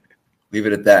that. Leave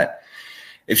it at that.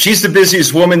 If she's the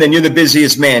busiest woman, then you're the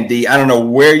busiest man, D. I don't know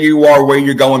where you are, where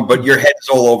you're going, but your head's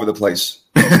all over the place.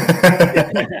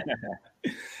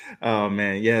 Oh,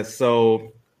 man. Yeah,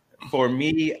 so for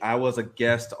me, I was a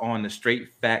guest on the Straight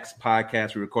Facts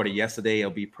podcast we recorded yesterday.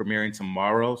 It'll be premiering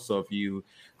tomorrow. So if you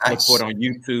look for it on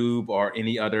YouTube or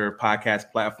any other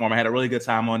podcast platform, I had a really good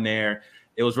time on there.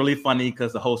 It was really funny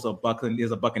because the host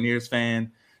is a Buccaneers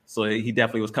fan. So he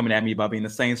definitely was coming at me about being a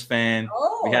Saints fan.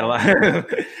 Oh. We had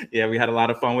we had a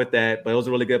lot of fun with that, but it was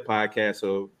a really good podcast.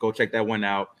 So go check that one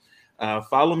out.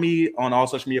 Follow me on all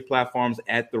social media platforms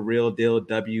at The Real Deal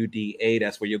WDA.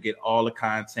 That's where you'll get all the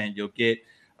content. You'll get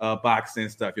boxing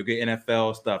stuff. You'll get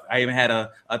NFL stuff. I even had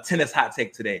a tennis hot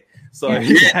take today. So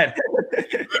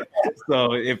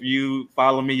if you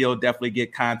follow me, you'll definitely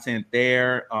get content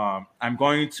there. I'm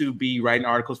going to be writing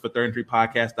articles for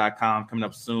 3and3podcast.com coming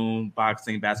up soon.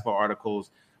 Boxing, basketball articles.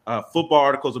 Football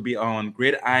articles will be on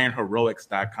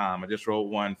gridironheroics.com. I just wrote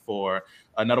one for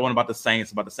another one about the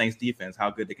Saints defense,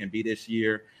 how good they can be this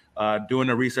year. Doing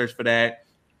the research for that.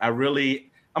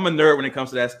 I'm a nerd when it comes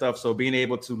to that stuff. So being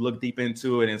able to look deep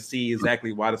into it and see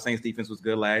exactly why the Saints defense was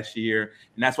good last year.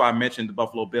 And that's why I mentioned the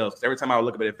Buffalo Bills. Because every time I would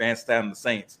look at advanced stat on the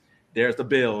Saints, there's the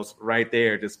Bills right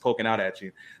there just poking out at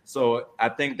you. So I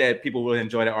think that people will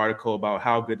enjoy the article about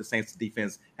how good the Saints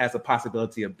defense has the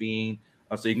possibility of being.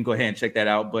 So you can go ahead and check that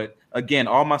out. But again,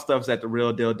 all my stuff is at The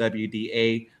Real Deal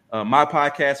WDA. My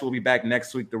podcast will be back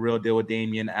next week, The Real Deal with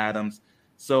Damian Adams.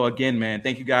 So again, man,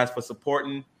 thank you guys for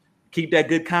supporting. Keep that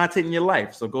good content in your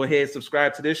life. So go ahead,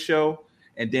 subscribe to this show,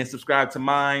 and then subscribe to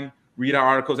mine. Read our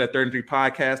articles at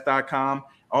 3and3podcast.com.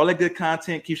 All that good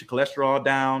content keeps your cholesterol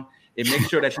down. It makes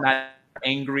sure that you're not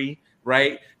angry,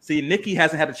 right? See, Nikki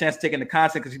hasn't had a chance to take in the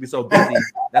content because she's been so busy.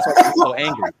 That's why she's so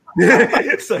angry.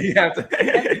 So you have to.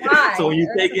 So when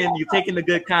you're taking the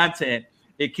good content,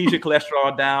 it keeps your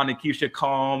cholesterol down. It keeps you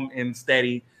calm and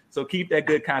steady. So keep that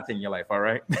good content in your life. All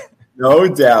right. No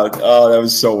doubt. Oh, that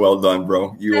was so well done,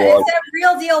 bro. It's that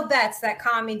real deal bets that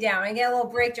calm me down. I get a little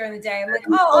break during the day. I'm like,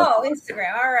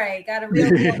 Instagram. All right, got a real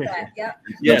deal bet. Yep.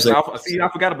 Yes, I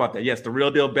forgot about that. Yes, the real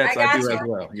deal bets I do as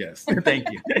well. Yes, thank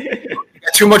you.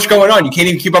 Got too much going on. You can't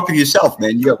even keep up with yourself,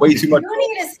 man. You got way too much.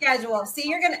 You need a schedule. See,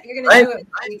 you're gonna do it. You're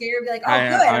gonna be like,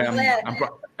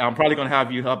 good. I'm probably gonna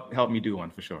have you help me do one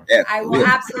for sure. Yeah, I will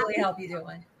absolutely help you do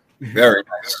one. Very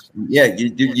nice. Yeah,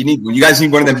 you guys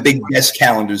need one of them big desk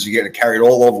calendars. You got to carry it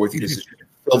all over with you. Who uses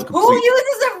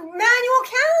a manual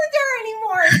calendar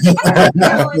anymore?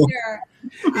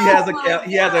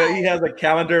 He has a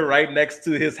calendar right next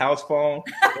to his house phone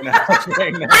in the house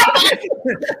right now. You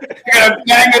got to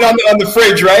bang it on the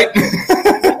fridge, right?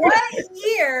 What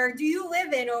year do you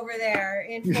live in over there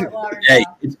in Fort Lauderdale? Hey,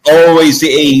 it's always the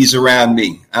 80s around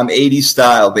me. I'm 80s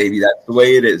style, baby. That's the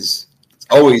way it is. It's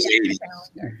always 80s.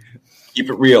 Keep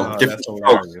it real.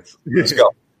 Let's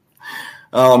go.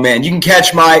 Oh, man. You can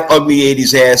catch my ugly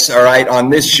 80s ass, all right, on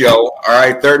this show. All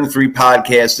right, 3rd and 3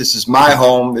 podcast. This is my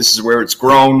home. This is where it's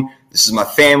grown. This is my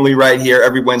family right here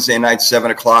every Wednesday night,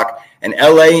 7 o'clock. And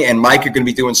LA and Mike are going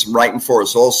to be doing some writing for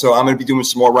us also. I'm going to be doing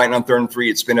some more writing on 3rd and 3.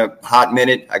 It's been a hot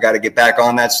minute. I got to get back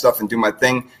on that stuff and do my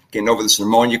thing, getting over this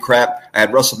pneumonia crap. I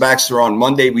had Russell Baxter on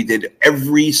Monday. We did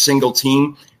every single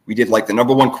team. We did like the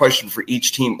number one question for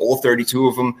each team, all 32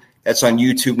 of them. That's on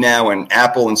YouTube now and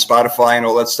Apple and Spotify and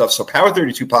all that stuff. So Power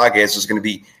 32 Podcast is going to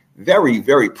be very,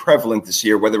 very prevalent this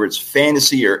year, whether it's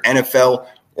fantasy or NFL,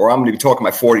 or I'm going to be talking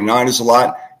my 49ers a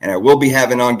lot. And I will be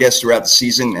having on guests throughout the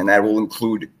season, and that will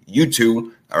include you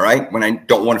two, all right? When I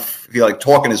don't want to feel like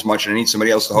talking as much and I need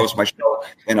somebody else to host my show,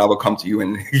 then I will come to you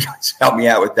and you guys help me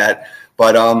out with that.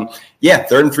 But, yeah,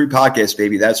 3rd and 3 Podcast,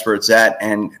 baby. That's where it's at.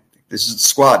 And this is the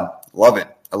squad. Love it.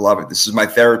 I love it. This is my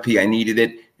therapy. I needed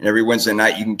it. And every Wednesday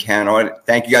night you can count on it.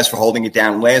 Thank you guys for holding it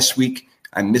down last week.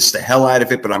 I missed the hell out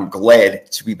of it, but I'm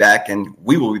glad to be back. And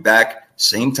we will be back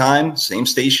same time, same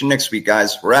station next week,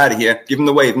 guys. We're out of here. Give them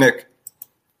the wave, Nick.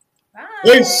 Bye.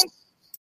 Peace.